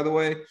prospects, by the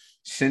way,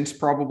 since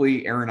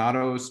probably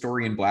Arenado,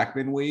 Story, and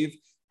Blackman wave,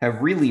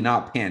 have really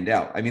not panned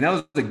out. I mean, that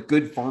was a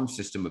good farm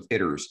system of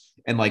hitters,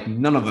 and like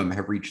none of them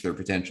have reached their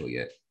potential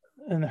yet.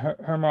 And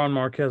Herman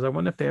Marquez, I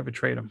wonder if they ever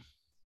trade him.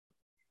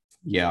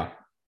 Yeah,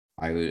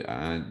 I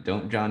would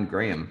don't John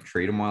Graham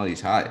trade him while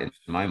he's hot. In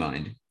my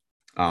mind.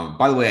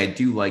 By the way, I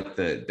do like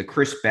the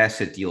Chris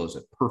Bassett deal is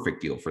a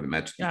perfect deal for the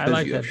Mets Yeah, I because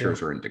like you have that deal.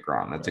 Scherzer and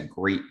DeGrom. That's a Yeah.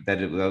 great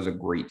that was a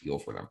great deal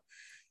for them.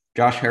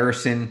 Josh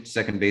Harrison,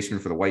 second baseman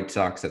for the White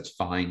Sox. That's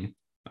fine.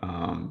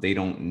 They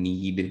don't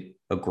need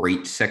a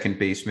great second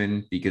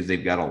baseman because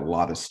they've got a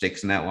lot of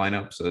sticks in that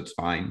lineup, so it's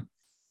fine.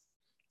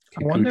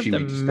 I wonder if Kikuchi, the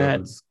we just covered.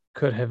 Mets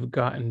could have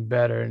gotten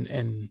better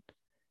and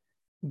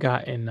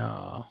gotten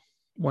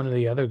one of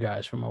the other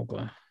guys from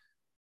Oakland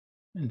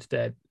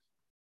instead.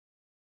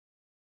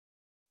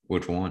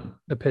 Which one?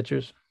 The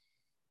pitchers,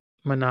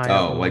 Manaya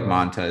Oh, like or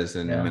Montez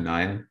and yeah.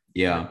 Mania.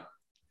 Yeah.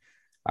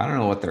 I don't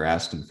know what they're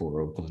asking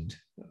for, Oakland.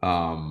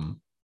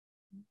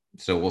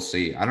 So we'll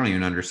see. I don't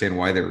even understand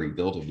why they're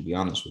rebuilding, to be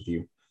honest with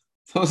you.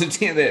 Those a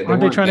team that they Aren't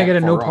they weren't trying to get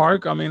that a new far off.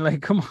 park? I mean,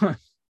 like, come on.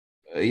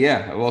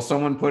 Yeah, well,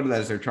 someone put it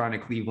as they're trying to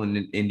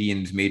Cleveland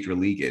Indians major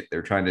league it.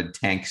 They're trying to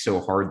tank so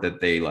hard that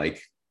they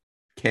like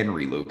can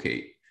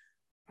relocate.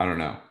 I don't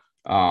know,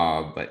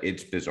 but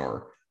it's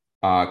bizarre.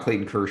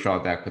 Clayton Kershaw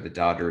back with the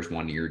Dodgers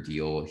 1 year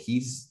deal.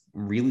 He's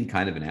really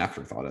kind of an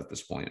afterthought at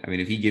this point. I mean,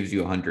 if he gives you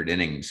 100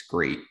 innings,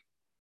 great.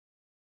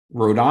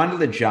 Rodon to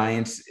the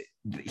Giants.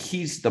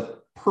 He's the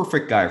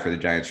perfect guy for the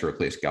Giants to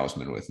replace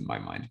Gausman with, in my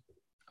mind.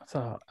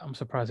 So I'm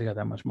surprised he got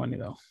that much money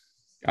though.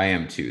 I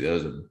am too. That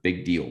was a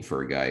big deal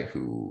for a guy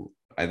who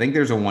I think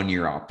there's a 1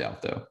 year opt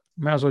out though.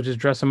 Might as well just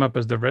dress him up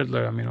as the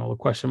Riddler. I mean, all the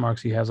question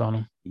marks he has on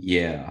him.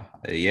 Yeah,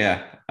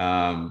 yeah.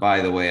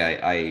 By the way,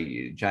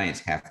 I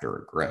Giants have to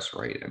regress,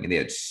 right? I mean, they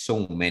had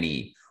so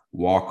many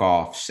walk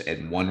offs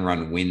and 1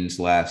 run wins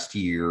last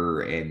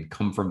year, and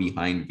come from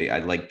behind. I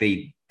like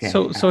they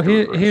So have to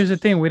regress. here's the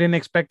thing: we didn't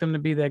expect them to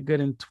be that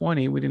good in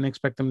 20. We didn't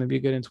expect them to be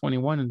good in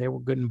 21, and they were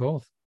good in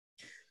both.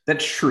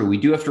 That's true. We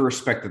do have to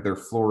respect that their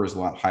floor is a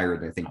lot higher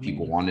than I think I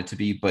people mean, want it to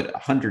be. But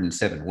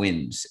 107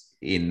 wins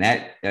in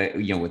that,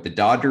 with the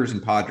Dodgers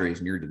and Padres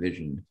in your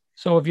division,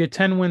 so if you're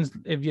 10 wins,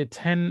 if you're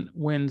 10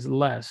 wins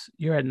less,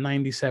 you're at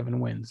 97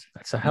 wins.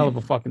 That's a hell yeah, of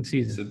a fucking it's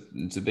season.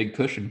 a big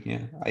cushion.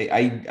 Yeah,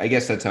 I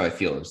guess that's how I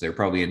feel. Is they're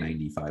probably a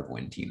 95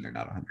 win team. They're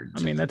not I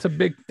mean,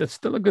 107. that's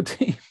still a good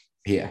team.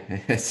 Yeah,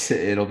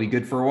 it'll be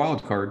good for a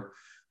wild card.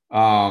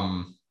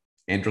 Um,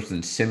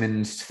 Andrelton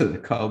Simmons to the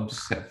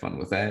Cubs. Have fun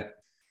with that.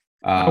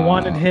 I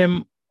wanted Uh,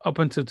 him up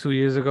until 2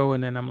 years ago,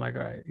 and then I'm like,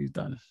 all right, he's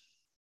done.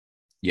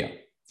 yeah.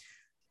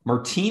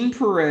 Martin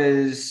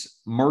Perez,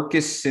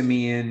 Marcus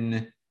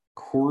Simeon,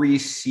 Corey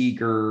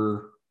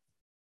Seager,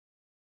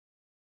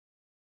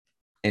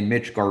 and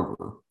Mitch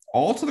Garver,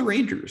 all to the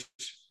Rangers.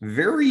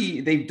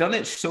 They've done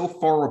it so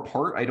far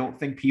apart. I don't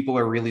think people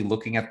are really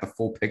looking at the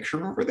full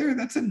picture over there.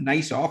 That's a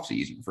nice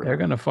offseason for They're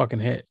them. gonna fucking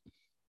hit,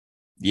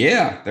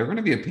 Yeah, they're going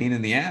to be a pain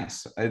in the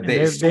ass. and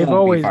They still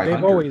won't be they've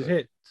 500, always but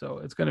hit. So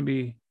it's gonna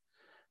be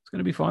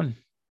fun.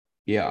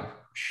 yeah.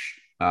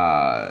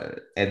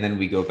 And then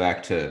we go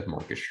back to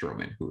Marcus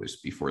Stroman, who was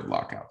before the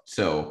lockout.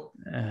 So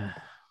Uh, good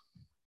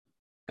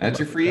that's luck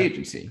your with free that.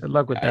 agency. Good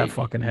luck with that I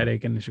fucking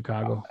headache in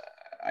Chicago.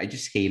 I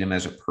just hate him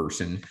as a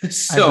person. I do too.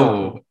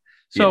 So yeah,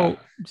 So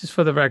just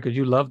for the record,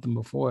 you loved him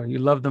before. You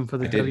loved him for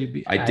the I did.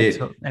 WB. I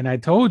did. And I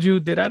told you,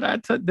 did I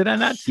not tell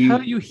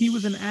He you he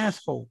was an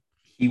asshole?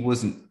 he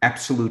was an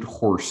absolute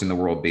horse in the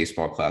World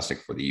Baseball Classic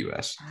for the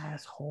U.S.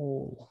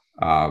 Asshole.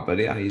 But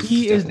yeah, he's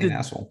He is definitely an the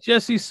asshole.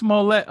 Jesse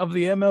Smollett of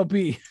the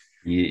MLB.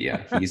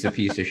 Yeah, he's a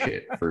piece of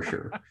shit for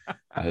sure.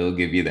 I will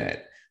give you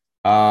that.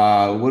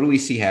 What do we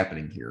see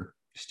happening here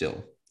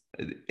still?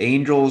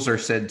 Angels are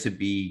said to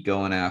be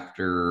going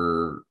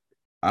after.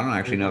 I don't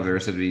actually know if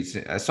they're said to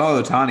be. I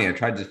saw Otani. I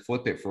tried to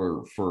flip it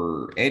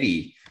for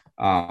Eddie.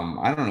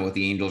 I don't know what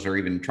the Angels are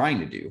even trying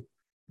to do.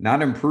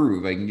 Not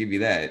improve. I can give you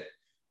that.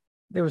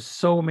 There was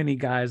so many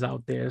guys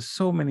out there.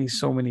 So many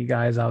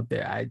guys out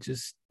there.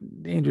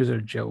 The Angels are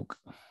a joke.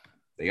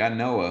 They got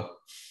Noah,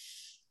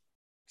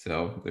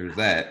 so there's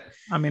that.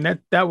 I mean,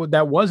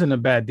 that wasn't a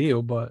bad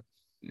deal, but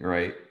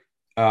Right.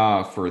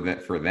 For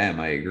them,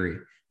 I agree.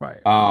 right.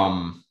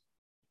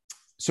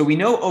 So we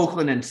know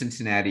Oakland and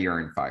Cincinnati are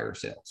in fire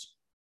sales.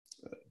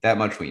 That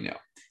much we know.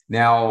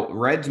 Now,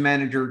 Reds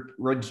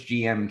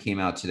GM came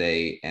out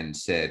today and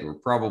said we're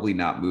probably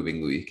not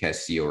moving Luis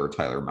Castillo or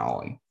Tyler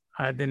Mahle.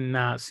 I did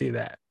not see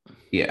that.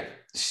 Yeah. That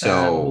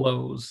So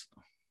blows.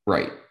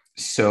 right.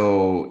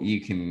 So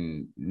you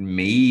can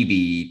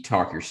maybe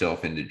talk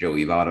yourself into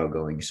Joey Votto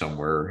going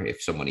somewhere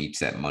if someone eats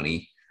that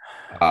money.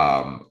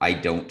 I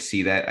don't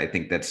see that. I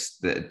think that's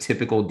the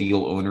typical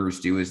deal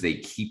owners do is they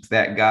keep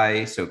that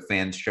guy so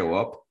fans show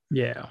up.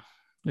 Yeah.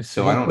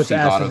 So I He don't puts see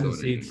asses Votto in going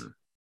seats. anywhere.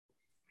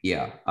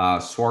 Yeah.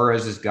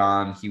 Suarez is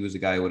gone. He was a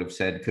guy I would have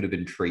said could have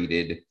been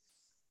traded.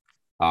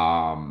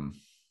 Um,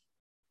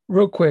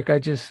 Real quick, I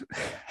just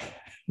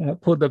I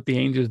pulled up the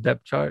Angels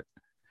depth chart.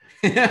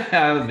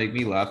 that would make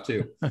me laugh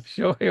too.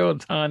 Shohei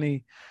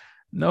Ohtani,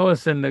 Noah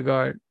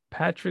Syndergaard,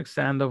 Patrick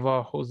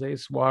Sandoval, Jose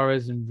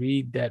Suarez, and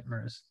Reed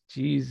Detmers.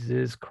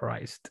 Jesus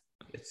Christ.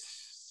 It's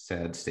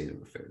sad state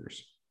of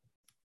affairs.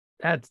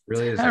 That's It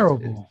really is.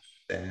 terrible.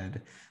 It's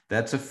sad.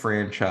 That's a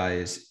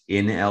franchise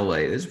in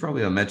LA. This is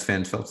probably how Mets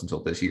fans felt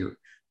until this year.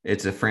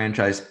 It's a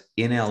franchise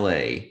in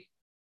LA.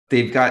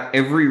 They've got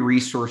every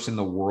resource in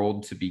the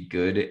world to be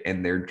good,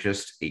 and they're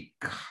just a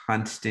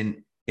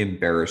constant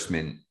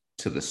embarrassment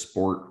to the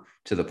sport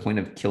to the point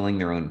of killing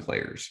their own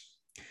players.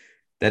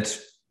 That's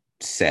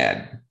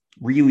sad.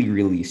 Really,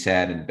 really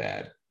sad and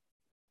bad.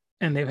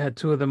 And they've had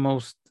two of the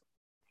most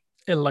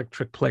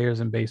electric players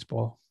in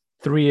baseball.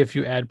 Three, if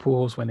you add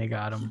Pujols when they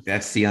got him.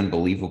 That's the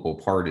unbelievable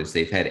part is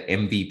they've had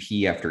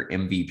MVP after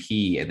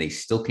MVP and they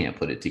still can't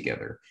put it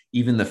together.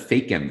 Even the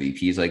fake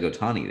MVPs like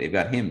Ohtani, they've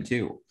got him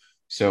too.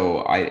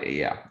 So I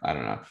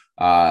don't know.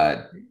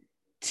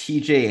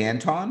 TJ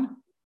Anton,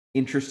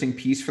 interesting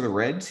piece for the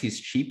Reds. He's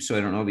cheap, so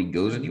I don't know if he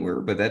goes anywhere,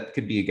 but that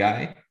could be a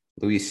guy.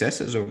 Luis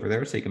Cessa's over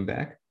there. Take him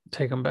back.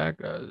 Take him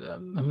back.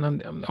 I'm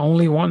the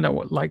only one that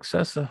would like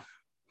Cessa.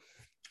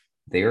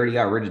 They already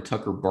got rid of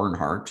Tucker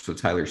Barnhart, so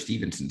Tyler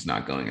Stevenson's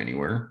not going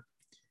anywhere.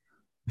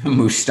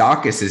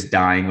 Moustakas is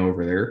dying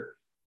over there.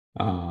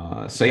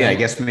 So yeah, I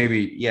guess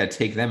maybe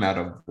take them out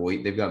of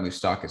Voit. They've got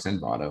Moustakas and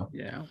Votto.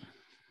 Yeah.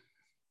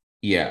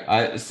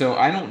 Yeah. So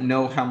I don't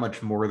know how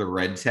much more the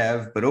Reds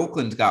have, but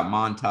Oakland's got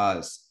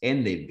Montas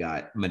and they've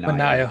got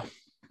Manaea.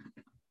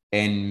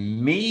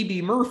 And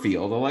maybe Murphy,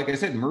 although like I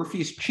said,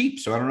 Murphy's cheap,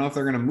 so I don't know if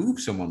they're going to move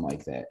someone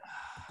like that.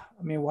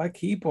 I mean, why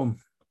keep him?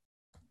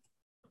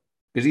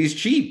 Because he's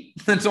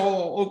cheap. That's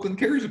all Oakland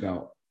cares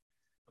about.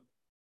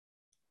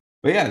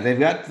 But yeah, they've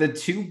got the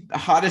two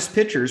hottest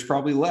pitchers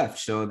probably left,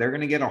 so they're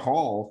going to get a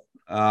haul.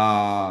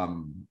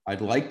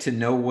 I'd like to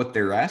know what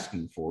they're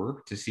asking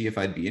for to see if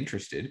I'd be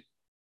interested.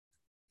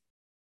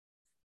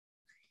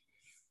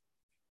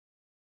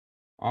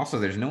 Also,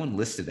 there's no one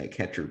listed at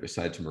catcher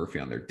besides Murphy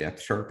on their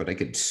depth chart, but I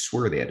could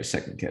swear they had a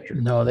second catcher.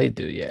 No, they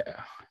do, yeah.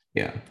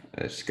 Yeah,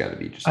 that's got to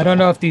be just. I don't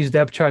know if these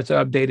depth charts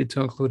are updated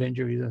to include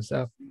injuries and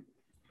stuff.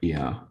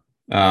 Yeah.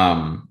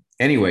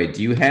 Anyway,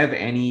 do you have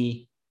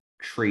any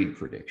trade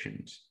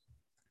predictions?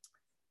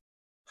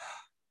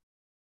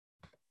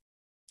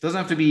 Doesn't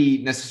have to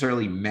be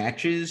necessarily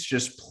matches,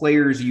 just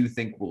players you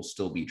think will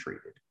still be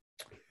traded.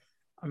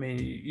 I mean,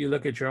 you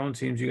look at your own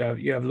teams. You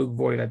have Luke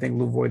Voit. I think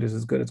Luke Voit is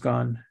as good as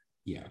gone.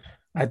 Yeah.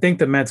 I think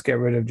the Mets get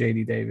rid of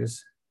JD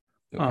Davis.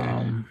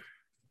 Okay.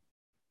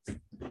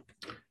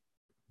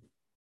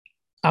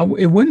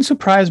 It wouldn't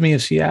surprise me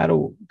if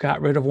Seattle got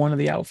rid of one of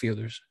the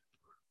outfielders.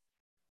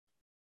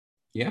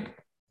 Yeah.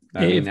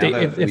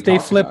 If they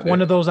flip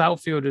one of those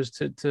outfielders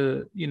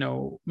to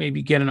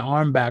maybe get an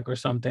arm back or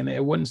something,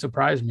 it wouldn't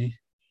surprise me.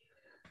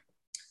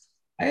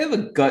 I have a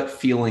gut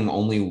feeling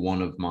only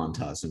one of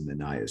Montas and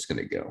Manaea is going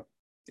to go,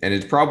 and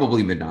it's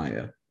probably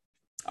Manaea.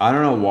 I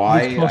don't know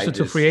why. He's closer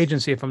to free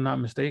agency, if I'm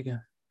not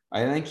mistaken.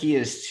 I think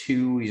he's a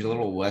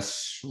little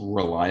less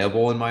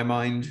reliable in my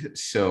mind.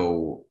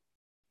 So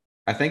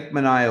I think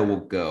Manaea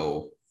will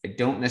go. I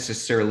don't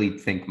necessarily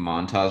think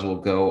Montas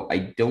will go.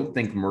 I don't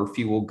think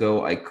Murphy will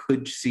go. I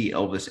could see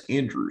Elvis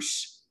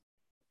Andrus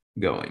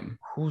going.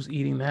 Who's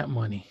eating that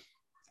money?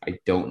 I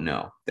don't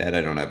know. That I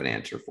don't have an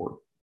answer for.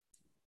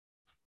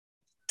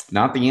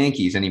 Not the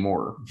Yankees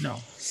anymore. No.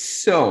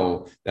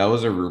 So that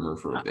was a rumor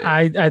for a bit.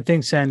 I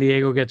think San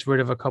Diego gets rid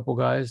of a couple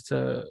guys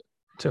to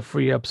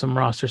free up some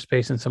roster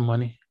space and some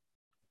money.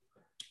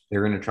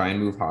 They're going to try and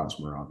move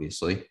Hosmer,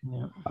 obviously.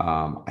 Yeah.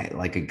 I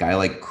like a guy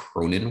like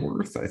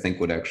Cronenworth, I think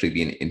would actually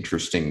be an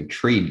interesting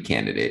trade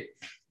candidate.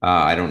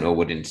 I don't know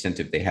what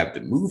incentive they have to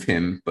move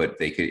him, but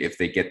they could, if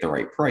they get the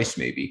right price,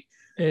 maybe.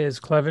 Is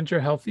Clevenger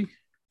healthy?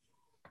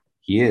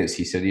 He is.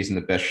 He said he's in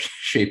the best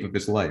shape of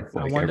his life.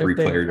 Like every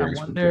player during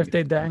I wonder if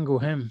they dangle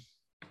him.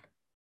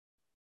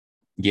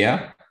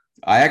 Yeah.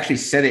 I actually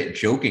said it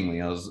jokingly.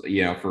 I was,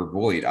 for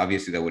Voit.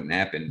 Obviously that wouldn't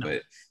happen,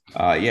 but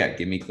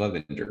give me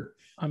Clevenger.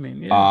 I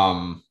mean,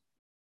 yeah.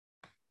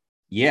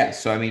 Yeah.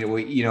 So, I mean,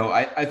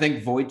 I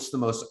think Voigt's the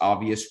most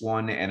obvious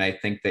one. And I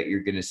think that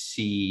you're going to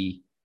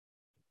see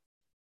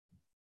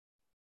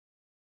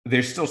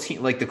there's still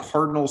like the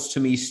Cardinals to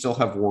me still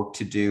have work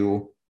to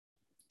do.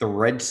 The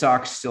Red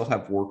Sox still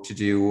have work to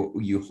do.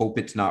 You hope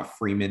it's not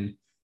Freeman.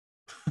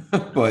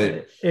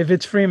 But if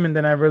it's Freeman,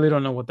 then I really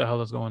don't know what the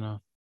hell is going on.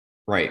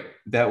 Right.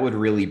 That would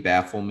really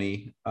baffle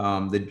me.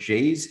 The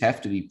Jays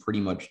have to be pretty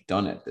much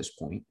done at this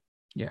point.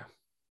 Yeah.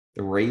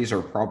 The Rays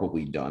are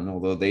probably done,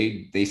 although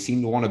they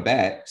seem to want to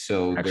bat.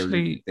 So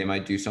actually, they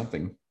might do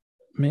something.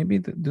 Maybe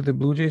do the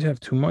Blue Jays have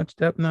too much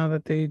depth now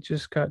that they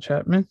just got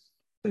Chapman?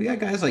 They got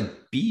guys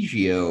like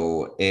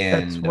Biggio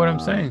and... That's what I'm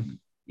saying.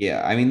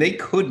 Yeah, I mean, they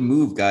could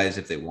move guys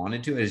if they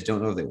wanted to. I just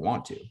don't know if they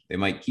want to. They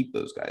might keep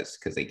those guys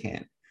because they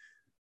can.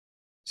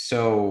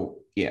 So,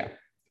 yeah,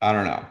 I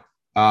don't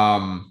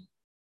know.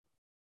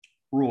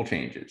 Rule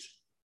changes.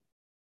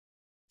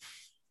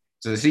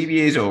 So the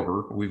CBA is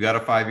over. We've got a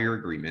 5-year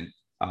agreement.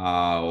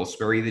 We'll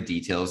spare you the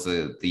details.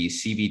 The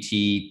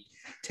CBT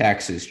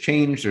taxes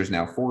changed. There's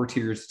now 4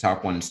 tiers. The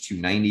top one is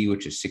 $290,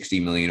 which is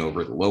 $60 million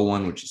over the low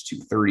one, which is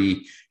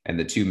 $230, and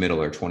the two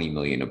middle are $20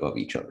 million above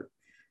each other.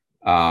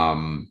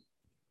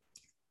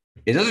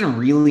 It doesn't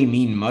really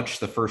mean much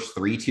the first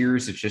three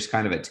tiers. It's just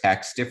kind of a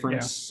tax Yeah.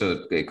 difference.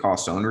 So it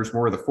costs owners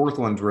more. The fourth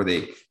one's where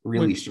they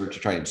really Which start to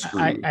try and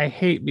screw I, you. I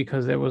hate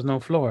because there was no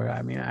floor.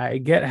 I mean, I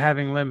get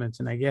having limits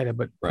and I get it,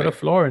 but put a Right.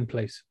 floor in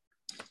place.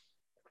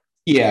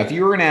 Yeah. If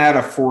you were going to add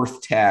a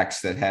fourth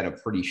tax that had a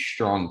pretty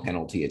strong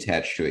penalty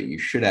attached to it, you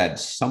should add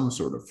some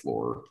sort of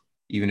floor,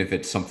 even if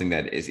it's something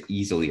that is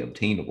easily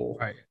obtainable.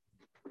 Right.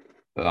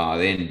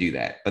 They didn't do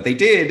that, but they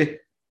did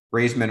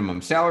raise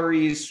minimum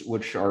salaries,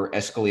 which are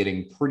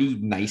escalating pretty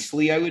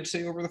nicely, I would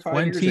say, over the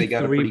 5 years. They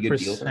got a pretty good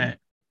deal there. 23%.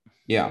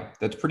 Yeah,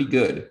 that's pretty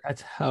good.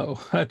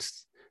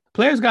 That's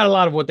players got a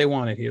lot of what they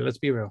wanted here. Let's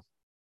be real.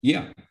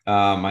 Yeah.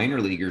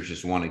 Minor leaguers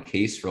just won a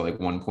case for like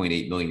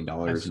 $1.8 million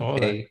I in saw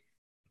that. pay.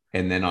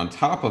 And then on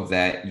top of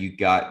that, you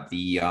got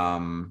the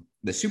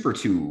Super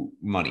 2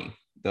 money,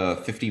 the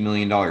 $50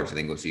 million, I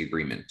think was the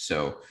agreement.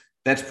 So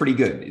that's pretty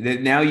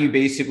good. Now you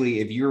basically,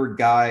 if you're a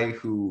guy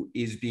who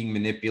is being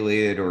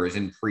manipulated or is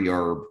in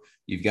pre-arb,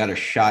 you've got a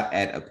shot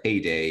at a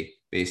payday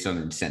based on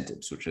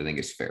incentives, which I think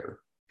is fair.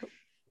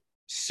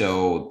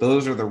 So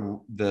those are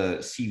the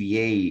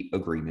CBA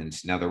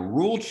agreements. Now the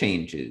rule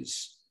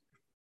changes,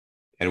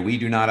 and we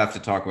do not have to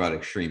talk about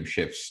extreme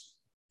shifts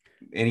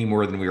any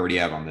more than we already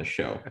have on this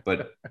show,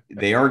 but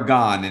they are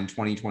gone in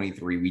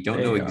 2023. We don't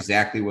know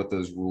exactly what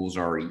those rules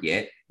are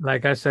yet.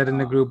 Like I said in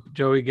the group,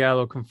 Joey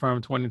Gallo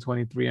confirmed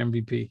 2023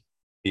 MVP.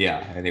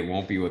 Yeah, and it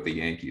won't be with the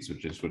Yankees,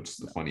 which is what's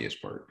the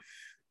funniest part.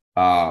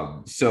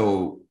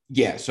 So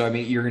I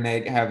mean, you're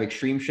gonna have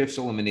extreme shifts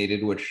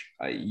eliminated, which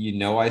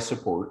I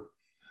support,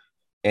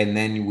 and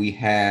then we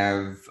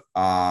have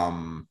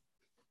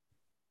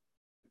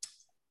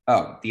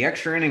the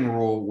extra inning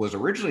rule was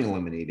originally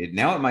eliminated.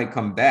 Now it might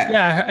come back.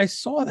 Yeah, I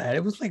saw that.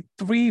 It was like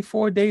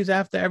 3-4 days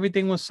after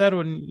everything was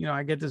settled. And,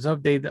 I get this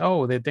update.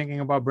 Oh, they're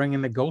thinking about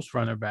bringing the ghost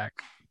runner back.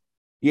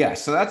 Yeah,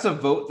 so that's a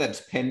vote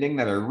that's pending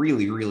that I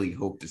really, really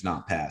hope does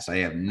not pass. I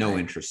have no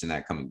interest in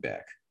that coming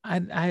back.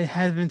 I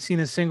haven't seen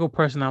a single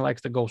person that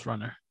likes the ghost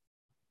runner.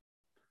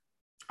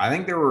 I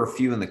think there were a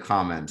few in the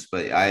comments,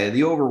 but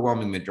the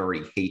overwhelming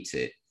majority hates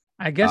it.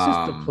 I guess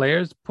it's the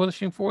players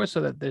pushing for it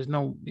so that there's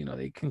no,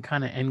 they can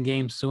kind of end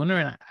game sooner.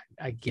 And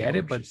I get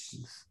it, but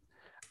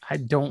I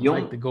don't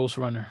like the ghost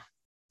runner.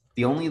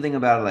 The only thing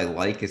about it I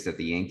like is that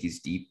the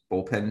Yankees' deep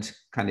bullpen's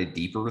kind of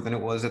deeper than it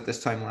was at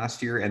this time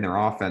last year. And their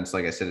offense,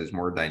 like I said, is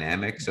more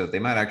dynamic. So they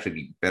might actually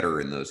be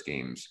better in those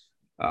games.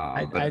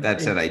 But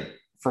that said,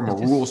 from a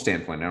rule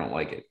standpoint, I don't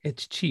like it.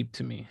 It's cheap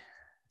to me.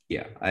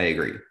 Yeah, I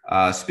agree.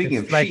 Speaking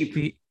of like cheap,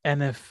 the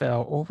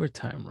NFL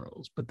overtime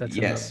rules, but that's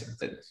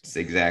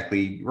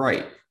exactly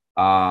right.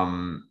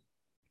 Doubleheaders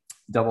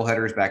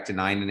back to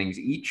 9 innings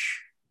each.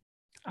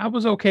 I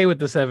was okay with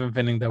the 7th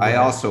inning doubleheader. I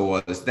also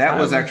was. That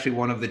was actually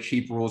one of the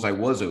cheap rules I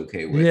was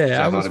okay with.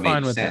 Yeah, I was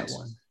fine with that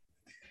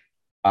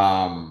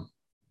one.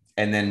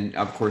 And then,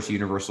 of course,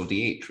 universal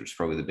DH, which is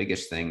probably the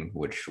biggest thing,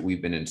 which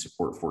we've been in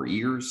support for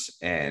years.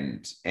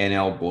 And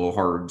NL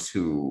blowhards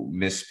who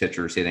miss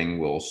pitchers hitting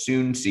will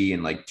soon see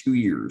in like 2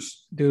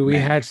 years. Dude, we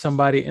had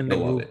somebody in the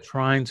group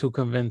trying to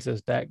convince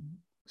us that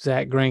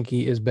Zach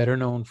Greinke is better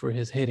known for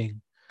his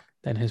hitting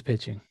than his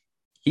pitching.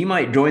 He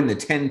might join the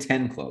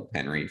 10-10 club,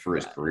 Henry, for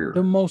his career.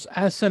 The most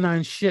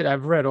asinine shit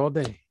I've read all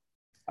day.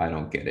 I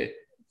don't get it.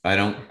 I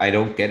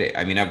don't get it.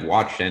 I mean, I've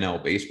watched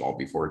NL baseball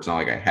before. It's not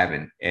like I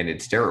haven't, and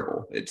it's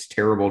terrible. It's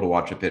terrible to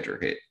watch a pitcher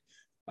hit.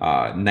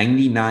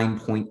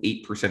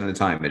 99.8% of the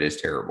time, it is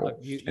terrible.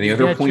 And the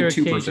other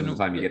 0.2% of the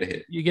time, you get a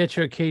hit. You get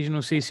your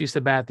occasional CC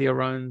Sabathia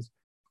runs,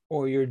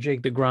 or your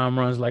Jake DeGrom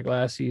runs like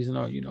last season,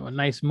 or a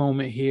nice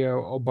moment here,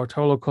 or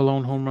Bartolo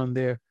Colon home run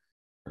there.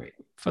 Right.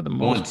 For the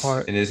most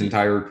part, in his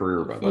entire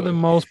career, by the way. For the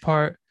most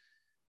part,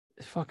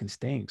 it fucking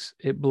stinks.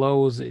 It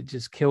blows. It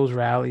just kills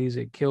rallies.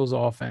 It kills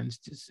offense.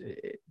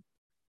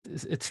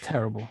 It's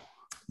terrible.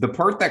 The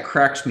part that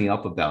cracks me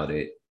up about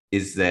it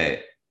is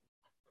that,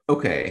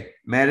 okay,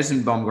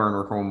 Madison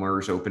Bumgarner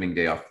homers opening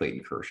day off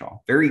Clayton Kershaw.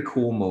 Very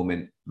cool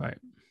moment. Right.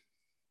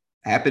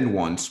 Happened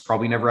once.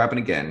 Probably never happen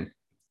again.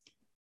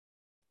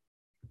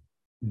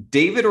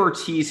 David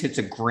Ortiz hits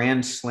a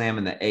grand slam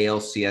in the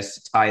ALCS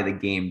to tie the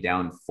game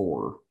down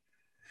 4.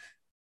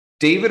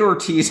 David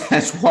Ortiz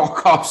has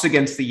walk-offs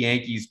against the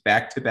Yankees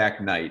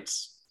back-to-back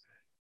nights.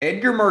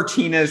 Edgar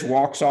Martinez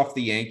walks off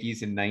the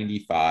Yankees in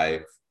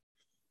 95.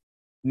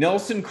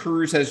 Nelson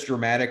Cruz has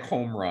dramatic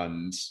home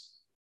runs.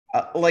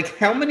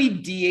 How many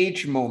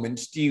DH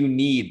moments do you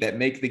need that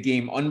make the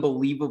game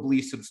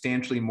unbelievably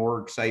substantially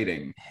more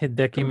exciting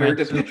compared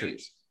to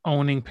pitchers?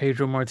 Owning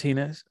Pedro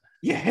Martinez.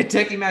 Yeah,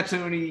 Hideki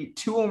Matsui,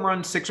 2 home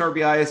runs, 6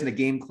 RBIs, and a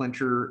game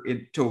clincher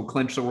to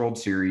clinch the World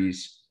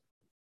Series.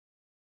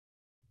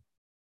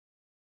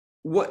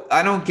 What?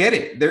 I don't get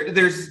it.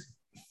 There's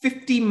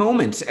 50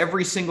 moments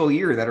every single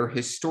year that are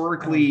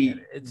historically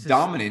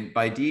dominant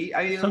by D.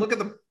 I mean, look at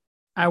the.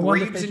 I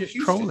wonder if they're just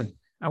trolling.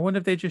 I wonder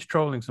if they're just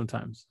trolling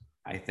sometimes.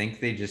 I think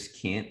they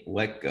just can't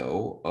let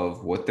go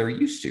of what they're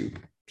used to.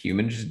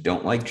 Humans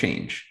don't like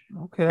change.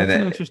 Okay, And that's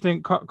an that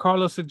interesting.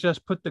 Carlos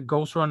suggests put the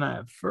ghost runner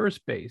at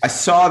first I base.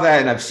 saw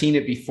that and I've seen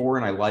it before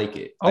and I like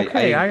it. I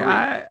Okay,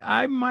 agree.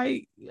 I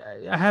might.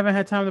 I haven't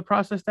had time to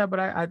process that, but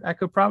I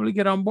could probably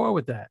get on board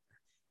with that.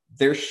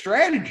 Their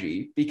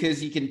strategy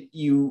because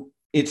You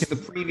it's the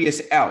can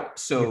previous out.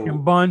 you can So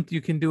bunt.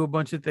 You can do a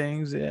bunch of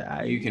things.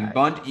 Yeah, you can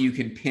bunt, you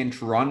can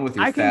pinch run with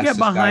your I can get fastest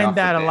guy behind off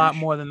the that a lot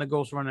bench. more than the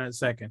ghost runner at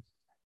second.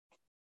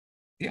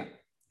 Yeah.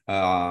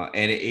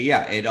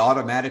 Yeah, it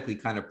automatically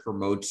kind of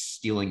promotes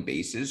stealing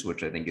bases,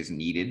 which I think is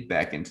needed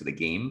back into the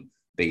game,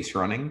 base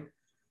running.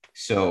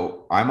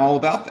 So I'm all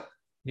about that.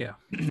 Yeah.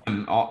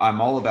 I'm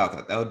all about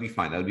that. That would be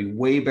fine. That would be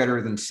way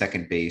better than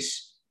second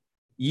base.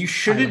 You I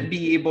shouldn't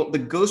be able, the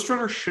ghost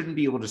runner shouldn't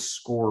be able to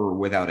score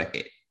without a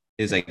hit,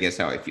 is I guess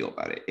how I feel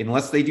about it.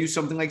 Unless they do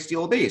something like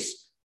steal a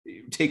base,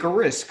 take a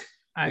risk.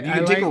 If you I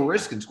can take a like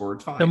risk and score,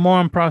 it's the fine. more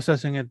I'm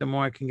processing it, the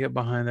more I can get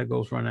behind the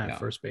ghost runner at Yeah,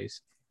 first base.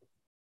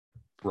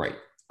 right.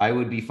 I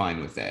would be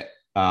fine with that.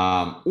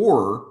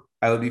 Or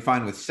I would be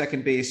fine with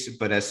second base,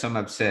 but as some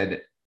have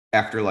said,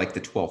 after like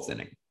the 12th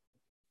inning.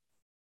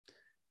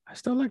 I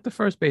still like the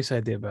first base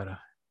idea better.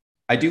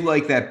 I do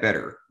like that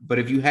better. But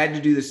if you had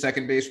to do the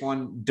second base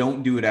one,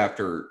 don't do it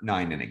after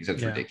 9 innings.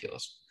 That's Yeah.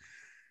 ridiculous.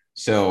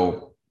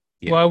 So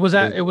yeah. Well,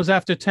 it was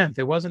after 10th.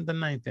 It wasn't the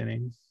ninth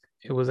inning.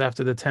 It was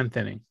after the 10th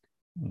inning.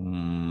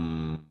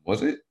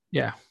 Was it?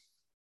 Yeah.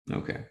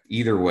 Okay.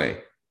 Either way,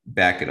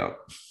 back it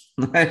up.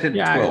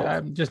 Yeah, 12.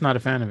 I'm just not a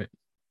fan of it.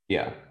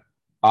 Yeah.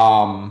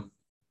 Um,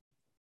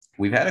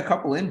 we've had a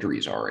couple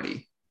injuries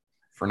already.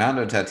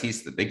 Fernando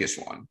Tatis, the biggest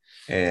one,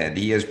 and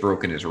he has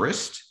broken his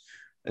wrist.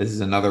 This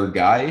is another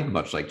guy,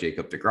 much like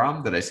Jacob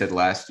deGrom, that I said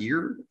last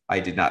year.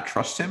 I did not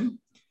trust him.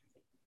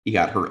 He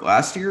got hurt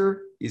last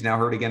year. He's now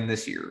hurt again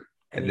this year.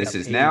 And this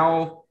is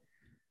now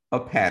a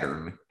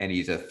pattern, and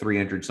he's a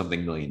 300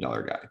 something $1 million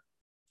guy.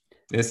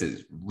 This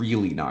is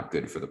really not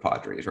good for the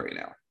Padres right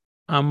now.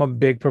 I'm a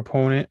big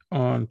proponent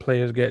on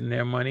players getting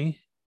their money.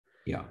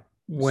 Yeah.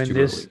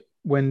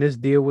 When this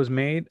deal was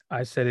made,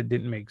 I said it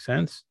didn't make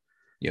sense.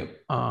 Yep.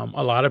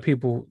 A lot of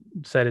people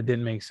said it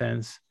didn't make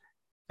sense.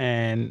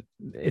 And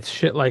it's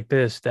shit like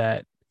this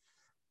that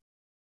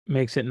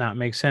makes it not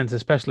make sense,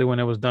 especially when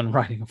it was done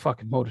riding a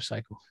fucking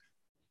motorcycle.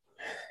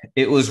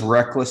 It was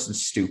reckless and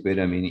stupid.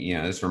 I mean,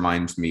 this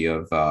reminds me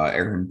of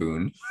Aaron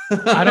Boone.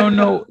 I don't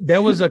know.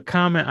 There was a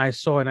comment I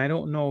saw, and I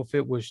don't know if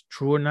it was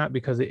true or not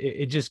because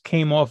it just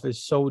came off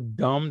as so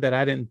dumb that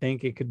I didn't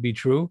think it could be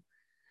true.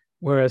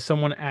 Whereas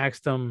someone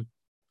asked him,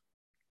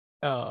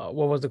 what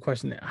was the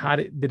question? How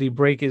did he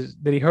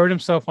did he hurt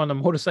himself on the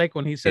motorcycle?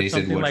 And he said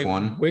something which like,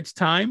 one? which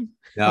time?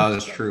 No,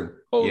 that's true.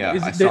 Oh, yeah.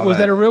 Was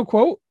that a real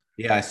quote?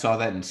 Yeah, I saw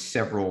that in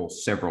several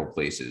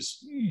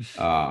places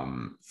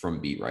from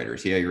beat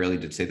writers. Yeah, you really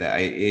did say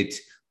that.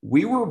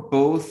 We were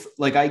both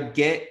like, I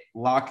get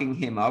locking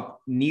him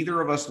up. Neither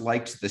of us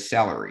liked the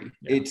salary.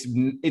 Yeah.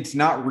 It's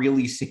not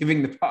really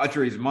saving the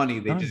Padres money.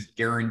 They just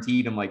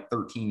guaranteed him like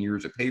 13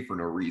 years of pay for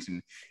no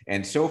reason.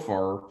 And so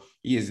far,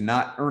 he is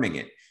not earning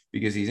it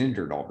because he's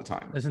injured all the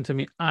time. Listen to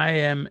me. I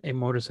am a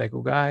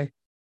motorcycle guy.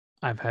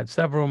 I've had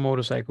several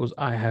motorcycles.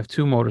 I have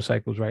 2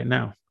 motorcycles right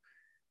now.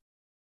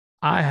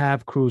 I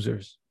have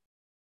cruisers.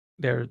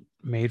 They're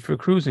made for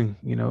cruising,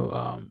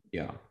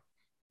 yeah.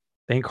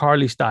 Think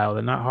Harley style.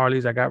 They're not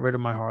Harleys. I got rid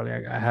of my Harley.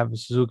 I have a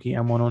Suzuki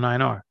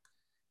M109R.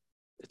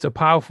 It's a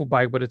powerful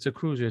bike, but it's a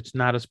cruiser. It's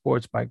not a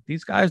sports bike.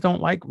 These guys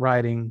don't like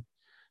riding.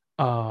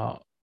 They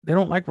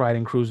don't like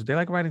riding cruisers. They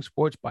like riding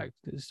sports bikes.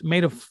 It's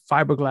made of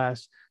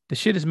fiberglass. The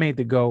shit is made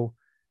to go.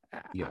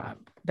 Yeah.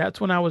 That's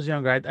when I was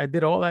younger. I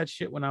did all that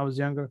shit when I was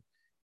younger.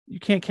 You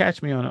can't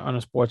catch me on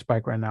a sports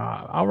bike right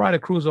now. I'll ride a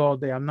cruiser all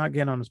day. I'm not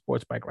getting on a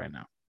sports bike right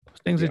now. Those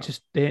things are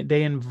just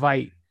they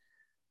invite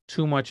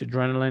too much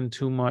adrenaline,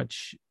 too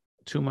much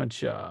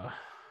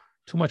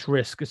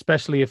risk,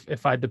 especially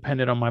if I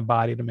depended on my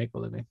body to make a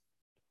living.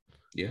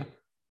 Yeah,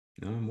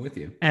 no, I'm with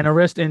you. And a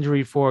wrist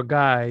injury for a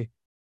guy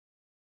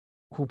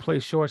who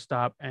plays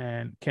shortstop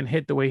and can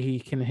hit the way he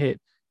can hit,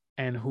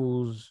 and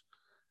who's,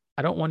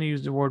 I don't want to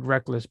use the word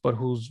reckless, but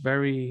who's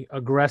very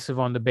aggressive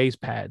on the base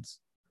pads.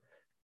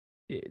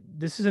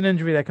 This is an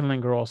injury that can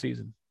linger all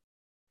season.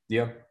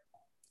 Yeah,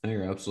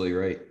 you're absolutely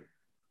right.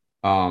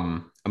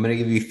 I'm going to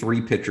give you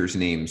 3 pitchers'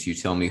 names. You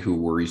tell me who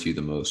worries you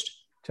the most.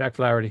 Jack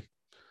Flaherty.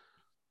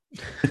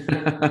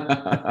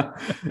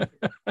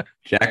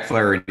 Jack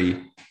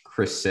Flaherty,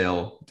 Chris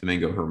Sale,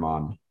 Domingo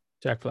Germán.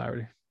 Jack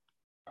Flaherty.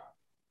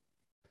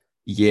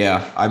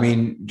 Yeah, I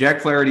mean,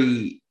 Jack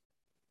Flaherty,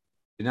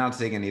 not to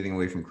take anything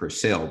away from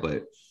Chris Sale,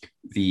 but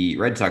the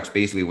Red Sox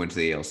basically went to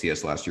the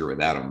ALCS last year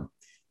without him.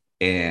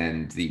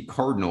 And the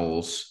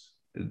Cardinals,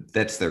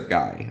 that's their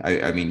guy.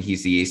 I mean,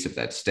 he's the ace of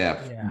that staff.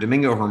 Yeah.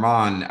 Domingo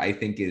Germán, I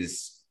think,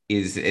 is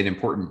an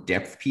important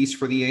depth piece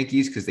for the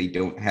Yankees because they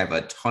don't have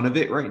a ton of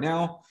it right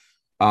now.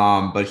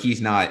 But he's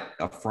not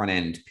a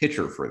front-end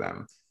pitcher for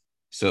them.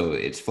 So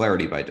it's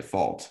Flaherty by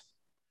default.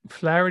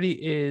 Flaherty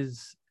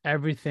is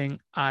everything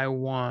I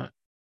want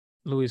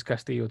Luis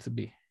Castillo to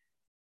be.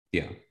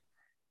 Yeah.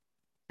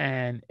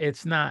 And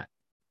it's not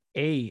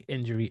a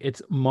injury;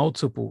 it's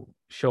multiple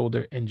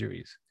shoulder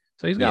injuries.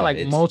 So he's got Yeah, like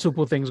it's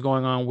multiple things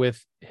going on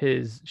with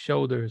his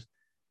shoulders,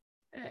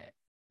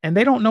 and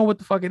they don't know what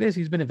the fuck it is.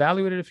 He's been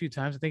evaluated a few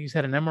times. I think he's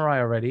had an MRI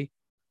already.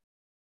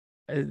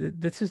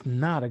 This is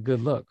not a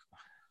good look.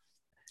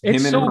 It's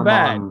him and so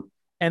bad. Herman.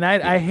 And I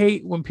Yeah,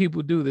 hate when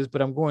people do this,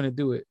 but I'm going to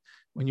do it.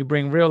 When you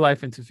bring real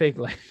life into fake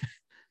life,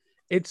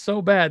 it's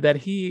so bad that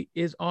he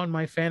is on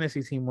my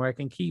fantasy team where I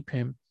can keep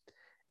him,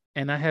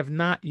 and I have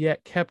not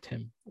yet kept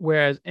him.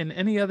 Whereas in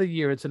any other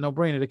year, it's a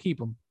no-brainer to keep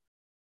him.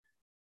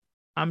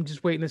 I'm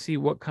just waiting to see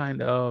what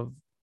kind of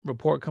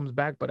report comes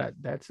back, but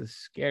that's a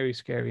scary,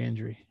 scary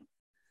injury.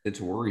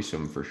 it's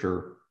worrisome for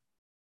sure.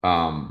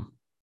 Um,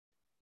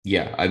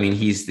 yeah, I mean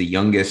he's the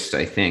youngest,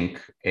 I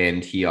think,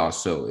 and he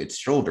also it's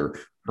shoulder.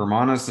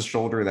 Hermana's the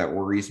shoulder that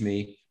worries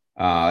me.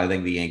 I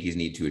think the Yankees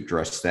need to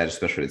address that,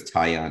 especially with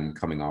Tyon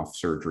coming off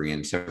surgery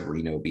and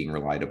Severino being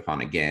relied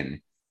upon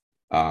again.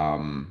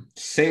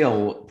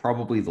 Sale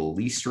probably the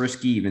least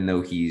risky, even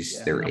though he's Yeah,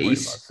 I'm their not worried about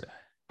ace, that.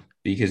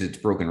 because it's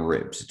broken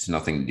ribs. It's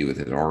nothing to do with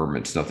his arm.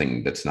 It's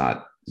nothing that's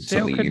not Sale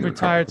something you could can recover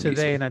retire from today,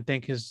 easily. and I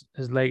think his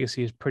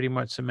legacy is pretty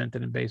much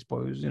cemented in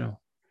baseball. He was,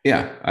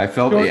 Yeah, I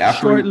felt short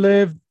after.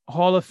 lived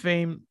Hall of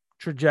Fame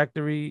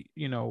trajectory.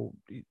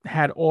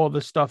 Had all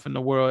the stuff in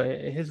the world.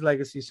 His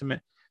legacy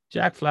cement.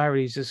 Jack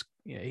Flaherty's just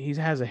he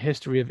has a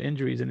history of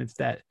injuries, and it's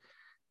that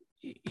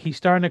he's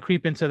starting to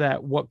creep into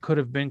that what could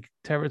have been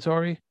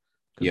territory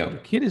because the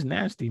Yep. kid is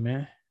nasty,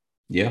 man.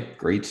 Yeah,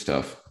 great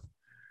stuff.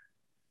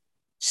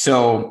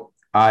 So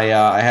I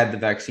had the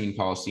vaccine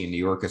policy in New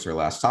York as our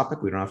last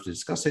topic. We don't have to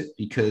discuss it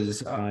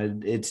because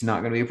it's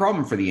not going to be a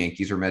problem for the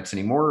Yankees or Mets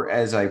anymore,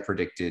 as I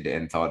predicted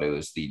and thought it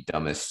was the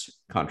dumbest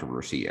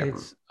controversy ever.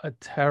 It's a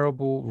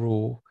terrible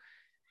rule.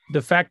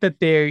 The fact that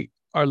they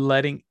are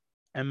letting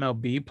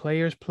MLB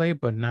players play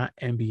but not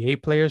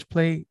NBA players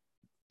play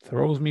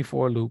throws me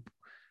for a loop.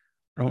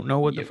 I don't know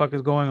what the Yep. fuck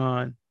is going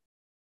on.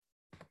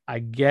 I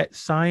get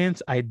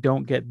science. I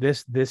don't get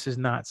this. This is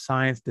not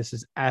science. This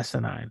is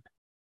asinine,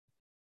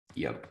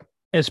 Yep.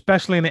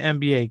 especially in the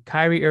NBA.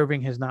 Kyrie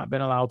Irving has not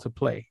been allowed to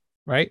play,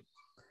 right?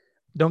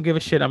 Don't give a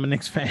shit. I'm a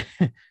Knicks fan.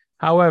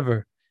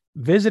 However,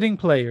 visiting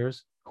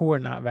players who are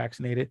not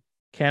vaccinated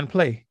can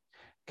play.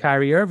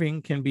 Kyrie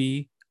Irving can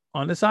be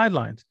on the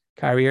sidelines.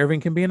 Kyrie Irving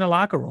can be in the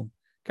locker room.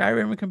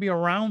 Kyrie Irving can be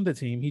around the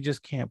team. He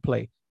just can't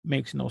play.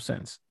 Makes no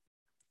sense.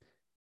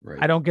 Right.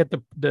 I don't get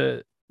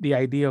the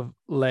idea of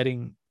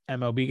letting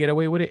MLB get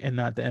away with it and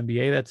not the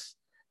NBA.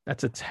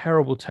 That's a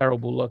terrible,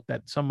 terrible look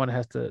that someone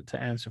has to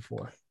answer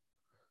for.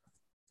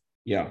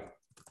 Yeah.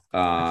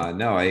 That's a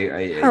No,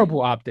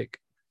 terrible optic.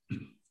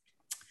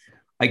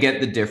 I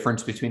get the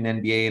difference between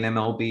NBA and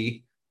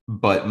MLB,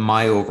 but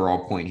my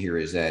overall point here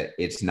is that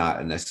it's not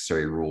a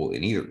necessary rule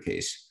in either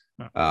case.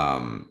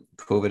 No.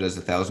 COVID has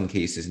 1,000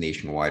 cases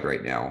nationwide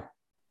right now,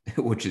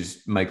 which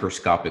is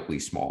microscopically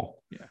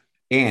small. Yeah.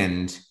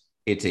 And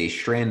it's a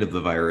strand of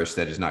the virus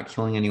that is not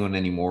killing anyone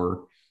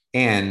anymore.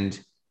 And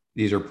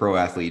these are pro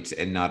athletes,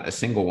 and not a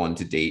single one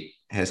to date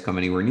has come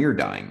anywhere near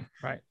dying.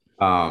 Right.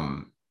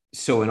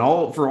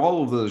 So for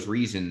all of those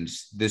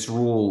reasons, this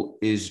rule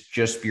is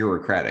just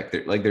bureaucratic.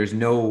 There's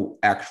no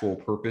actual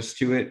purpose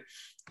to it.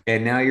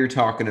 And now you're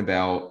talking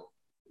about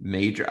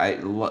major.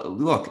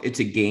 Look, it's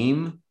a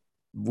game.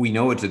 We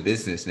know it's a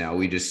business now.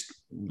 We just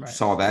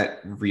saw that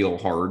real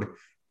hard.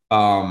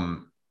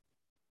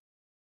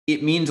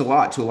 It means a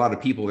lot to a lot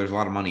of people. There's a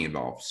lot of money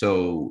involved.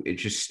 So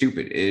it's just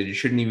stupid. It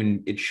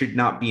should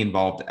not be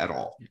involved at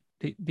all.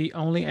 The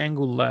only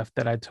angle left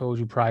that I told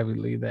you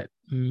privately that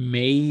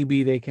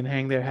maybe they can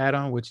hang their hat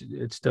on, which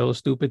it's still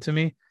stupid to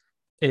me,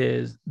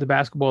 is the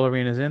basketball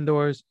arena is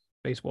indoors,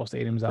 baseball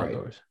stadiums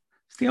outdoors. Right.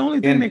 It's the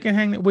only thing they can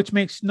hang, which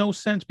makes no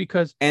sense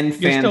because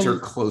fans are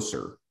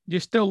closer.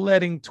 You're still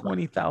letting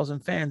 20,000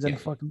 fans in the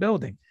fucking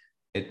building.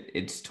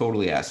 It's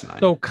totally asinine.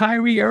 So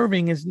Kyrie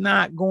Irving is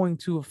not going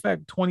to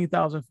affect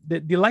 20,000.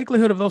 The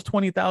likelihood of those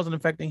 20,000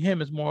 affecting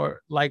him is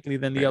more likely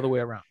than the other way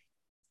around.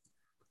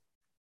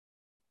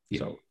 Yeah.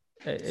 So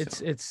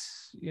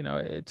it's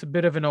a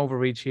bit of an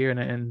overreach here,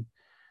 and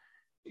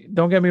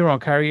don't get me wrong,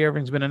 Kyrie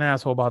Irving's been an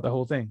asshole about the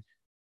whole thing,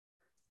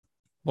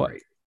 but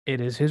it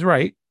is his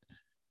right,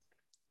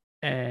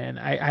 and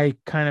I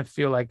kind of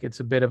feel like it's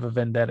a bit of a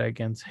vendetta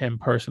against him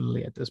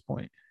personally at this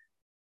point.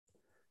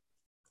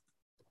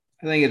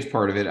 I think it's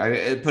part of it.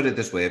 I put it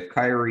this way: if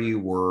Kyrie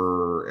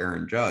were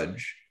Aaron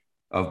Judge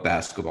of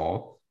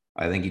basketball,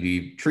 I think he'd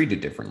be treated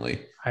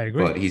differently. I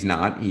agree. But he's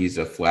not. He's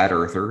a flat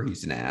earther.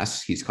 He's an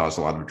ass. He's caused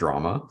a lot of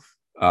drama.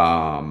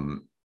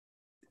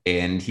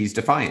 And he's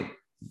defiant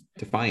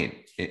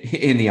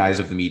in the eyes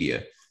of the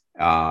media.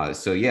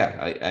 So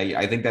yeah,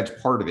 I think that's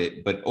part of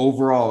it. But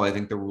overall, I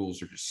think the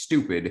rules are just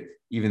stupid,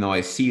 even though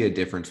I see a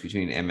difference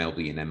between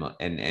MLB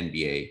and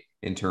NBA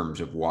in terms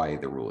of why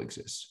the rule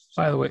exists.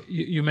 So. By the way,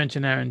 you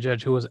mentioned Aaron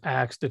Judge, who was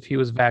asked if he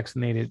was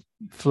vaccinated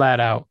flat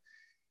out.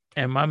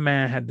 And my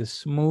man had the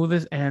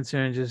smoothest answer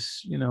and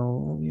just,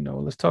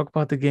 let's talk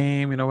about the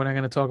game. We're not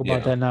going to talk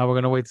about that now. We're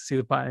going to wait to see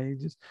the pot.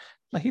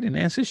 He didn't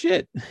answer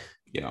shit.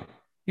 Yeah.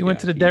 He went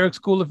to the Derrick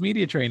School of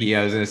Media Training.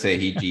 Yeah, I was gonna say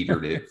he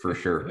jetered it for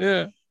sure.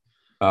 Yeah.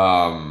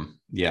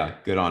 Yeah,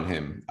 good on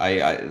him.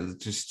 I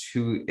just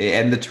too,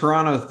 and the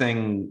Toronto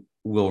thing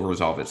will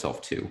resolve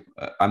itself too.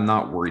 I'm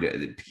not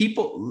worried.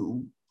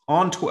 People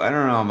on Twitter, I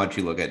don't know how much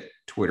you look at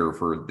Twitter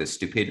for this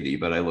stupidity,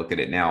 but I look at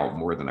it now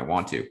more than I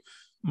want to.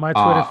 My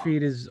Twitter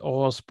feed is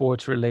all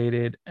sports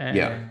related, and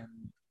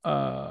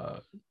yeah.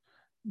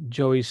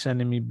 Joey's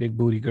sending me big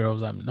booty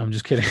girls. I'm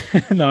just kidding.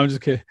 No, I'm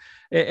just kidding.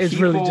 It's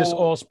really just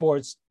all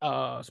sports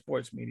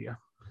media.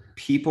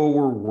 People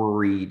were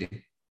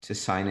worried to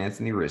sign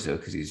Anthony Rizzo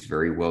because he's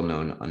very well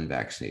known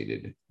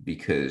unvaccinated,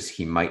 because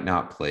he might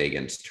not play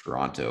against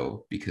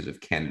Toronto because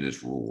of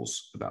Canada's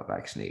rules about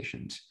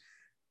vaccinations.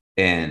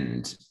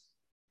 And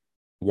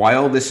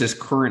while this is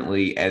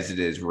currently as it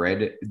is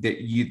read,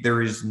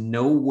 there is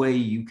no way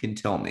you can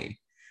tell me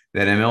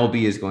that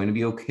MLB is going to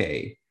be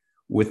okay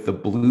with the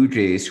Blue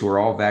Jays, who are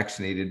all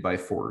vaccinated by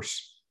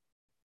force,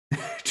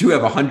 to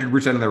have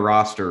 100% of their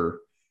roster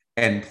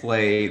and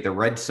play the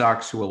Red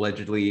Sox, who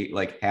allegedly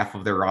like half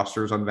of their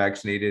roster is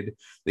unvaccinated,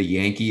 the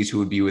Yankees, who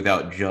would be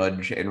without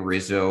Judge and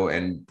Rizzo,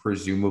 and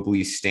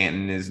presumably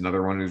Stanton is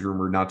another one who's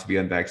rumored not to be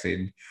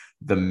unvaccinated.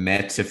 The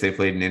Mets, if they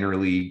played an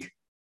interleague,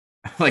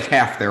 like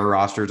half their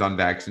roster is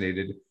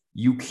unvaccinated.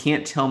 You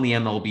can't tell me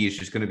MLB is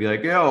just going to be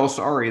like, oh,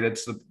 sorry,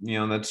 that's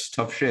that's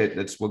tough shit.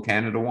 That's what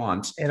Canada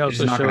wants. It's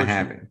not going to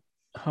happen.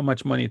 How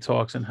much money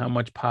talks and how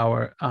much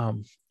power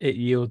it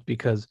yields,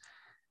 because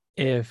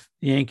if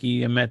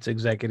Yankee and Mets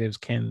executives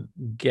can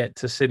get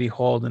to City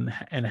Hall and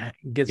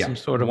get some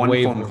sort of one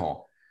waiver, phone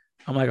call.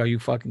 I'm like, are you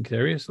fucking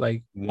serious?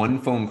 Like, one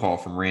phone call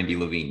from Randy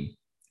Levine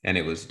and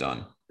it was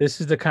done.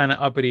 This is the kind of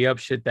uppity up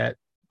shit that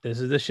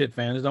this is the shit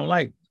fans don't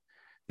like.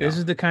 This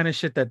is the kind of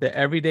shit that the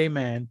everyday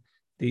man,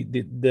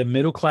 the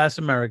middle class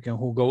American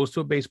who goes to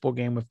a baseball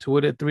game with 2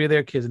 or 3 of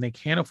their kids and they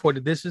can't afford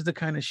it. This is the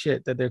kind of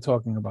shit that they're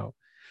talking about.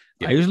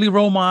 Yeah. I usually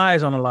roll my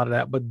eyes on a lot of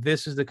that, but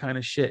this is the kind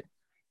of shit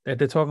that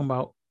they're talking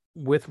about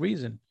with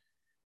reason.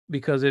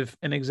 Because if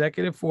an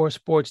executive for a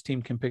sports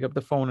team can pick up the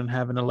phone and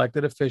have an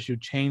elected official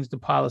change the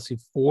policy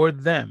for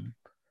them,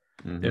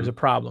 there's a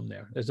problem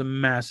there. There's a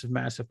massive,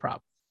 massive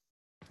problem.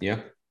 Yeah,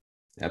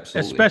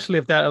 absolutely. Especially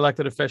if that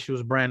elected official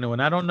was brand new.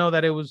 And I don't know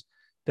that it was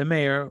the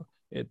mayor.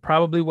 It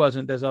probably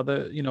wasn't. There's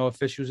other,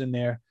 officials in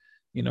there,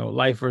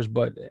 lifers.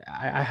 But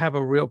I have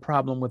a real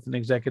problem with an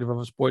executive of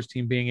a sports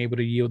team being able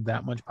to yield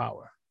that much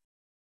power.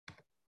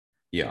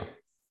 Yeah.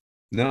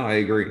 No, I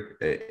agree.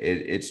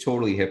 It's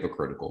totally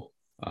hypocritical.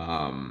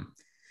 And,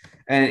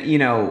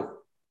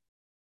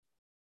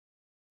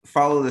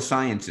 follow the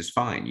science is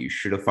fine. You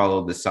should have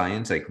followed the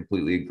science. I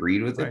completely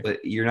agreed with it, but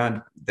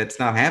that's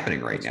not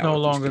happening right now. It's no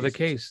longer the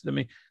case. I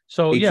mean,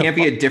 so it can't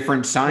be a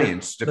different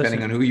science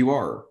depending on who you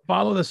are.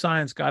 Follow the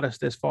science got us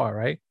this far,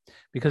 right?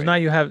 Because now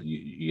you have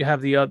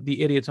the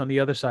idiots on the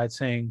other side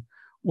saying,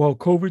 well,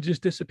 COVID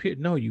just disappeared.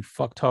 No, you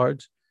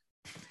fucktards.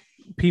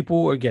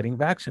 People are getting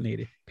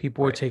vaccinated.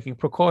 People are taking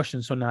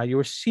precautions. So now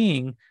you're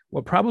seeing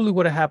what probably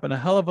would have happened a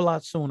hell of a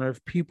lot sooner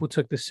if people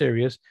took this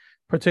serious,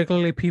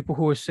 particularly people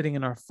who are sitting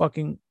in our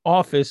fucking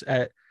office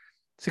at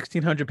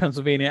 1600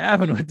 Pennsylvania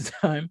Avenue at the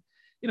time.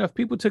 If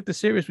people took this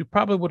serious, we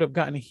probably would have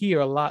gotten here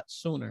a lot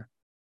sooner.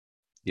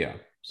 Yeah.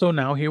 So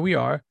now here we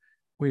are.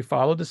 We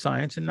followed the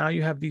science, and now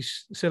you have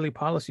these silly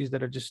policies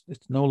that are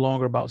it's no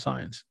longer about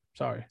science.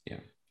 Sorry. Yeah,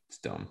 it's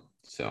dumb.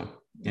 So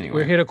anyway,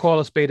 we're here to call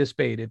a spade a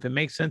spade. If it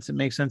makes sense, it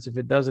makes sense. If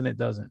it doesn't, it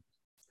doesn't.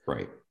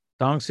 Right.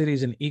 Dong City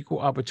is an equal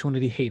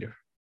opportunity hater.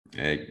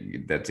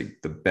 That's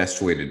the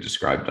best way to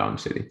describe Dong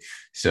City.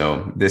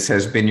 So this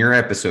has been your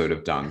episode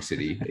of Dong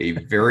City, a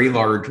very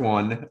large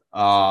one.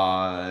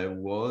 We're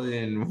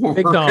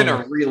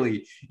gonna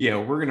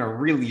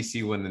really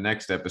see when the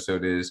next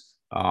episode is.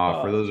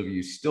 For those of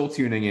you still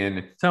tuning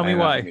in, tell me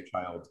why.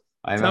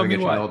 I'm having a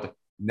child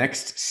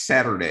next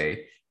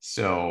Saturday.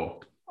 So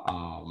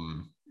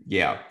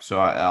so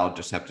I'll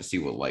just have to see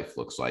what life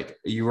looks like.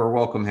 You are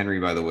welcome, Henry,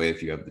 by the way,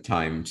 if you have the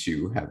time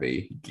to have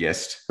a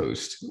guest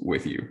host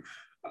with you.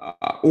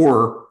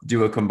 Or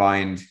do a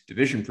combined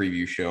division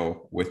preview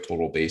show with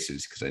Total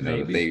Bases, because I know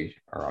that they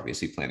are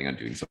obviously planning on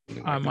doing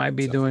something. I might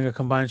be doing a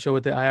combined show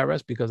with the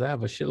IRS because I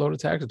have a shitload of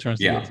tax returns.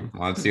 Well,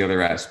 that's the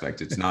other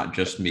aspect. It's not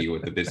just me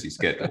with the busy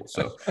schedule.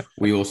 So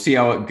we will see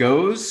how it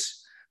goes.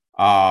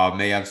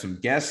 May have some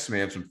guests, may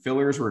have some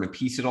fillers. We're going to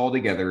piece it all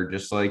together,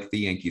 just like the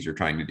Yankees are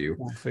trying to do.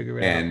 We'll figure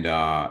it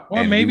out.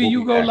 Or maybe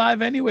you go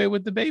live anyway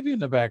with the baby in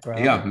the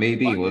background. Yeah,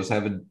 maybe.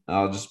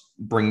 I'll just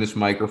bring this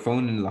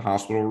microphone into the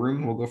hospital room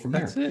and we'll go from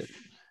there. That's it.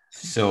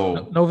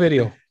 So no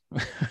video.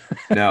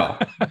 No,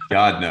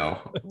 God, no.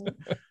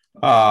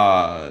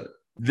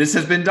 This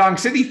has been Dong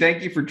City.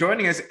 Thank you for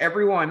joining us,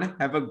 everyone.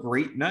 Have a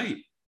great night.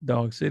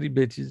 Dong City,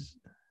 bitches.